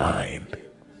mankind.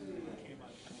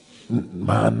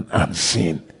 Man and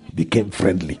sin became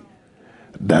friendly.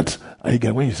 That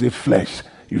again, when you say flesh,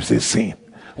 you say sin.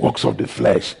 Works of the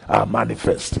flesh are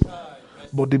manifest.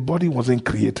 But the body wasn't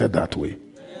created that way.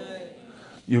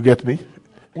 You get me?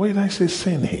 Why did I say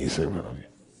sin here?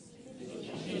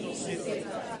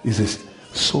 He says,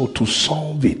 so to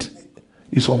solve it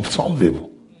is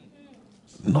unsolvable.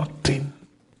 Nothing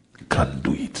can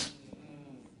do it.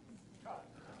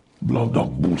 Blood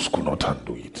of bulls could not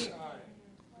undo it.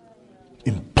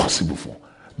 Impossible for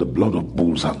the blood of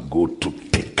bulls and goat to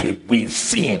take away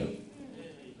sin.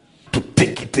 To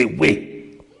take it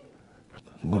away.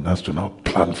 God has to now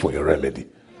plan for a remedy.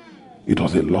 It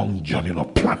was a long journey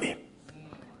of planning.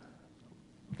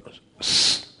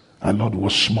 And Lord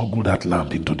was smuggled that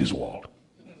lamb into this world.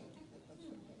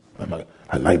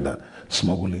 I like that.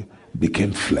 Smuggling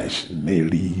became flesh.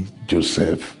 Mary,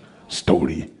 Joseph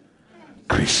story.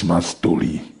 Christmas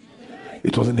story.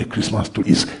 It wasn't a Christmas story.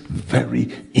 It's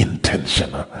very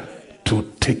intentional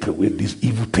to take away this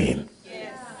evil thing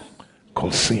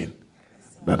called sin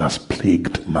that has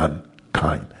plagued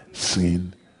mankind.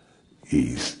 Sin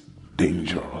is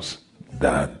dangerous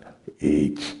than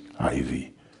HIV.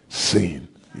 Sin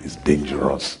is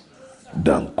dangerous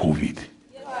than COVID.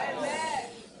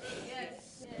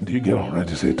 Do you get what I'm trying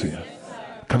to say to you?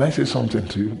 Can I say something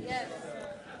to you?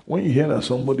 When you hear that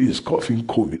somebody is coughing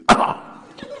COVID,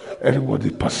 everybody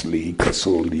parsley,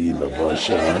 casoli,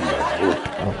 lavasha,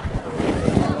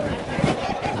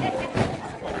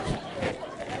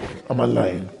 am I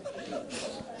lying?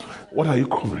 What are you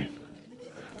covering?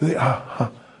 They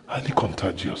are highly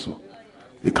contagious. So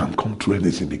they can come through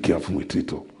anything. Be careful with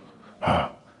it.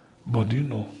 But do you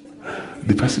know,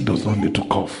 the person does not need to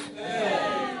cough.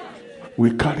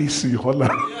 We carry see all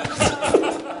around.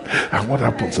 And what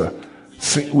happens?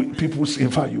 People,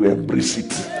 in fact, you embrace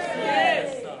it.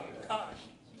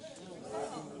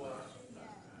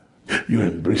 You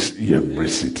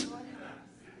embrace it.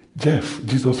 Jeff,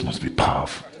 Jesus must be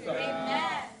powerful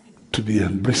to be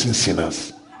embracing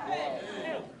sinners.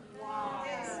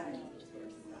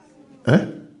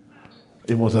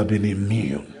 He must have been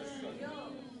immune.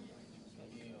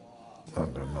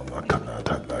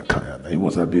 He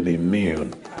must have been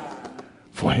immune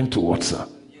for him to what, sir?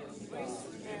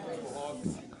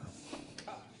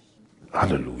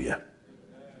 Hallelujah.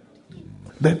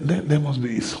 There must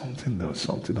be something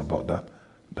about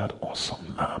that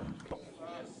awesome lamb.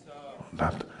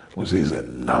 That was is a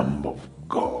Lamb of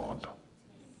God.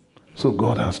 So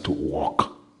God has to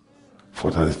walk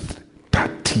for the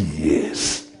 30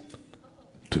 years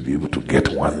to be able to get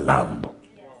one lamb.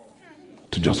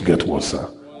 To just get what, sir?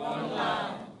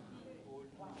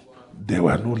 There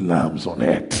were no lambs on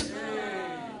earth.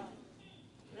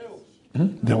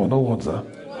 There were no what, sir?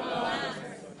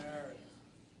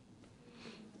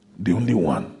 The only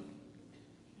one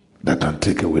that can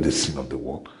take away the sin of the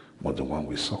world was the one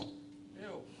we saw.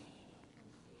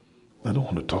 I don't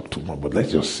want to talk too much, but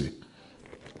let's just see.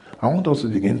 I want us to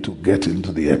begin to get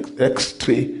into the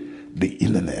extray, the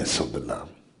innerness of the Lamb.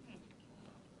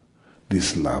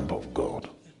 This Lamb of God.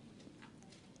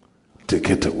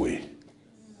 Take it away.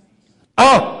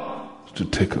 To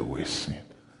take away sin.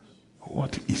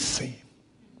 What is sin?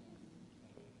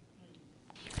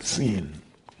 Sin.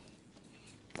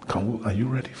 Are you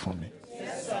ready for me?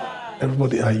 Yes, sir.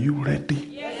 Everybody, are you ready?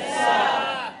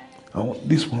 Yes, sir.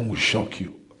 This one will shock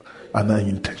you. And I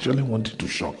intentionally wanted to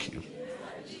shock you.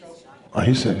 Are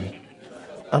you saying?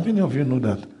 How many of you know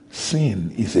that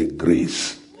sin is a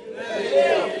grace?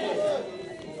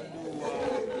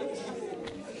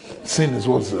 Sin is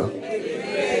what, sir?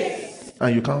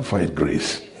 And you can't fight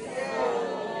grace.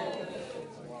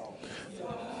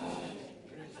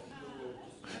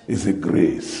 It's a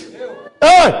grace.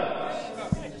 Hey!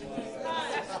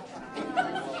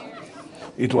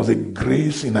 It was a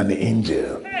grace in an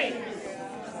angel.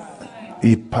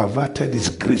 He perverted his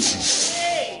graces.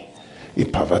 He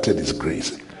perverted his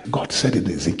grace. God said in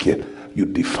Ezekiel, you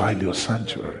defile your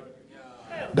sanctuary.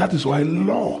 That is why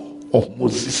law of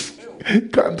Moses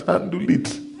can't handle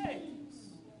it.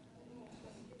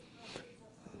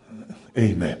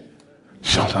 Amen.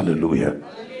 Shout hallelujah.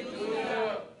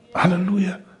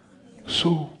 Hallelujah.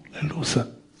 So, hello, sir.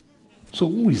 So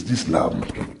who is this lamb?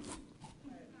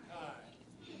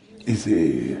 Is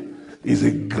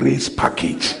a grace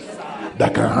package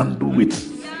that can handle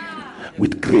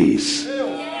with grace.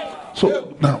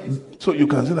 So now, so you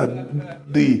can say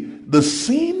that the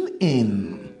sin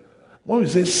in, when we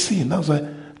say sin, that's why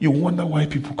you wonder why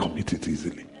people commit it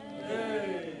easily.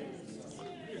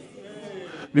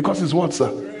 Because it's what, sir?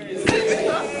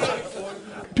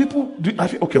 People,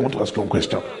 okay, I want to ask you one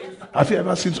question. Have you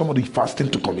ever seen somebody fasting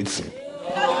to commit sin?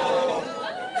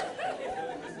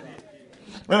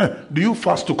 Do you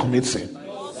fast to commit sin?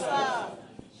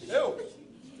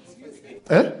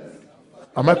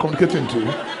 Am I communicating to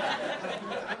you?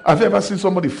 Have you ever seen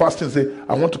somebody fasting and say,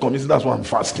 I want to commit sin, that's why I'm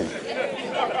fasting?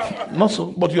 Not so,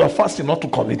 but you are fasting not to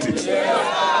commit it.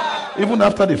 Even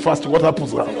after the fast, what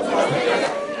happens now?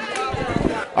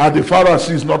 Are the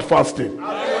Pharisees not fasting?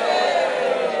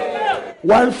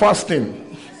 While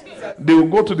fasting, they will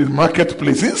go to the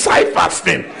marketplace. Inside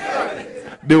fasting,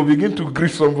 they will begin to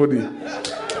greet somebody.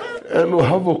 Hello,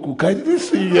 Habakkuk, I didn't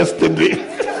see you yesterday.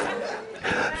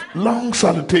 Long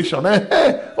salutation.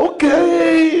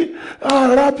 Okay.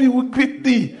 Rabbi will greet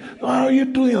thee. How are you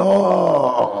doing?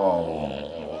 Oh,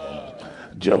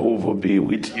 Jehovah be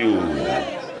with you.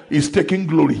 He's taking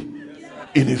glory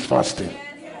in his fasting.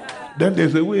 Then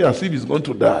there's a way as if he's going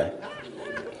to die.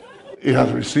 He has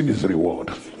received his reward.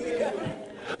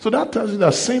 So that tells you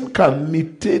that sin can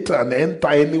mutate and enter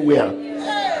anywhere.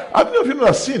 How many of you know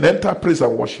that sin enter praise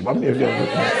and worship? How many of you know?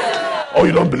 Oh,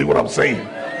 you don't believe what I'm saying?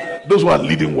 Those who are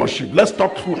leading worship. Let's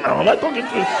talk through now. Am I talking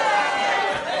to you?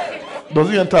 Does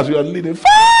it enter as you are leading?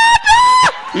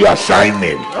 Father! You are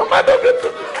shining. Am I talking to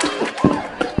you?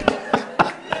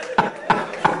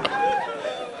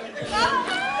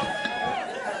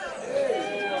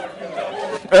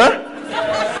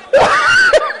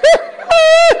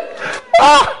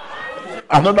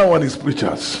 Another one is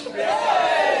preachers.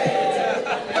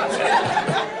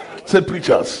 Say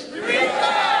preachers.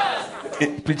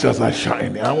 Preachers are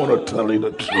shining. I want to tell you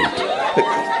the truth.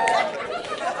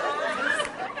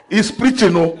 He's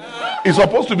preaching, no? He's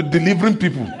supposed to be delivering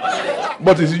people,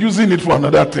 but he's using it for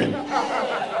another thing.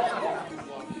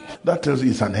 That tells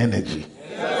you it's an energy.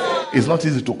 It's not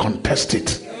easy to contest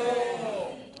it.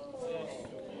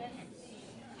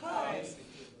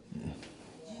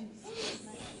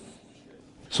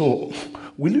 So,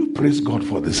 will you praise God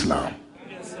for this lamb?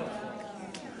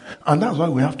 And that's why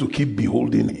we have to keep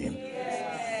beholding him.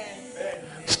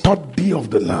 Study of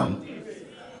the lamb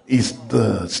is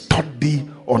the study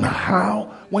on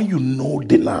how, when you know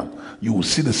the lamb, you will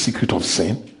see the secret of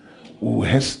sin. Who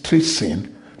has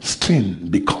sin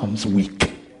becomes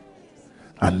weak.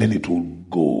 And then it will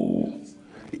go.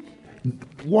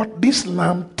 What this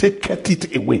lamb taketh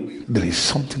it away. There is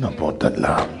something about that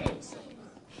lamb.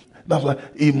 That's why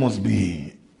it must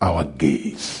be our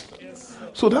gaze.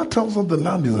 So that tells us the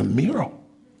lamb is a mirror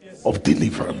of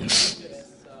deliverance.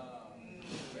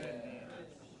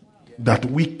 that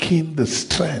weaken the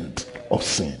strength of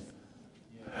sin.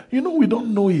 You know, we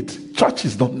don't know it.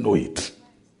 Churches don't know it.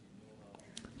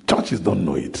 Churches don't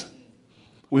know it.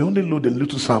 We only know the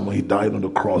little sermon, he died on the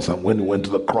cross, and when he went to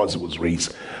the cross, he was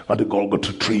raised on the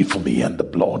Golgotha tree for me, and the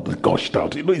blood that gushed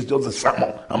out. You know, it's just a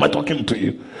sermon. Am I talking to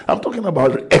you? I'm talking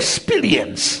about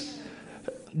experience,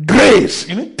 grace,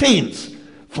 things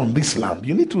from this Lamb.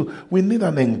 We need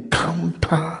an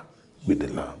encounter with the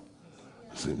Lamb.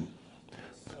 See,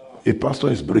 a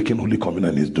pastor is breaking Holy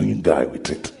Communion and he's doing guy with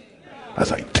it.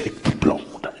 As I take the blood,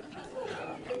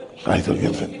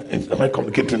 am I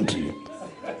communicating to you?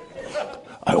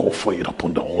 I offer it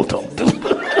upon the altar.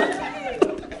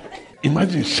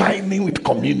 Imagine shining with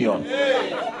communion.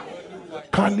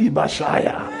 Kali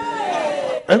Bashaya.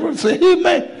 Everyone say,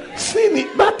 amen.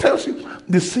 Sin, that tells you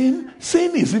the sin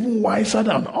is even wiser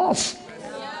than us.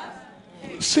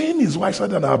 Sin is wiser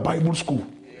than our Bible school.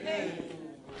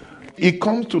 It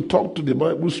comes to talk to the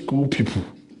Bible school people.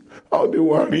 How they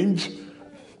will arrange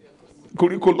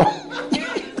curriculum.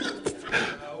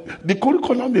 The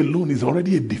curriculum alone is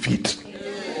already a defeat.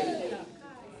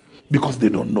 Because they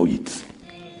don't know it.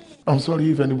 I'm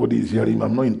sorry if anybody is hearing.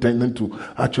 I'm not intending to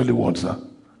actually what, sir?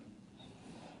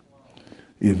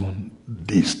 Even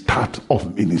the start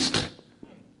of ministry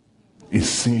is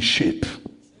sin shape.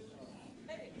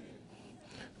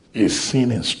 Is sin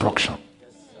instruction.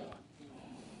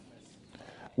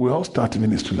 We all start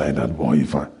ministry like that, boy.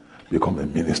 If I become a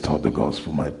minister of the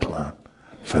gospel, my plan,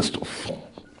 first of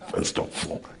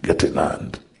all, get a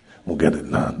land. We'll get a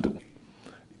land.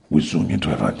 We zoom into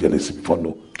evangelism before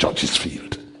no church is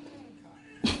filled.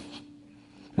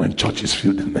 When church is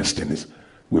filled, the next thing is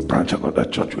we branch another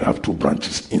church. We have 2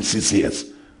 branches in 6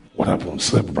 years. What happens?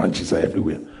 7 branches are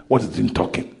everywhere. What is it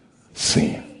talking?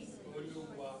 Sin.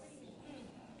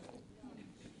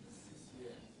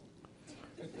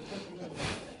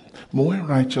 But when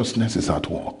righteousness is at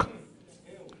work,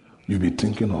 you'll be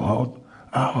thinking of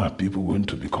how are people going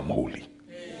to become holy?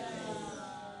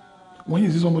 When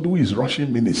you see somebody who is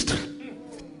rushing ministry,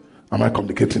 am I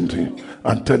communicating to you?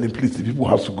 And telling, please, the people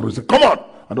have to grow. Say, come on!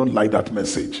 I don't like that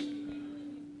message.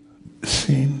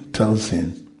 Sin tells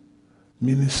him,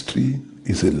 ministry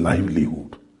is a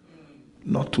livelihood.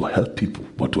 Not to help people,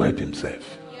 but to help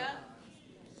himself.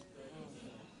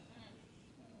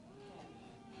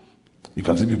 You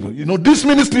can see people, this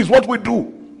ministry is what we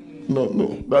do.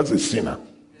 No, that's a sinner.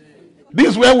 This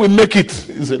is where we make it.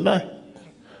 It's a lie.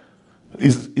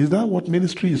 Is that what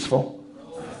ministry is for?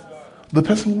 The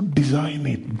person who designed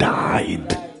it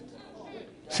died.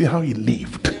 See how he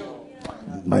lived.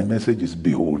 My message is,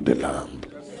 behold the Lamb.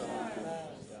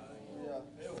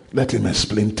 Let him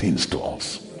explain things to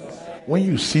us. When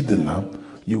you see the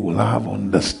Lamb, you will have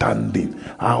understanding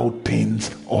how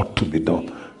things ought to be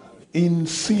done. In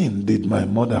sin did my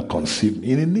mother conceive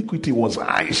me. In iniquity was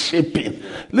I shaping.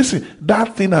 Listen,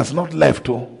 that thing has not left.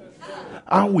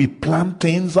 How we plan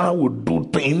things, how we do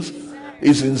things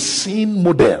is in sin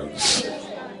models.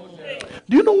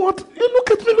 Do you know what? You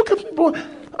look at me, boy.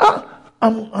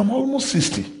 I'm almost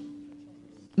 60.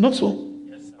 Not so?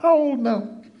 How old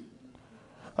now?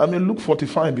 I may look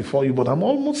 45 before you, but I'm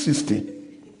almost 60.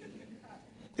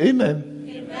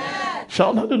 Amen.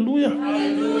 Shout hallelujah.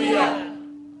 Hallelujah.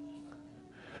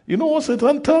 You know what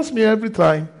Satan tells me every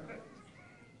time?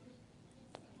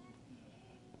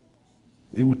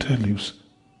 He will tell you,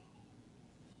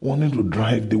 wanting to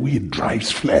drive the way he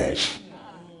drives flesh.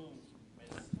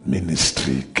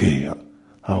 Ministry, Kay,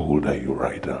 how old are you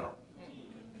right now?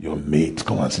 Your mates,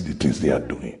 come and see the things they are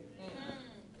doing.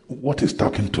 What is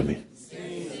talking to me?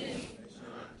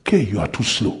 Kay, you are too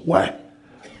slow. Why?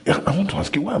 I want to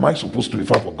ask you, why am I supposed to be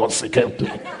fast? For God's sake, help me.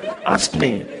 Ask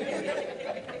me.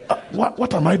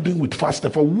 What am I doing with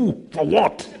fasting? For who? For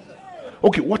what?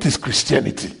 Okay, what is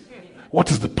Christianity?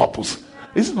 What is the purpose?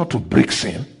 Is it not to break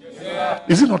sin?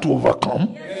 Is it not to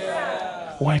overcome?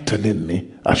 Why telling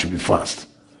me I should be fast?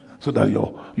 So that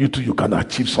you too, you can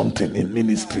achieve something in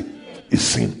ministry. Is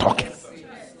sin talking?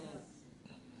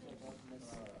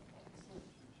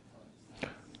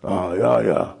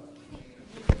 Yeah.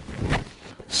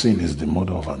 Sin is the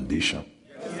mother of ambition.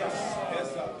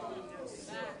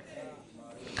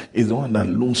 It's the one that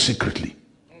looms secretly.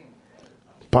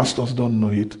 Pastors don't know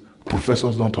it.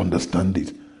 Professors don't understand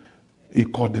it. He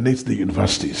coordinates the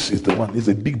universities. He's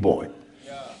a big boy.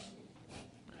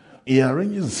 He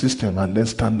arranges the system and then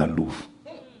stand aloof.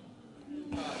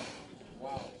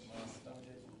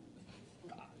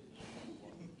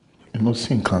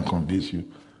 Sin can't convince you.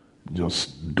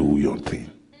 Just do your thing.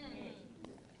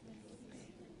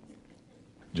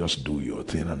 Just do your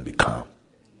thing and be calm.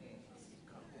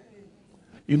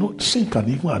 Sin can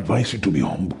even advise you to be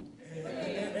humble.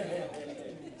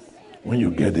 When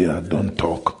you get there, don't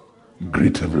talk.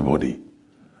 Greet everybody.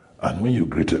 And when you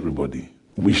greet everybody,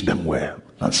 wish them well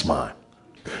and smile.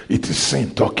 It is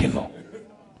sin talking now.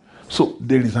 So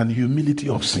there is an humility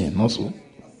of sin also.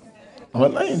 Am I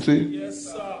lying to you? Yes,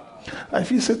 sir. I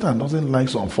feel Satan doesn't like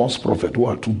some false prophet who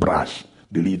are too brash.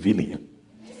 They reveal him.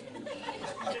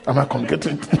 Am I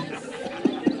communicating?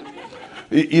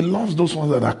 He loves those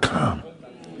ones that are calm,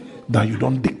 that you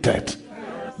don't dictate.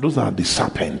 Those are the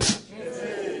serpents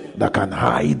that can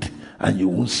hide and you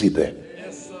won't see them.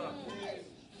 Yes, sir.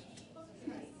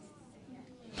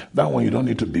 That one you don't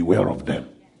need to beware of them.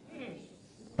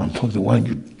 I'm talking the one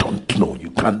you don't know,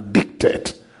 you can't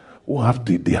dictate.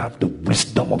 They have the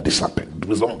wisdom of the serpent, the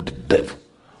wisdom of the devil.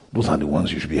 Those are the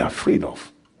ones you should be afraid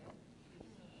of.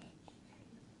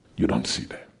 You don't see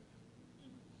them.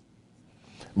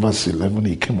 Verse 11,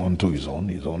 he came unto his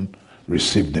own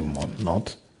received him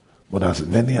not. But as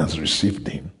many as received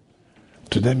him,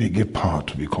 to them he gave power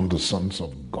to become the sons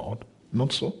of God.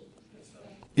 Not so?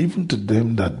 Even to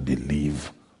them that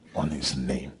believe on his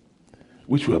name,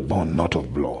 which were born not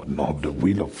of blood, nor of the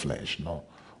will of flesh, nor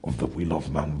of the will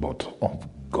of man, but of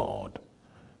God.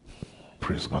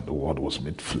 Praise God, the word was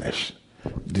made flesh.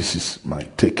 This is my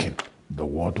taking. The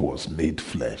word was made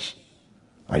flesh.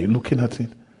 Are you looking at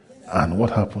it? And what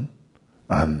happened?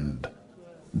 And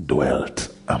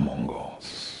dwelt among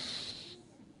us.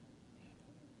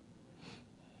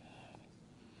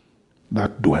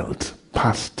 That dwelt,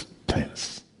 past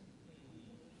tense.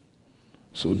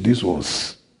 So this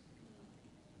was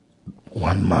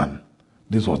one man.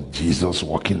 This was Jesus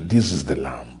walking. This is the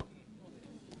Lamb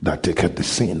that taketh the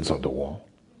sins of the world.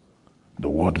 The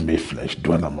word made flesh,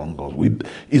 dwell among us.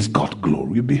 Is God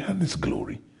glory? We behind his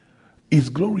glory. His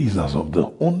glory is as of the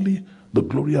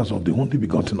glory as of the only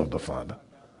begotten of the Father.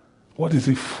 What is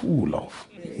he full of?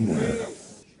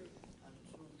 Yes.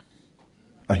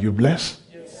 Are you blessed?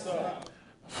 Yes, sir.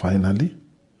 Finally,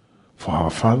 for our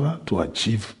Father to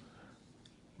achieve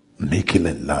making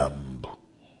a lamb.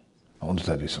 I want to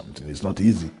tell you something. It's not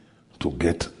easy to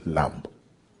get lamb.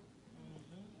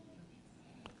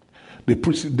 The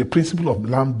principle of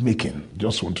lamb making,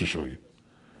 just want to show you.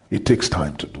 It takes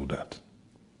time to do that.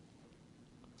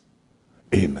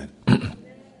 Amen.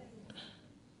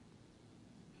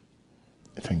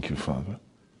 Thank you, Father.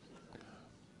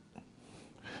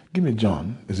 Give me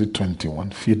John, is it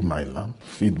 21? Feed my lamb,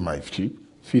 feed my sheep,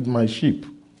 feed my sheep.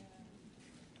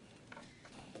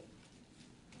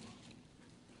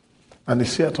 And he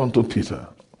said unto Peter.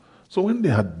 So when they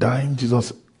had dined,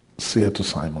 Jesus said to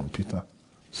Simon Peter,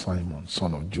 Simon,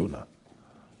 son of Jonah.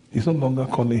 He's no longer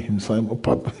calling him Simon,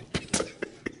 Papa Peter.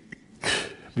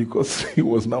 Because he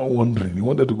was now wondering. He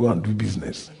wanted to go and do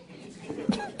business.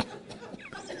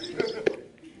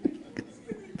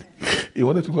 He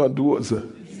wanted to go and do what, sir?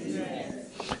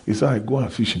 He said, I go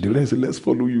and fish. The rest said, let's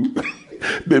follow you.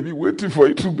 They'll be waiting for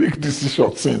you to make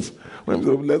decision since. When he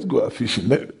said, let's go and fishing.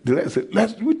 The rest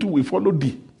said, we too will follow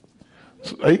thee.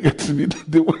 So I get to be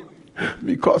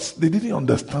because they didn't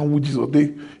understand who Jesus.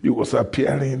 He was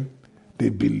appearing. They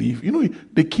believe. You know,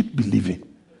 they keep believing.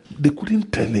 They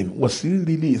couldn't tell him, was he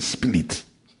really a spirit?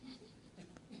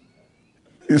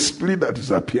 A spirit that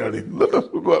is appearing. Let us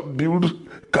go and build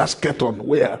casket on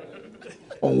where?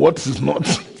 On what is not.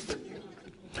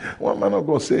 One man of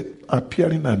God said,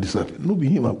 appearing and disappearing. No be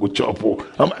him, I go chop.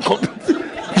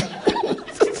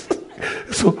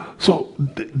 So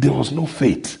there was no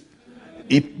faith.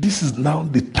 This is now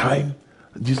the time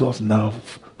Jesus now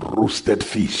roasted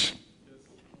fish.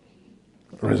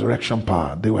 Resurrection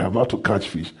power. They were about to catch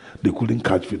fish. They couldn't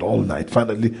catch fish all night.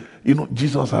 Finally,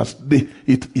 Jesus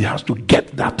he has to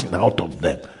get that thing out of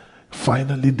them.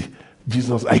 Finally,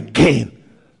 Jesus again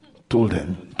told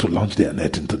them to launch their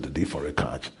net into the deep for a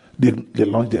catch. They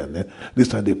launched their net. This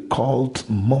time they caught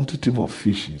multitude of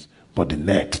fishes, but the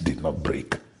net did not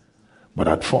break. But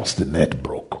at first the net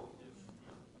broke.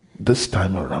 This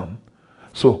time around.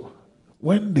 So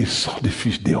when they saw the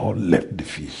fish, they all left the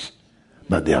fish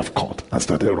that they have caught and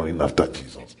started running after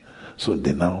Jesus. So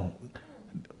they now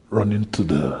run into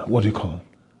the,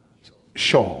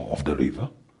 shore of the river.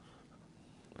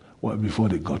 Well, before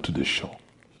they got to the shore,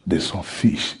 they saw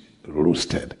fish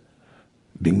roasted,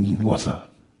 being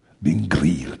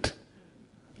grilled.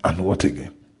 And what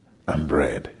again? And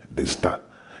bread. They start.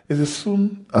 As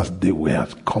soon as they were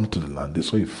come to the land, they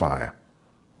saw a fire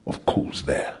of coals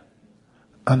there.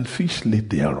 And fish laid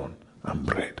thereon and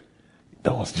bread.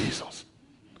 That was Jesus.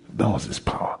 That was his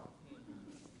power.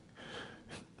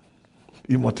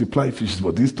 He multiplied fish,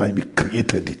 but this time he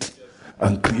created it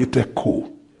and created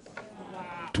coal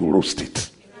to roast it.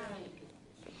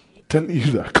 Telling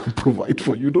you that I can provide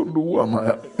for you. Don't know who am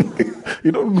I.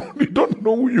 You don't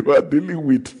know who you are dealing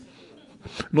with.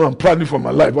 No, I'm planning for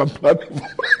my life. I'm planning for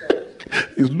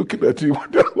He's looking at you.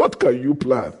 What can you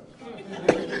plan?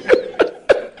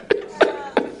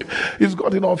 He's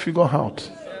got it all figured out.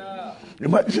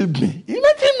 Imagine me.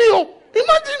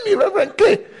 Imagine me, Reverend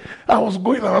K. I was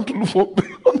going around to look for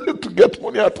to get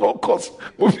money at all costs,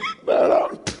 moving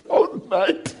around all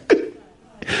night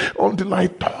until I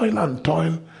toil and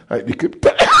toil. I became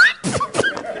tired.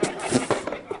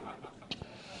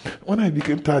 When I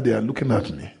became tired, they are looking at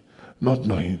me, not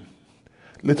knowing.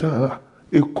 Later,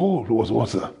 a coal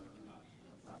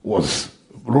was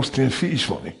roasting fish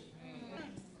for me.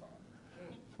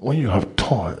 When you have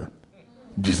toil,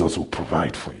 Jesus will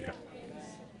provide for you.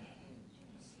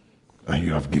 And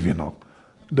you have given up.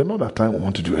 The Lord at time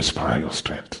wanted to expire your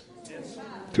strength.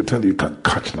 To tell you can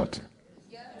catch nothing.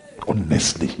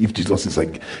 Honestly, if Jesus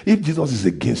is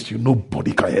against you,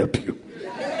 nobody can help you.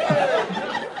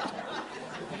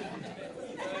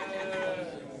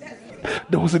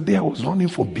 There was a day I was running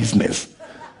for business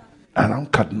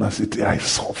around Kaduna City. I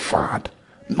suffered.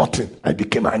 Nothing. I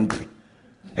became angry.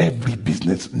 Every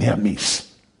business near me.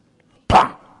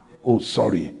 Oh,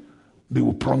 sorry. They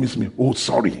will promise me. Oh,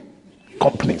 sorry.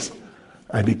 Companies.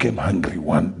 I became angry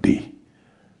one day.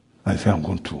 I said, I'm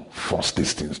going to force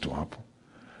these things to happen.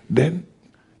 Then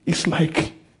it's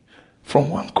like from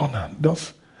one corner,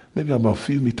 just maybe about a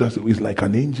few meters away, it's like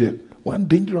an angel. One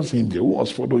dangerous angel who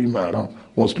was following me around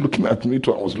was looking at me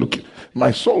too. I was looking.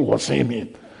 My soul was saying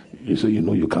it. He said,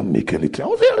 you can't make anything. I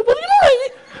was saying, but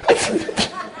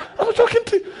I was talking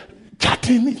to you,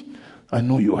 chatting me. I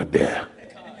know you are there.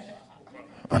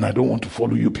 And I don't want to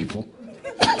follow you people.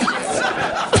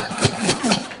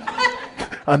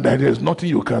 And there's nothing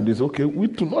you can do. Okay, we're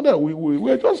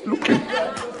just looking.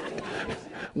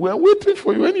 We're waiting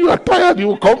for you. When you are tired, you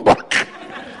will come back.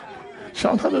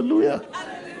 Shout hallelujah.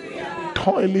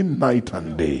 Toiling night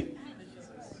and day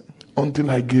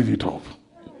until I gave it up.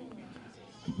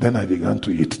 Then I began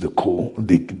to eat the coal,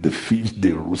 the fish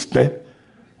they roasted.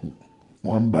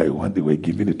 One by one, they were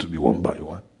giving it to me one by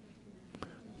one.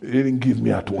 They didn't give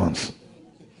me at once.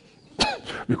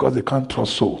 Because they can't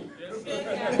trust soul.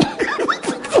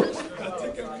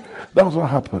 That was what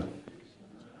happened.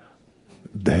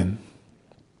 Then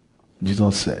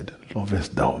Jesus said,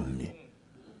 lovest thou me?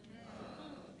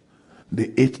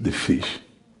 They ate the fish.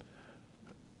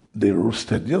 They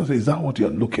roasted. Jesus said, is that what you're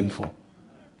looking for?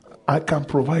 I can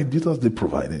provide. Jesus, they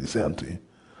provided. He said unto him,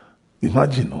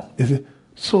 imagine, no? He said,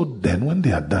 so then when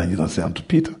they are done, Jesus said unto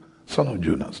Peter, son of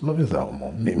Jonas, lovest thou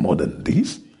me more than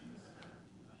this?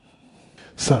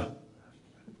 Sir,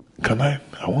 I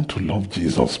want to love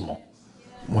Jesus more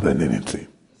than anything.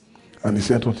 And he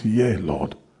said unto him, yea,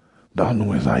 Lord, thou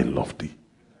knowest I love thee.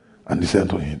 And he said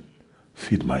unto him,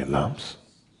 feed my lambs.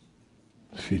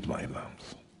 Feed my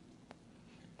lambs.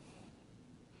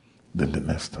 Then the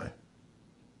next time,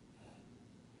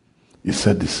 he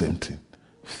said the same thing.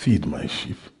 Feed my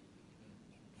sheep.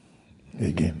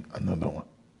 Again, another one.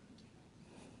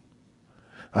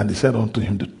 And he said unto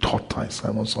him the third time,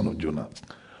 Simon, son of Jonas,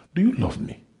 do you love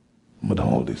me more than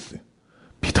all these things?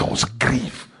 Peter was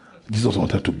grieved. Jesus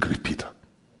wanted to grieve Peter.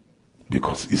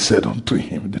 Because he said unto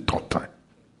him the third time,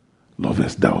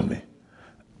 lovest thou me?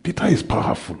 Peter is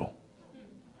powerful.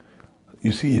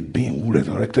 You see a being who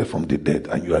resurrected from the dead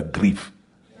and you are grieved.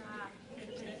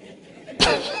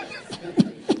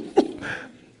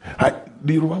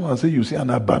 The Yoruba man say, you see an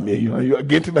abame, you are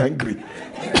getting angry.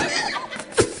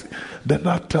 Then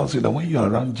that tells you that when you are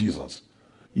around Jesus,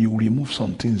 you remove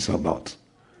some things about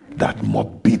that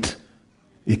morbid.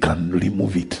 He can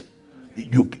remove it.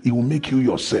 He will make you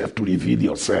yourself to reveal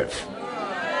yourself.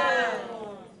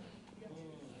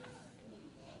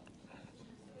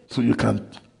 So you can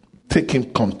take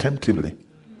him contemptibly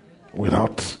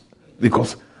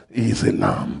because he is a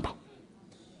lamb.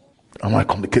 Am I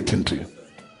communicating to you?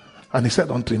 And he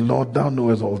said unto him, Lord, thou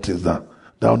knowest all things, that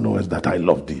thou knowest that I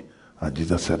love thee. And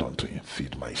Jesus said unto him,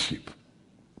 feed my sheep.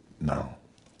 Now,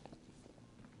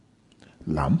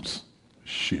 lambs,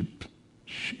 sheep.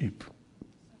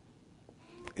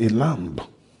 A lamb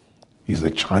is a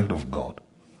child of God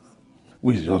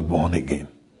who is just born again,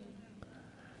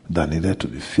 that needed to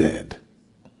be fed.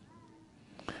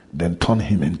 Then turn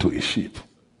him into a sheep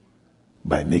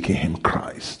by making him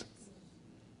Christ.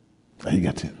 Are you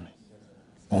getting me?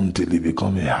 Until he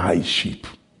become a high sheep.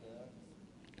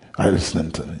 I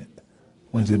listen to me.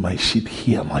 When he say, my sheep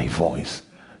hear my voice,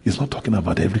 he's not talking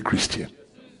about every Christian.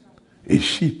 A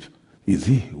sheep is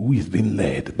he who is being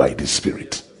led by the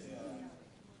Spirit.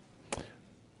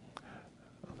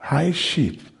 High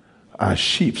sheep are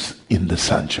sheep in the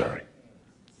sanctuary.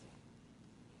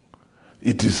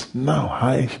 It is now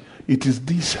high. It is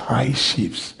these high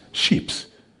sheep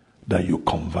that you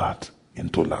convert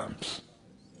into lambs.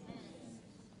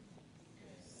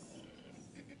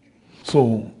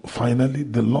 So finally,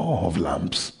 the law of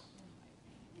lambs,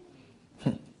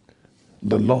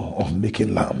 the law of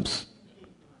making lambs,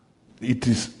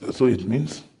 it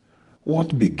means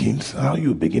what begins, how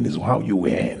you begin is how you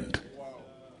end.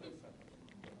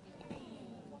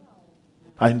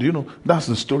 And that's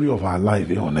the story of our life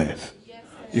here on earth.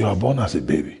 You are born as a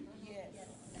baby.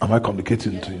 Am I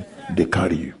communicating to you? They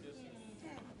carry you.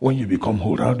 When you become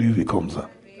old, how do you become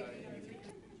that?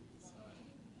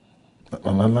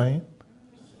 Am I lying?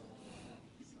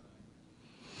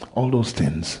 All those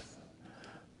things.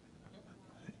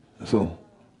 So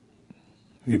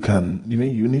you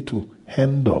need to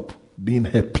end up being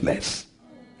helpless.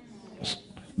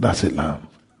 That's a lamb.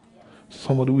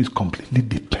 Somebody who is completely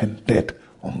dependent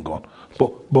on God.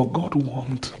 But God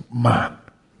wants man,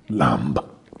 lamb.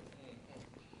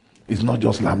 It's not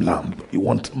just lamb. He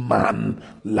wants man,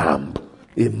 lamb.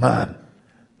 A man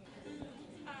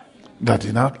that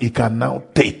he can now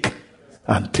make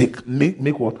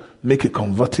a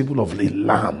convertible of a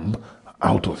lamb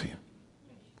out of him.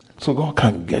 So God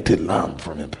can get a lamb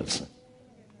from a person.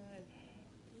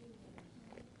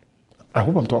 I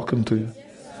hope I'm talking to you.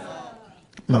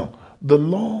 Now, the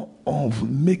law of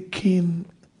making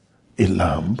a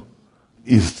lamb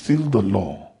is still the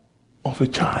law of a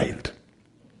child,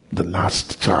 the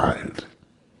last child.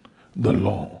 The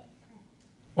law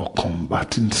of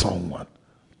converting someone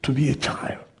to be a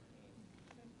child.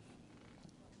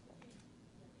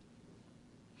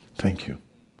 Thank you.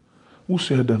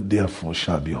 Whosoever therefore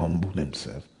shall be humble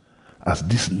himself as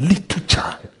this little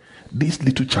child. This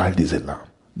little child is a lamb.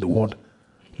 The word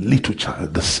little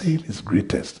child, the same is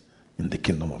greatest in the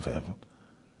kingdom of heaven.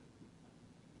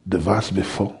 The verse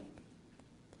before,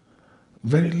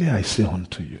 verily I say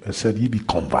unto you, I said ye be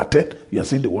converted. You are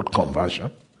saying the word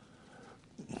conversion.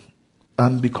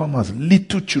 And become as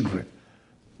little children.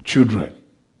 Children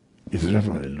is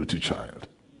referring to a little child.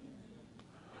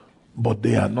 But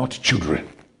they are not children.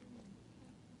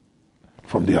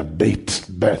 From their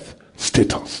birth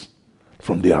status,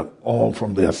 from their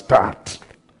start,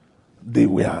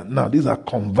 these are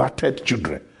converted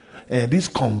children, and these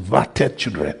converted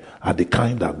children are the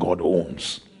kind that God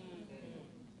owns.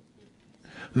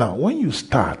 Now, when you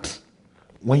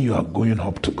are going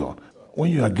up to God,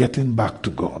 when you are getting back to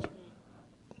God,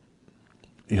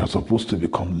 you are supposed to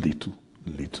become little.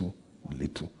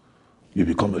 You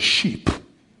become a sheep.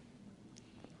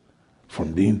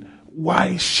 From being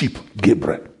why sheep,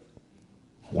 Gabriel?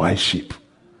 Why sheep?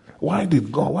 Why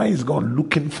is God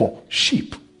looking for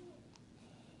sheep?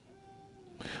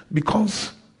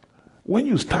 Because when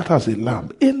you start as a lamb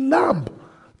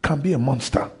can be a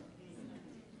monster.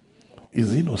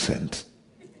 Is innocent.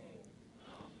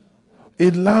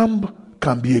 A lamb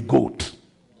can be a goat.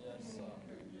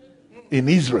 In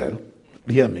Israel,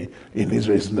 hear me, in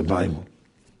Israel it's in the Bible.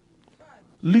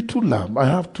 Little lamb, I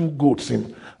have 2 goats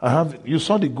you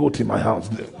saw the goat in my house.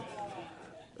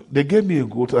 They gave me a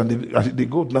goat, and the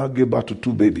goat now gave birth to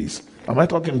 2 babies. Am I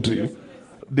talking to you?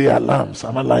 They are lambs.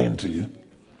 Am I lying to you?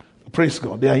 Praise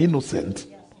God. They are innocent.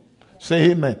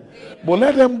 Say amen. But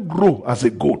let them grow as a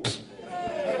goat.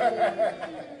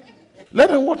 Let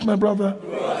them what, my brother?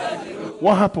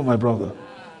 What happened, my brother?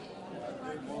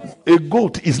 A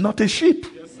goat is not a sheep.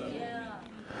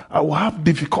 I will have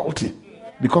difficulty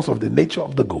because of the nature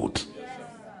of the goat.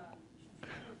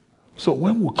 So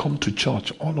when we come to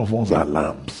church, all of us are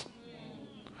lambs.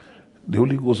 The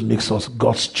Holy Ghost makes us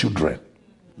God's children.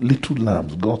 Little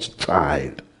lambs, God's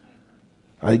child.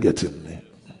 Are you getting me?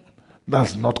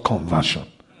 That's not conversion.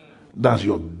 That's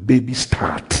your baby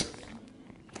start.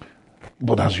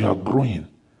 But as you are growing,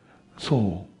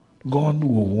 so God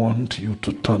will want you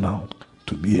to turn out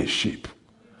to be a sheep.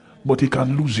 But he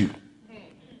can lose you.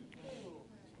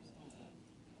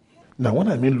 Now, when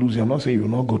I mean lose you, I'm not saying you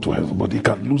will not go to heaven, but he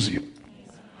can lose you.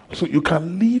 So you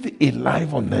can live a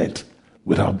life on earth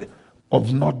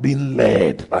of not being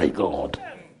led by God.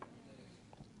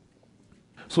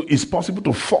 So it's possible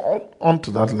to fall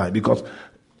onto that line because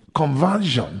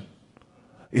conversion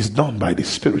is done by the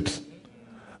Spirit.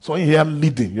 So when you hear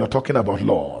leading, you're talking about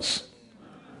laws.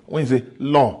 When you say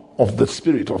law of the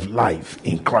Spirit of life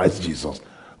in Christ Jesus,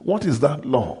 what is that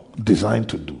law designed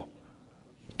to do?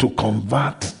 To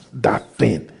convert that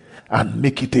thing and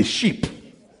make it a sheep.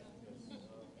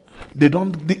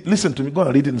 Listen to me, go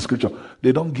and read in the scripture.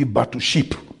 They don't give birth to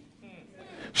sheep.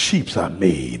 Sheep are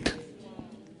made.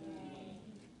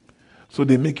 So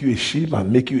they make you a sheep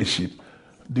and make you a sheep.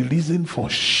 The reason for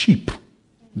sheep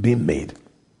being made,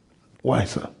 why,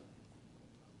 sir?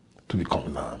 to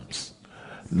become lambs.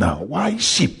 Now, why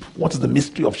sheep? What is the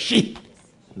mystery of sheep?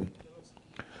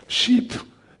 Sheep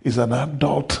is an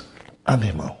adult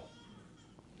animal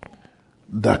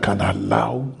that can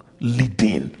allow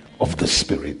leading of the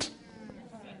Spirit.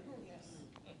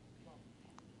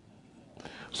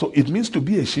 So it means to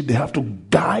be a sheep, they have to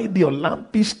guide your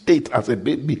lumpy state as a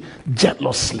baby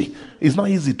jealously. It's not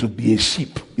easy to be a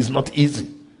sheep. It's not easy.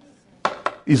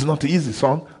 It's not easy,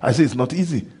 son. I say it's not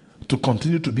easy to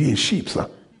continue to be a sheep, sir.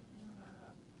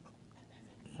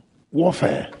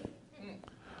 Warfare.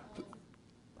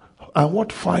 And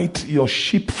what fight your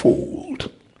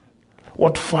sheepfold?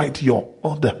 What fight your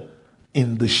order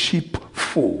in the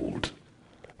sheepfold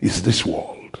is this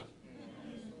world.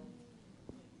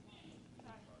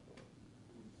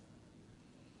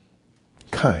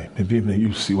 Kai, maybe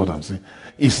you see what I'm saying.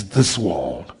 It's this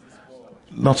world.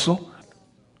 Not so?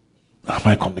 Am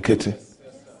I communicating?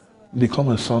 Become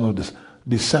a son of this.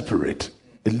 Be separate.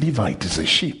 A Levite is a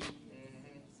sheep.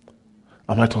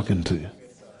 Am I talking to you?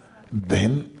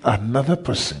 Then another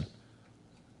person,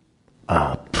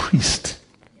 a priest,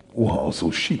 who are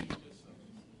also sheep.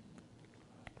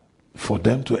 For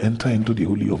them to enter into the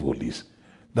Holy of Holies,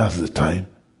 that's the time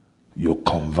you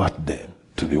convert them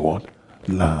to be what?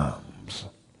 Lambs.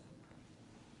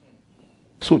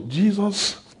 So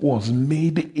Jesus was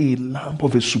made a lamb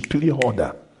of a superior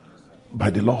order by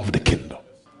the law of the kingdom.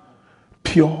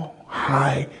 Pure,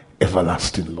 high,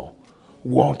 everlasting law.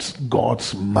 What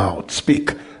God's mouth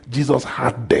speak. Jesus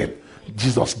had them.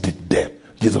 Jesus did them.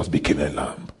 Jesus became a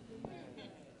lamb.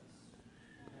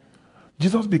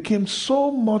 Jesus became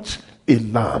so much a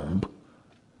lamb.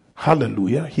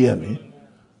 Hallelujah. Hear me.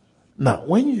 Now,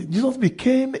 when Jesus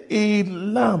became a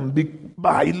lamb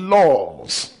by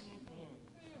laws,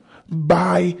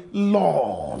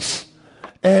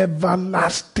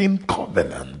 everlasting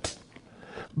covenant,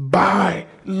 by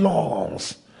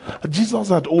laws, Jesus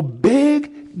had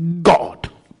obeyed God.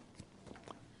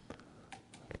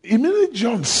 Immediately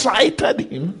John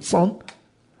cited him, son,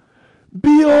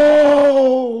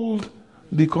 behold,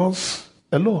 because,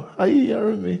 hello, are you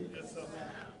hearing me?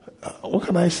 What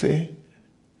can I say?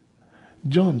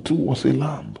 John too was a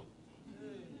lamb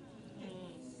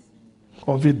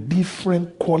of a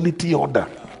different quality order.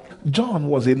 John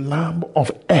was a lamb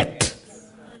of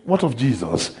earth. What of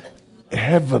Jesus?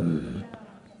 Heaven.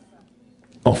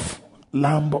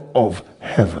 Lamb of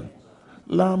heaven.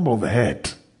 Lamb of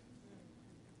earth.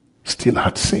 Still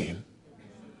had sin.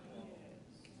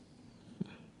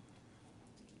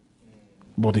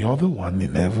 But the other one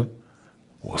in heaven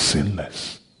was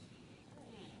sinless.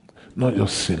 Not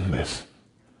just sinless.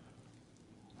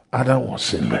 Adam was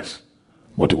sinless,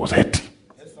 but he was earthy.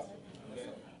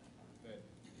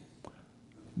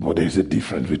 But there is a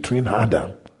difference between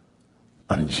Adam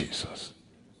and Jesus.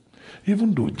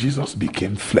 Even though Jesus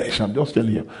became flesh, I'm just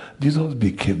telling you, Jesus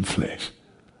became flesh.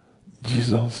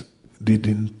 Jesus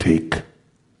didn't take.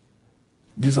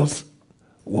 Jesus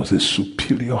was a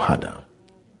superior Adam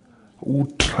who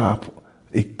trapped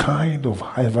a kind of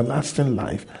everlasting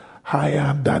life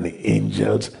higher than the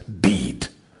angels did.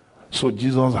 So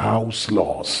Jesus house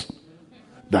laws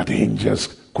that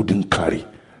angels couldn't carry,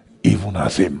 even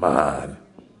as a man.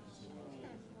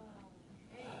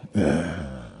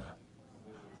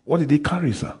 What did he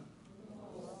carry, sir?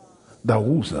 The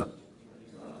who, sir?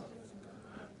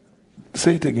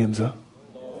 Say it again, sir.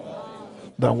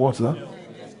 The what, sir?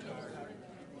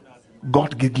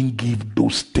 God didn't give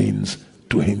those things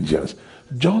to angels.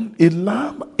 John, a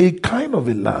lamb, a kind of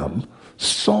a lamb,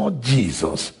 saw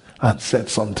Jesus and said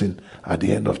something at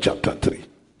the end of chapter 3.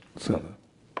 So,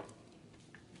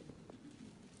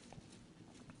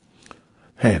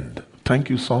 and thank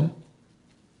you, son.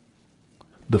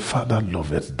 The Father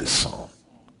loveth the Son.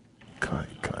 Kai.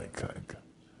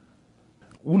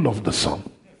 Who loved the Son?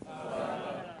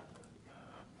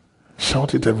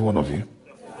 Shout it, every one of you.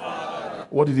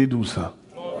 What did he do, sir?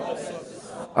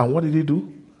 And what did he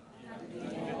do?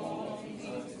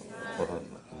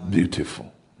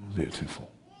 Beautiful.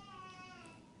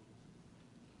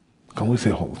 Can we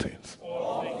say all things?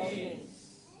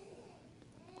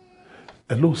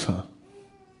 Hello, sir.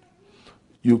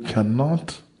 You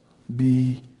cannot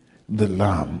be the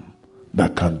lamb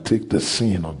that can take the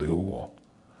sin of the whole world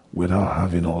without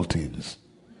having all things.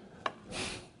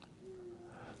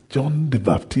 John the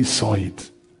Baptist saw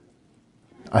it.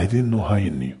 I didn't know how he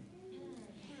knew.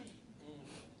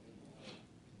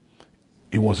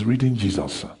 He was reading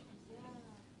Jesus, sir.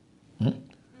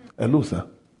 Hello, sir.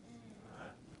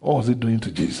 What was he doing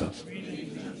to Jesus?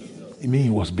 It means he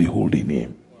was beholding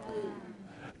him.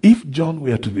 If John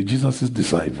were to be Jesus'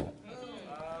 disciple,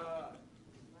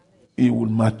 he will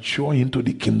mature into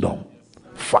the kingdom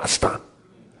faster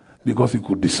because he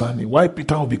could discern it. Why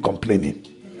Peter will be complaining?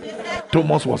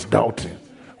 Thomas was doubting.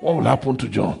 What will happen to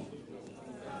John?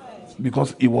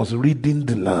 Because he was reading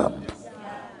the lamb.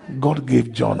 God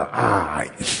gave John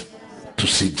eyes to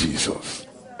see Jesus.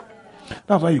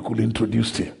 That's why you could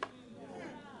introduce him.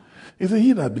 He said,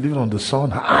 he that believeth on the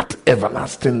Son hath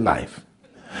everlasting life.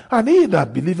 And he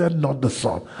that believeth not the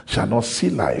Son shall not see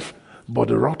life, but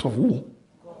the wrath of who?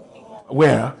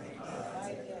 Where?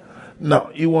 Now,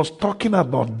 he was talking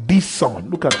about this Son.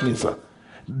 Look at me, sir.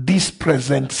 This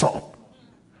present Son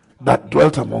that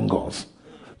dwelt among us.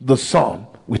 The Son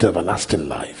with everlasting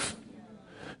life.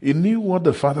 He knew what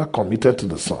the Father committed to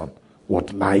the Son.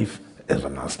 What life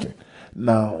everlasting.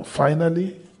 Now,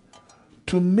 finally,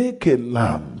 to make a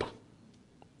lamb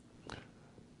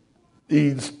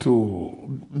is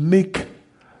to make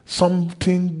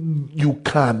something you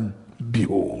can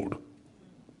behold.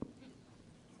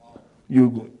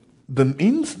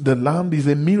 The lamb is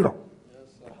a mirror.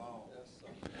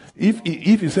 If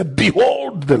you say,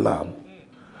 behold the lamb,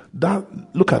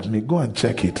 look at me, go and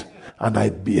check it. And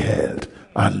I beheld,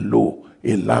 and lo,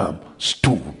 a lamb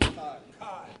stood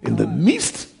in the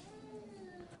midst,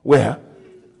 where?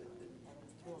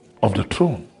 Of the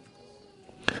throne.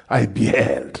 I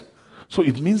beheld. So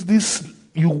it means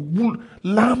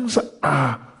lambs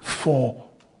are for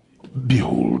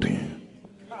beholding.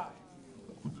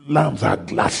 Lambs are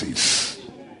glasses.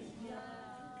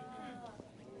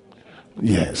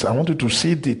 Yes, I want you to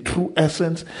see the true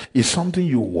essence is something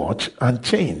you watch and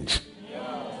change.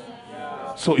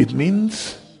 So it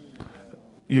means,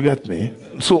 you get me?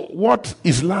 So what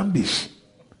is lambish?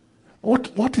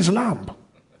 What is lamb?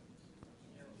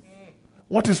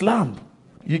 What is lamb?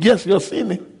 You're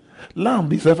seeing it.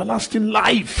 Lamb is everlasting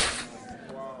life.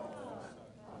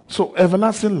 So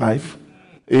everlasting life,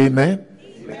 amen,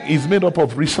 is made up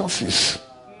of resources.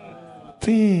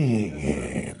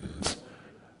 Things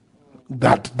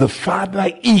that the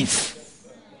Father is.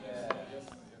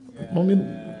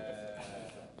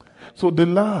 So the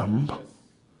lamb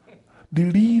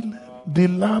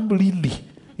really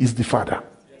is the Father.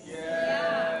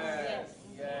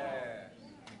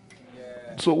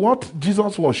 So what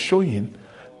Jesus was showing,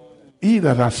 he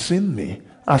that has seen me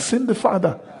has seen the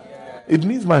Father. It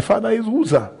means my Father is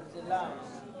Uzzah.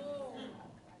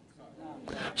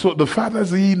 So the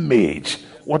Father's image,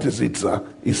 what is it, sir?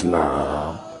 Is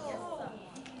lamb.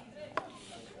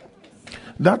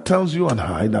 That tells you and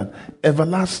I that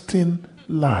everlasting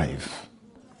life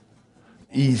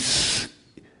is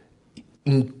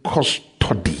in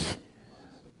custody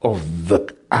of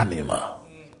the animal.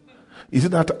 Is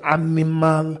it that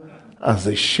animal as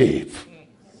a shape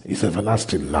is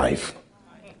everlasting life?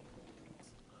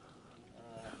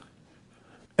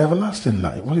 Everlasting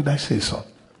life. What did I say, son?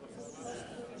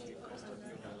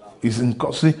 Is in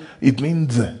custody. It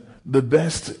means the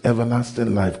best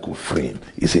everlasting life could frame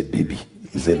is a baby,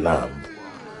 is a lamb.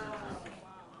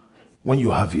 When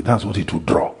you have it, that's what it will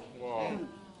draw.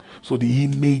 So the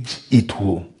image it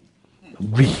will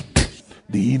read,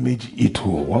 the image it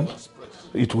will what?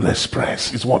 It will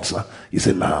express. It's what, sir? It's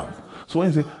a lamb.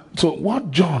 So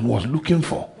what John was looking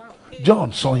for,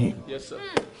 John saw him. Yes, sir.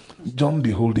 John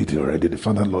beholded it already. The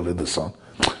Father loved the Son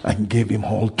and gave him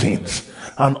all things.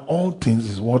 And all things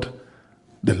is what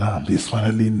the lamb is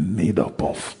finally made up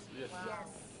of.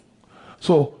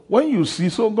 So when you see,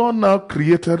 so God now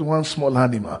created one small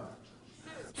animal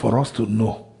for us to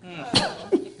know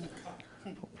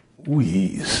who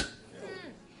he is.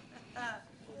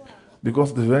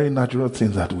 Because the very natural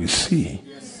things that we see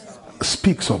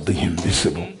speaks of the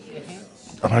invisible.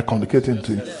 Am I communicating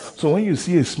to you? So when you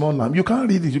see a small lamb, you can't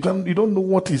read it. You don't know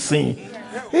what he's saying.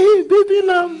 Hey, baby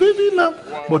lamb, baby lamb.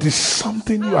 But it's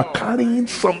something, you are carrying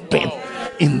something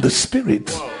in the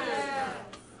spirit.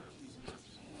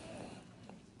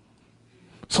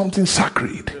 Something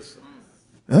sacred.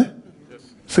 Eh?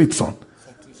 Say it, son.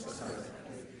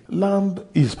 Lamb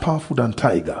is powerful than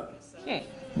tiger.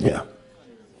 Yeah.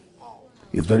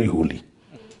 It's very holy.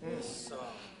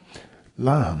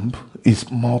 Lamb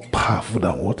is more powerful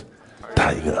than what?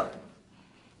 Tiger.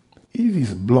 If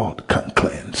his blood can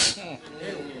cleanse,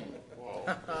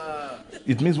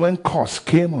 it means when curse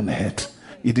came on earth,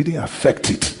 it didn't affect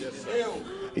it.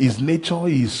 His nature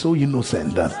is so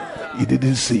innocent that he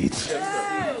didn't see it.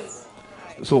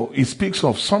 So it speaks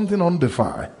of something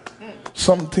undefiled,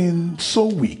 something so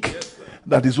weak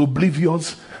that is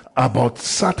oblivious about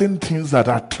certain things that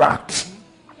attract.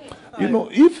 You know,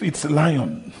 if it's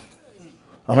lion,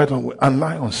 and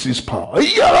lion sees power,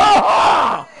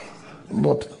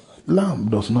 but lamb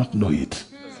does not know it.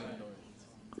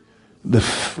 The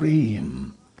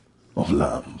frame of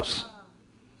lambs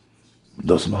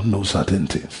does not know certain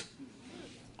things.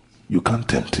 You can't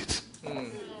tempt it.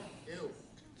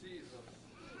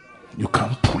 You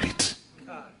can't pull it.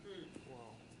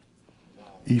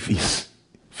 If it's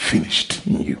finished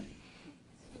in you.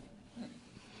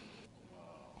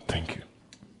 Thank you.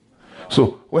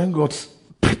 So when God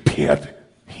prepared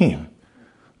him,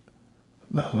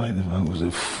 that's why the man was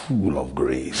a full of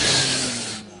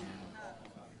grace.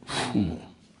 Full.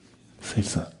 Say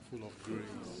that.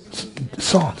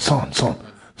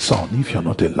 Son, if you're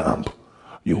not a lamb,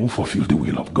 you won't fulfill the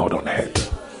will of God on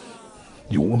earth.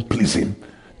 You won't please him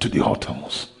to the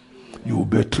uttermost. You will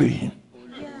betray him.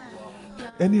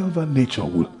 Any other nature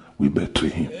will betray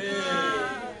him.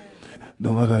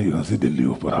 No matter you can see the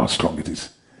leopard, how strong it is.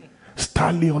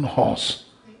 Stallion horse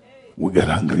will get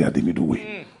angry at the middle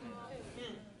way.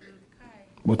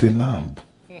 But a lamb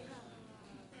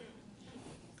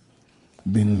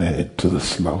being led to the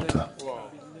slaughter.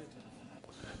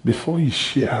 Before his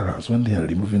shearers, when they are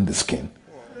removing the skin,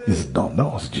 it's done. That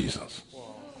was Jesus.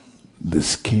 The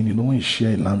skin, you know, when you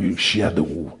shear a lamb, you shear the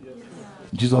wool.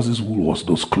 Jesus' wool was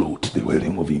those clothes they were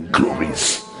removing,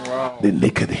 glories. They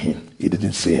naked him. He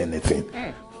didn't say anything.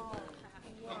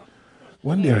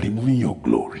 When they are removing your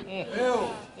glory,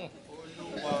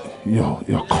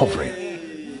 your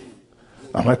covering,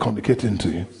 am I communicating to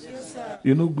you?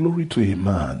 You know, glory to a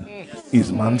man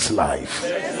is man's life.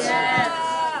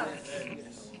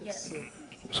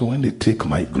 So when they take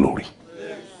my glory,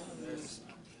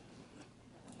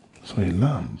 so a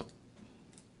lamb,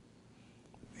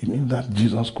 it means that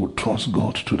Jesus could trust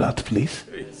God to that place,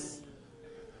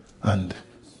 and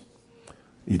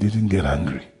he didn't get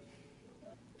angry.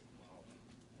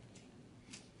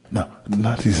 Now,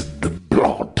 that is the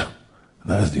blood.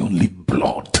 That is the only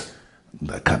blood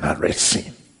that can arrest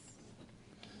sin,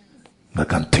 that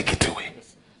can take it away.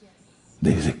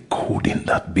 There is a code in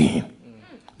that being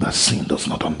that sin does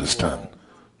not understand.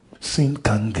 Sin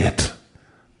can't get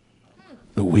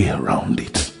the way around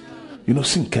it. You know,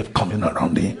 sin kept coming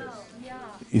around him.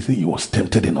 You see, he was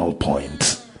tempted in all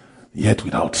points, yet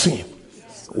without sin.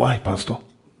 Why, Pastor?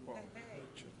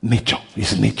 Nature.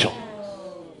 His nature.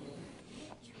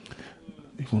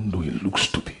 Even though he looks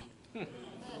stupid,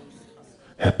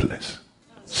 helpless,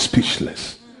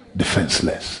 speechless,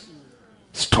 defenseless,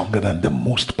 stronger than the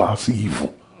most powerful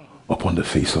evil upon the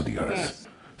face of the earth.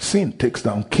 Sin takes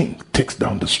down king, takes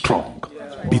down the strong,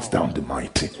 beats down the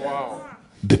mighty,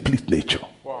 deplete nature,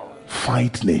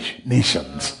 fight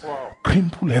nations,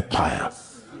 cripple empire.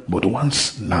 But one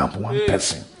lamb, one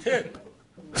person,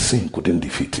 sin couldn't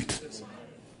defeat it.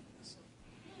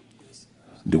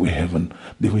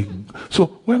 So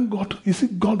when God, you see,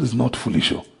 God is not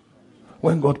foolish.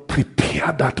 When God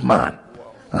prepared that man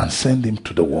and sent him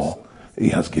to the war, he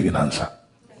has given answer.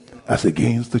 As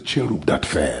against the cherub that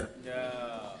fell,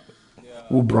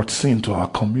 who brought sin to our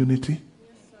community,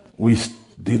 who is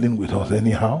dealing with us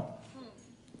anyhow,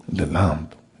 the lamb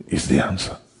is the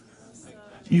answer.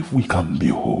 If we can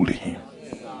behold him.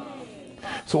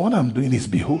 So what I'm doing is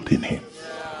beholding him.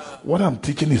 What I'm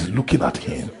teaching is looking at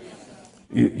him.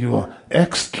 Your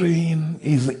extreme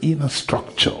is the inner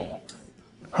structure.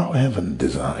 How heaven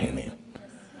designed him.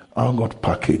 How God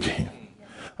packaged him.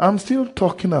 I'm still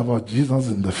talking about Jesus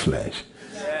in the flesh.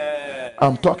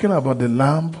 I'm talking about the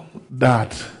lamb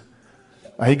that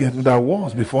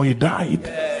was before he died.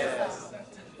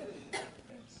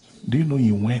 Do you know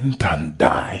he went and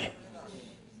died?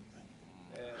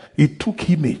 It took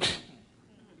image.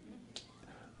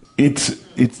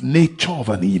 It's nature of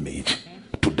an image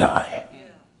to die.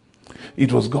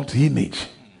 It was God's image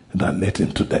that led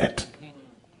him to death.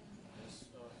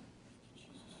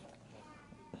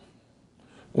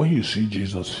 When you see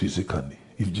Jesus physically,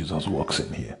 if Jesus walks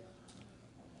in here,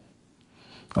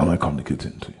 am I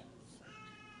communicating to you?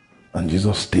 And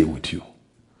Jesus stay with you.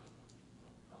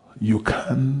 You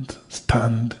can't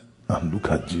stand and look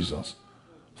at Jesus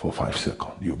for 5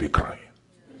 seconds. You'll be crying.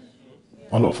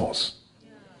 All of us.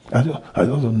 I just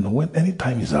don't know. When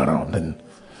anytime he's around, then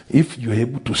if you're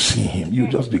able to see him,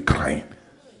 you'll just be crying.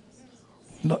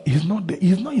 No, he's not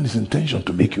in his intention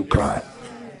to make you cry.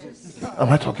 Am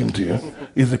I talking to you?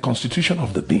 It's the constitution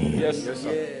of the being. Yes,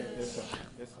 sir.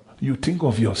 You think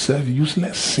of yourself,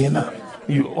 useless sinner.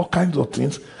 All kinds of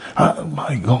things.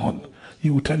 My God. He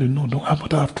will tell you, no,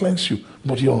 but I have cleansed you.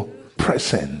 But your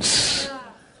presence,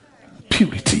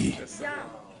 purity,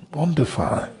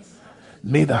 undefiled,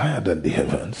 made higher than the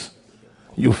heavens.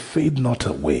 You fade not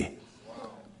away.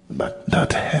 But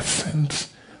that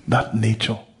essence, that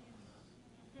nature,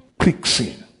 quick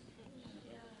sin,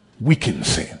 weakened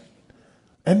sin.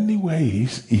 Anywhere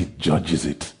he judges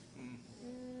it.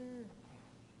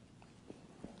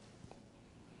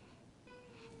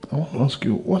 I want to ask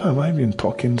you, what have I been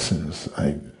talking since?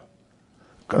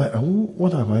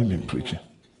 What have I been preaching?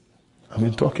 I've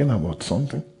been talking about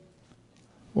something.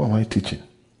 What am I teaching?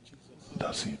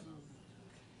 That's it.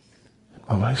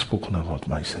 Have I spoken about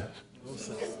myself?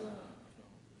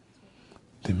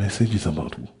 The message is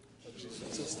about who?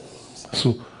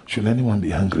 So, should anyone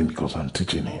be angry because I'm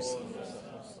teaching him?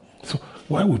 So,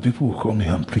 why would people call me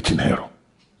I'm preaching error?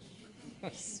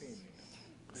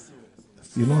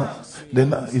 You know,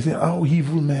 then you say, how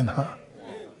evil men are.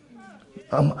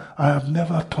 I have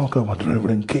never talked about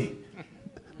Reverend K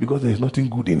because there is nothing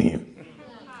good in him.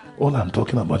 All I'm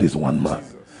talking about is one man.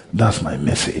 That's my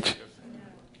message.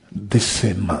 This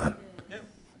same man.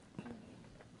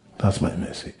 That's my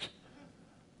message.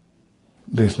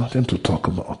 There's nothing to talk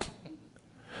about.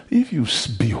 If you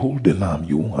behold the Lamb,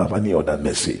 you won't have any other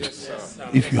message.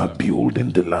 If you are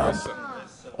beholding the Lamb,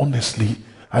 honestly,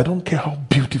 I don't care how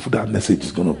beautiful that message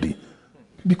is going to be,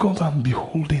 because I'm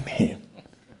beholding him.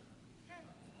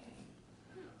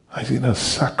 I think that's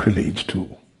sacrilege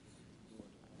to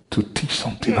teach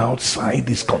something outside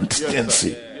his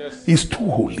constituency. It's too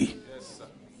holy.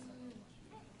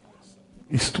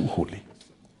 It's too holy.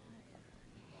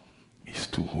 It's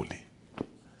too holy.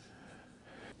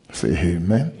 Say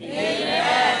amen.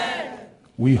 Amen.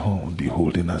 We all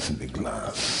beholding us in the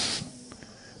glass.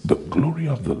 The glory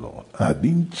of the Lord had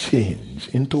been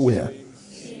changed into where?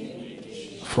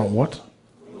 From what?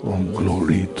 From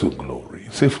glory to glory.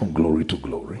 Say from glory to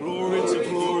glory. Glory to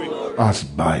glory. As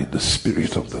by the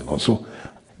Spirit of the Lord. So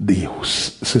the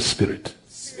Spirit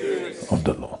of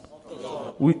the Lord.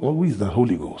 Who is the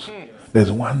Holy Ghost?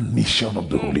 There's one mission of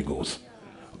the Holy Ghost.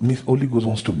 Holy Ghost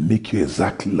wants to make you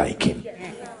exactly like him.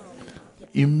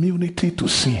 Immunity to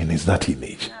sin is that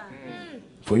image.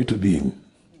 For you to be in.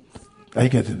 Are you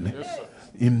getting me?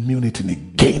 Immunity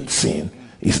against sin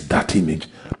is that image.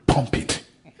 Pump it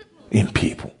in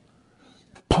people.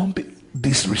 Pump it,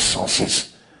 these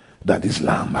resources that this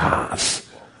Lamb has.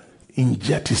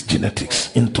 Inject his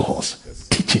genetics into us.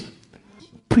 Teach him.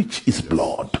 Preach his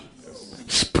blood.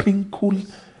 Sprinkle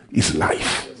his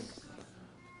life.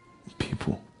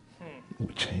 People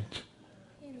will change.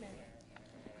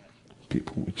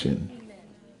 People will change.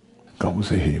 Can we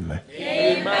say amen?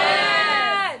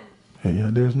 Amen. Hey, yeah,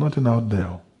 there's nothing out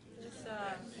there.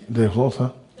 There's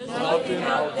also Nothing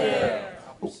out there.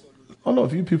 all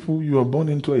of you people, you are born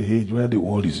into a age where the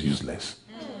world is useless.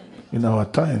 In our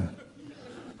time,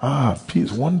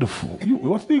 peace, wonderful.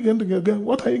 What are you going to get?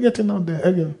 What are you getting out there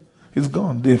again? It's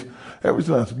gone.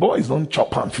 Everything else. Boys don't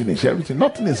chop and finish everything.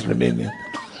 Nothing is remaining.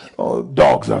 Oh,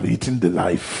 dogs have eaten the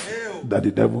life that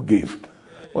the devil gave.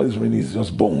 What is remaining is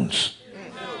just bones.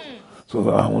 So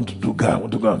I want to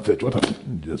go and fetch. What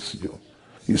happened?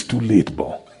 It's too late,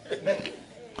 boy.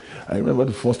 I remember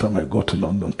the first time I got to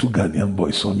London, 2 Ghanaian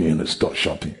boys saw me in a store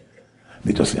shopping.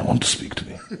 They just said, I want to speak to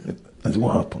me. I said,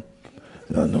 what happened?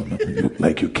 No,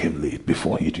 you came late.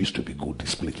 Before it used to be good,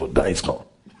 this place, but that is gone.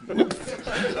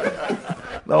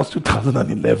 That was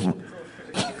 2011.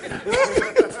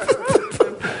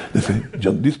 They said,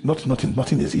 John,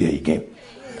 nothing is here again.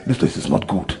 This place is not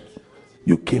good.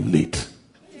 You came late.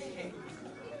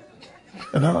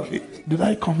 And now, did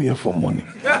I come here for money?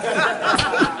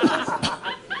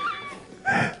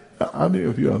 How many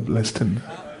of you are blessed? Can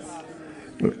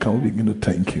we begin to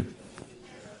thank you?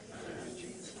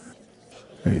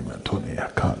 Amen. Tony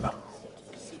Akala.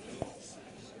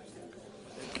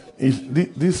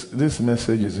 This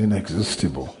message is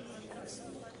inexhaustible.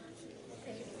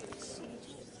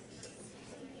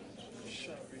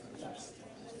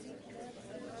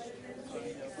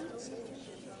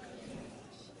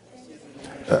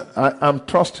 I'm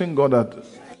trusting God that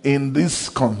in this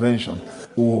convention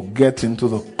we will get into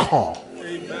the core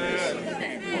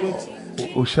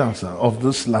of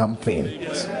this Lamb thing.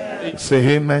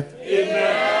 Say amen.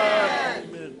 Amen.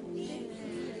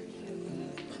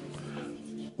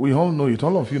 We all know it.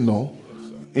 All of you know.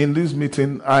 In this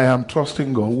meeting, I am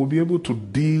trusting God we'll be able to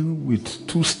deal with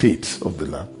 2 states of the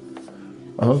Lamb.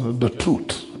 The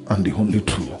truth and the only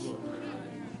truth.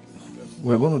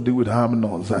 We're going to deal with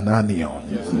Amnon and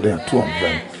Anion. There are 2 of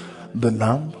them. The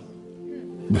Lamb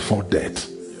before death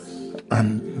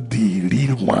and the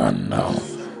real one now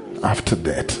after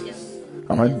death.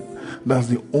 That's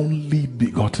the only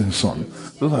begotten Son.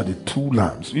 Those are the 2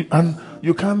 lambs. We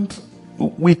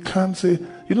can't say,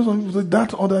 some people say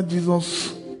that other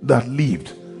Jesus that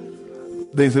lived.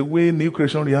 There's a way New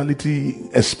Creation reality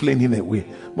explaining a way.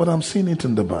 But I'm seeing it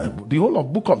in the Bible. The whole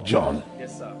of book of John.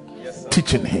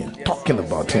 Teaching him, talking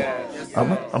about him.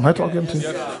 Am I talking to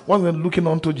him? When we're looking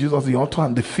unto Jesus, the author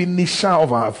and the finisher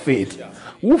of our faith,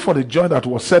 who for the joy that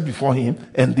was set before him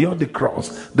endured the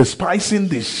cross, despising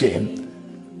the shame.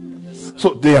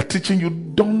 So they are teaching you,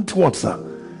 don't what, sir?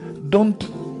 Don't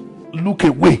look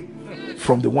away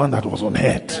from the one that was on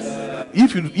earth.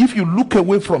 If you look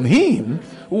away from him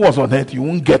who was on earth, you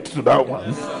won't get to that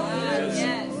one.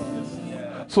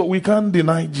 So we can't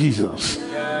deny Jesus.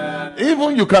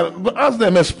 Even you can ask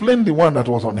them, explain the one that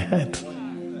was on earth.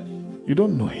 You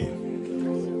don't know him.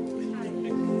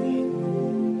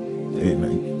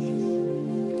 Amen.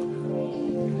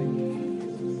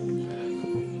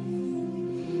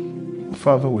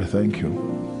 Father, we thank you.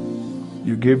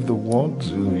 You gave the words,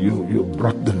 you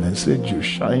brought the message, you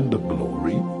shined the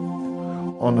glory.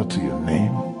 Honor to your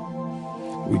name.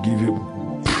 We give you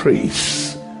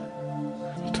praise.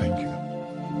 Thank you.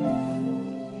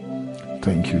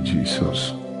 Thank you,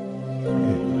 Jesus.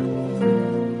 Amen.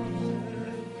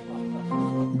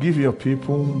 Give your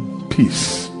people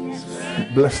peace.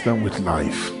 Bless them with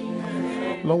life.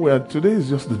 Lord, today is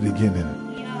just the beginning.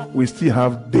 We still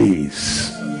have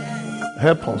days.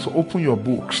 Help us. Open your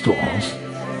books to us.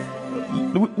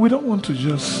 We don't want to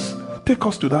just take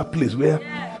us to that place where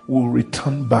we'll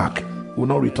return back. We'll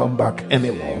not return back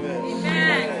anymore.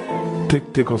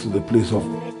 Take us to the place of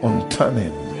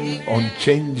unturning,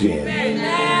 unchanging,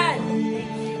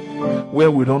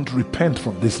 where we don't repent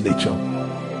from this nature.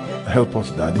 Help us,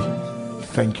 Daddy.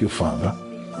 Thank you, Father.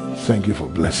 Thank you for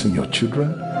blessing your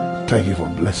children. Thank you for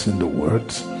blessing the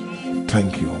words.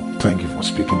 Thank you. Thank you for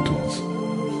speaking to us.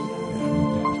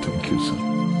 Thank you, sir.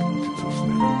 In Jesus'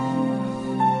 name.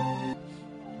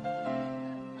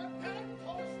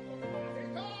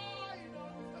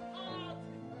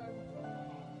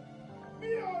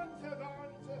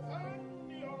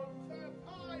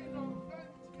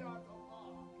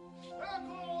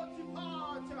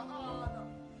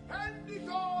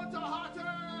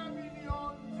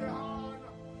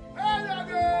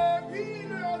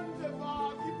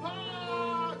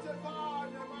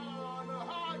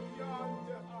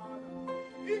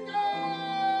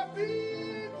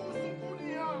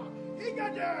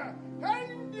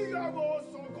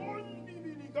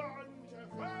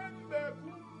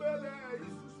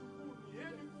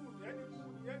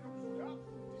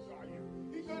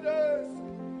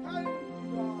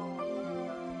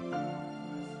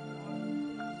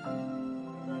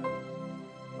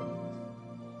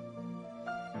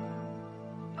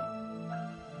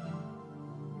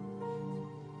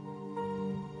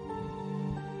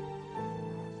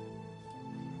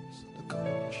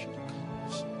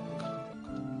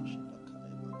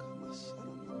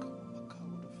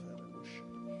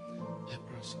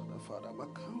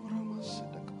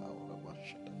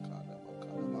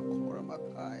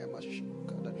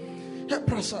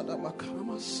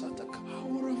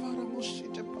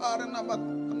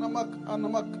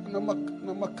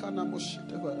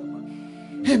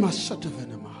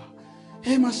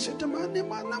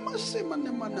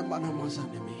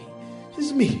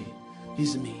 It's me.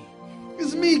 It's me.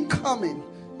 It's me coming.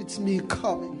 It's me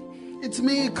coming. It's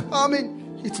me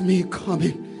coming. It's me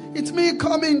coming. It's me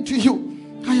coming to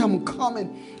you. I am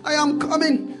coming. I am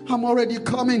coming. I'm already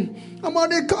coming. I'm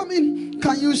already coming.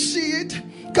 Can you see it?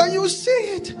 Can you see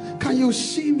it? Can you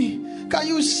see me? Can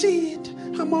you see it?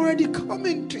 I'm already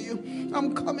coming to you.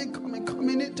 I'm coming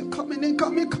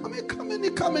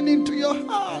into your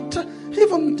heart.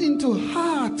 Even into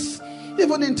hearts.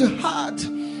 Even into heart.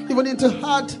 Even into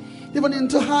heart. Even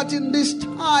into heart in this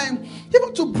time.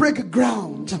 Even to break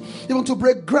ground. Even to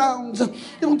break ground.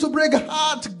 Even to break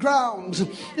hard ground.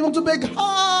 Even to break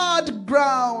hard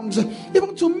ground.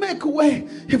 Even to make way.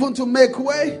 Even to make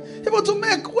way. Even to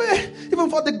make way. Even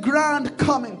for the grand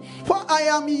coming. For I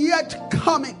am yet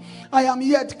coming. I am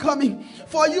yet coming.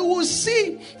 For you will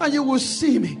see and you will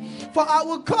see me. For I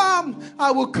will come.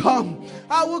 I will come.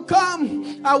 I will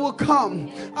come. I will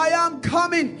come. I am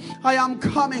coming. I am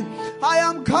coming. I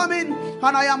am coming.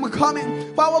 And I am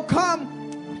coming. For I will come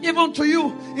even to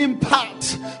you in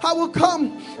part. I will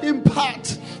come in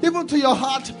part. Even to your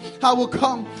heart, I will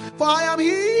come. For I am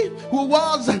he who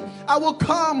was. I will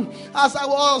come as I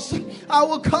was. I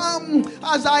will come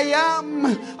as I am.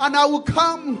 And I will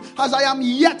come as I am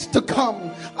yet to come.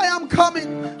 I am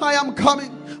coming. I am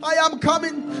coming. I am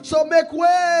coming. So make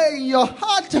way in your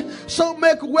heart. So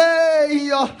make way in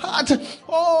your heart.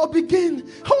 Oh, begin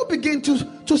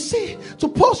to see, to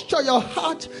posture your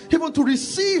heart, even to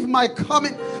receive my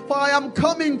coming. For I am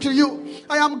coming to you.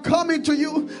 I am coming to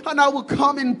you, and I will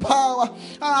come in power,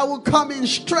 and I will come in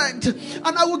strength,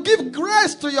 and I will give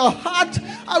grace to your heart.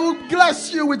 I will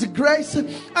bless you with grace.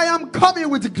 I am coming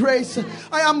with grace.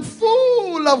 I am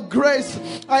full of grace.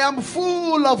 I am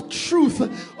full of truth.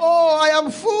 Oh, I am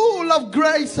full full of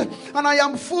grace and I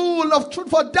am full of truth,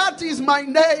 for that is my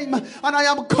name, and I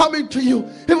am coming to you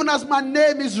even as my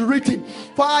name is written.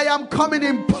 For I am coming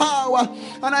in power,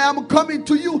 and I am coming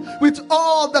to you with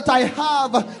all that I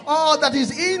have, all that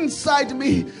is inside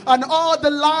me, and all the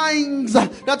lines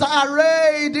that are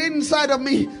arrayed inside of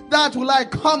me. That will I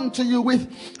come to you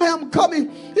with. I am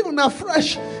coming even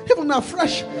afresh, even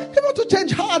to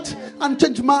change heart and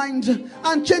change mind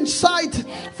and change sight.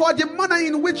 For the manner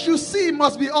in which you see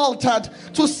must be altered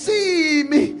to see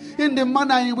me in the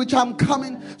manner in which I'm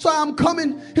coming. So I am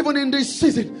coming even in this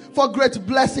season for great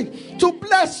blessing, to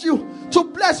bless you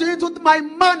into my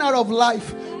manner of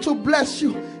life, to bless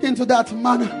you into that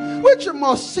manner which you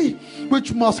must see,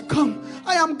 which must come.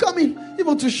 I am coming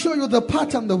even to show you the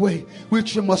path and the way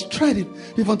which you must tread in,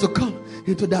 even to come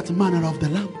into that manner of the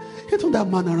Lamb, into that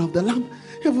manner of the Lamb,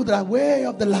 into the way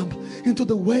of the Lamb, into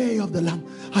the way of the Lamb.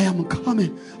 I am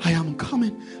coming, I am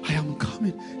coming, I am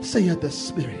coming, saith the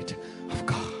Spirit.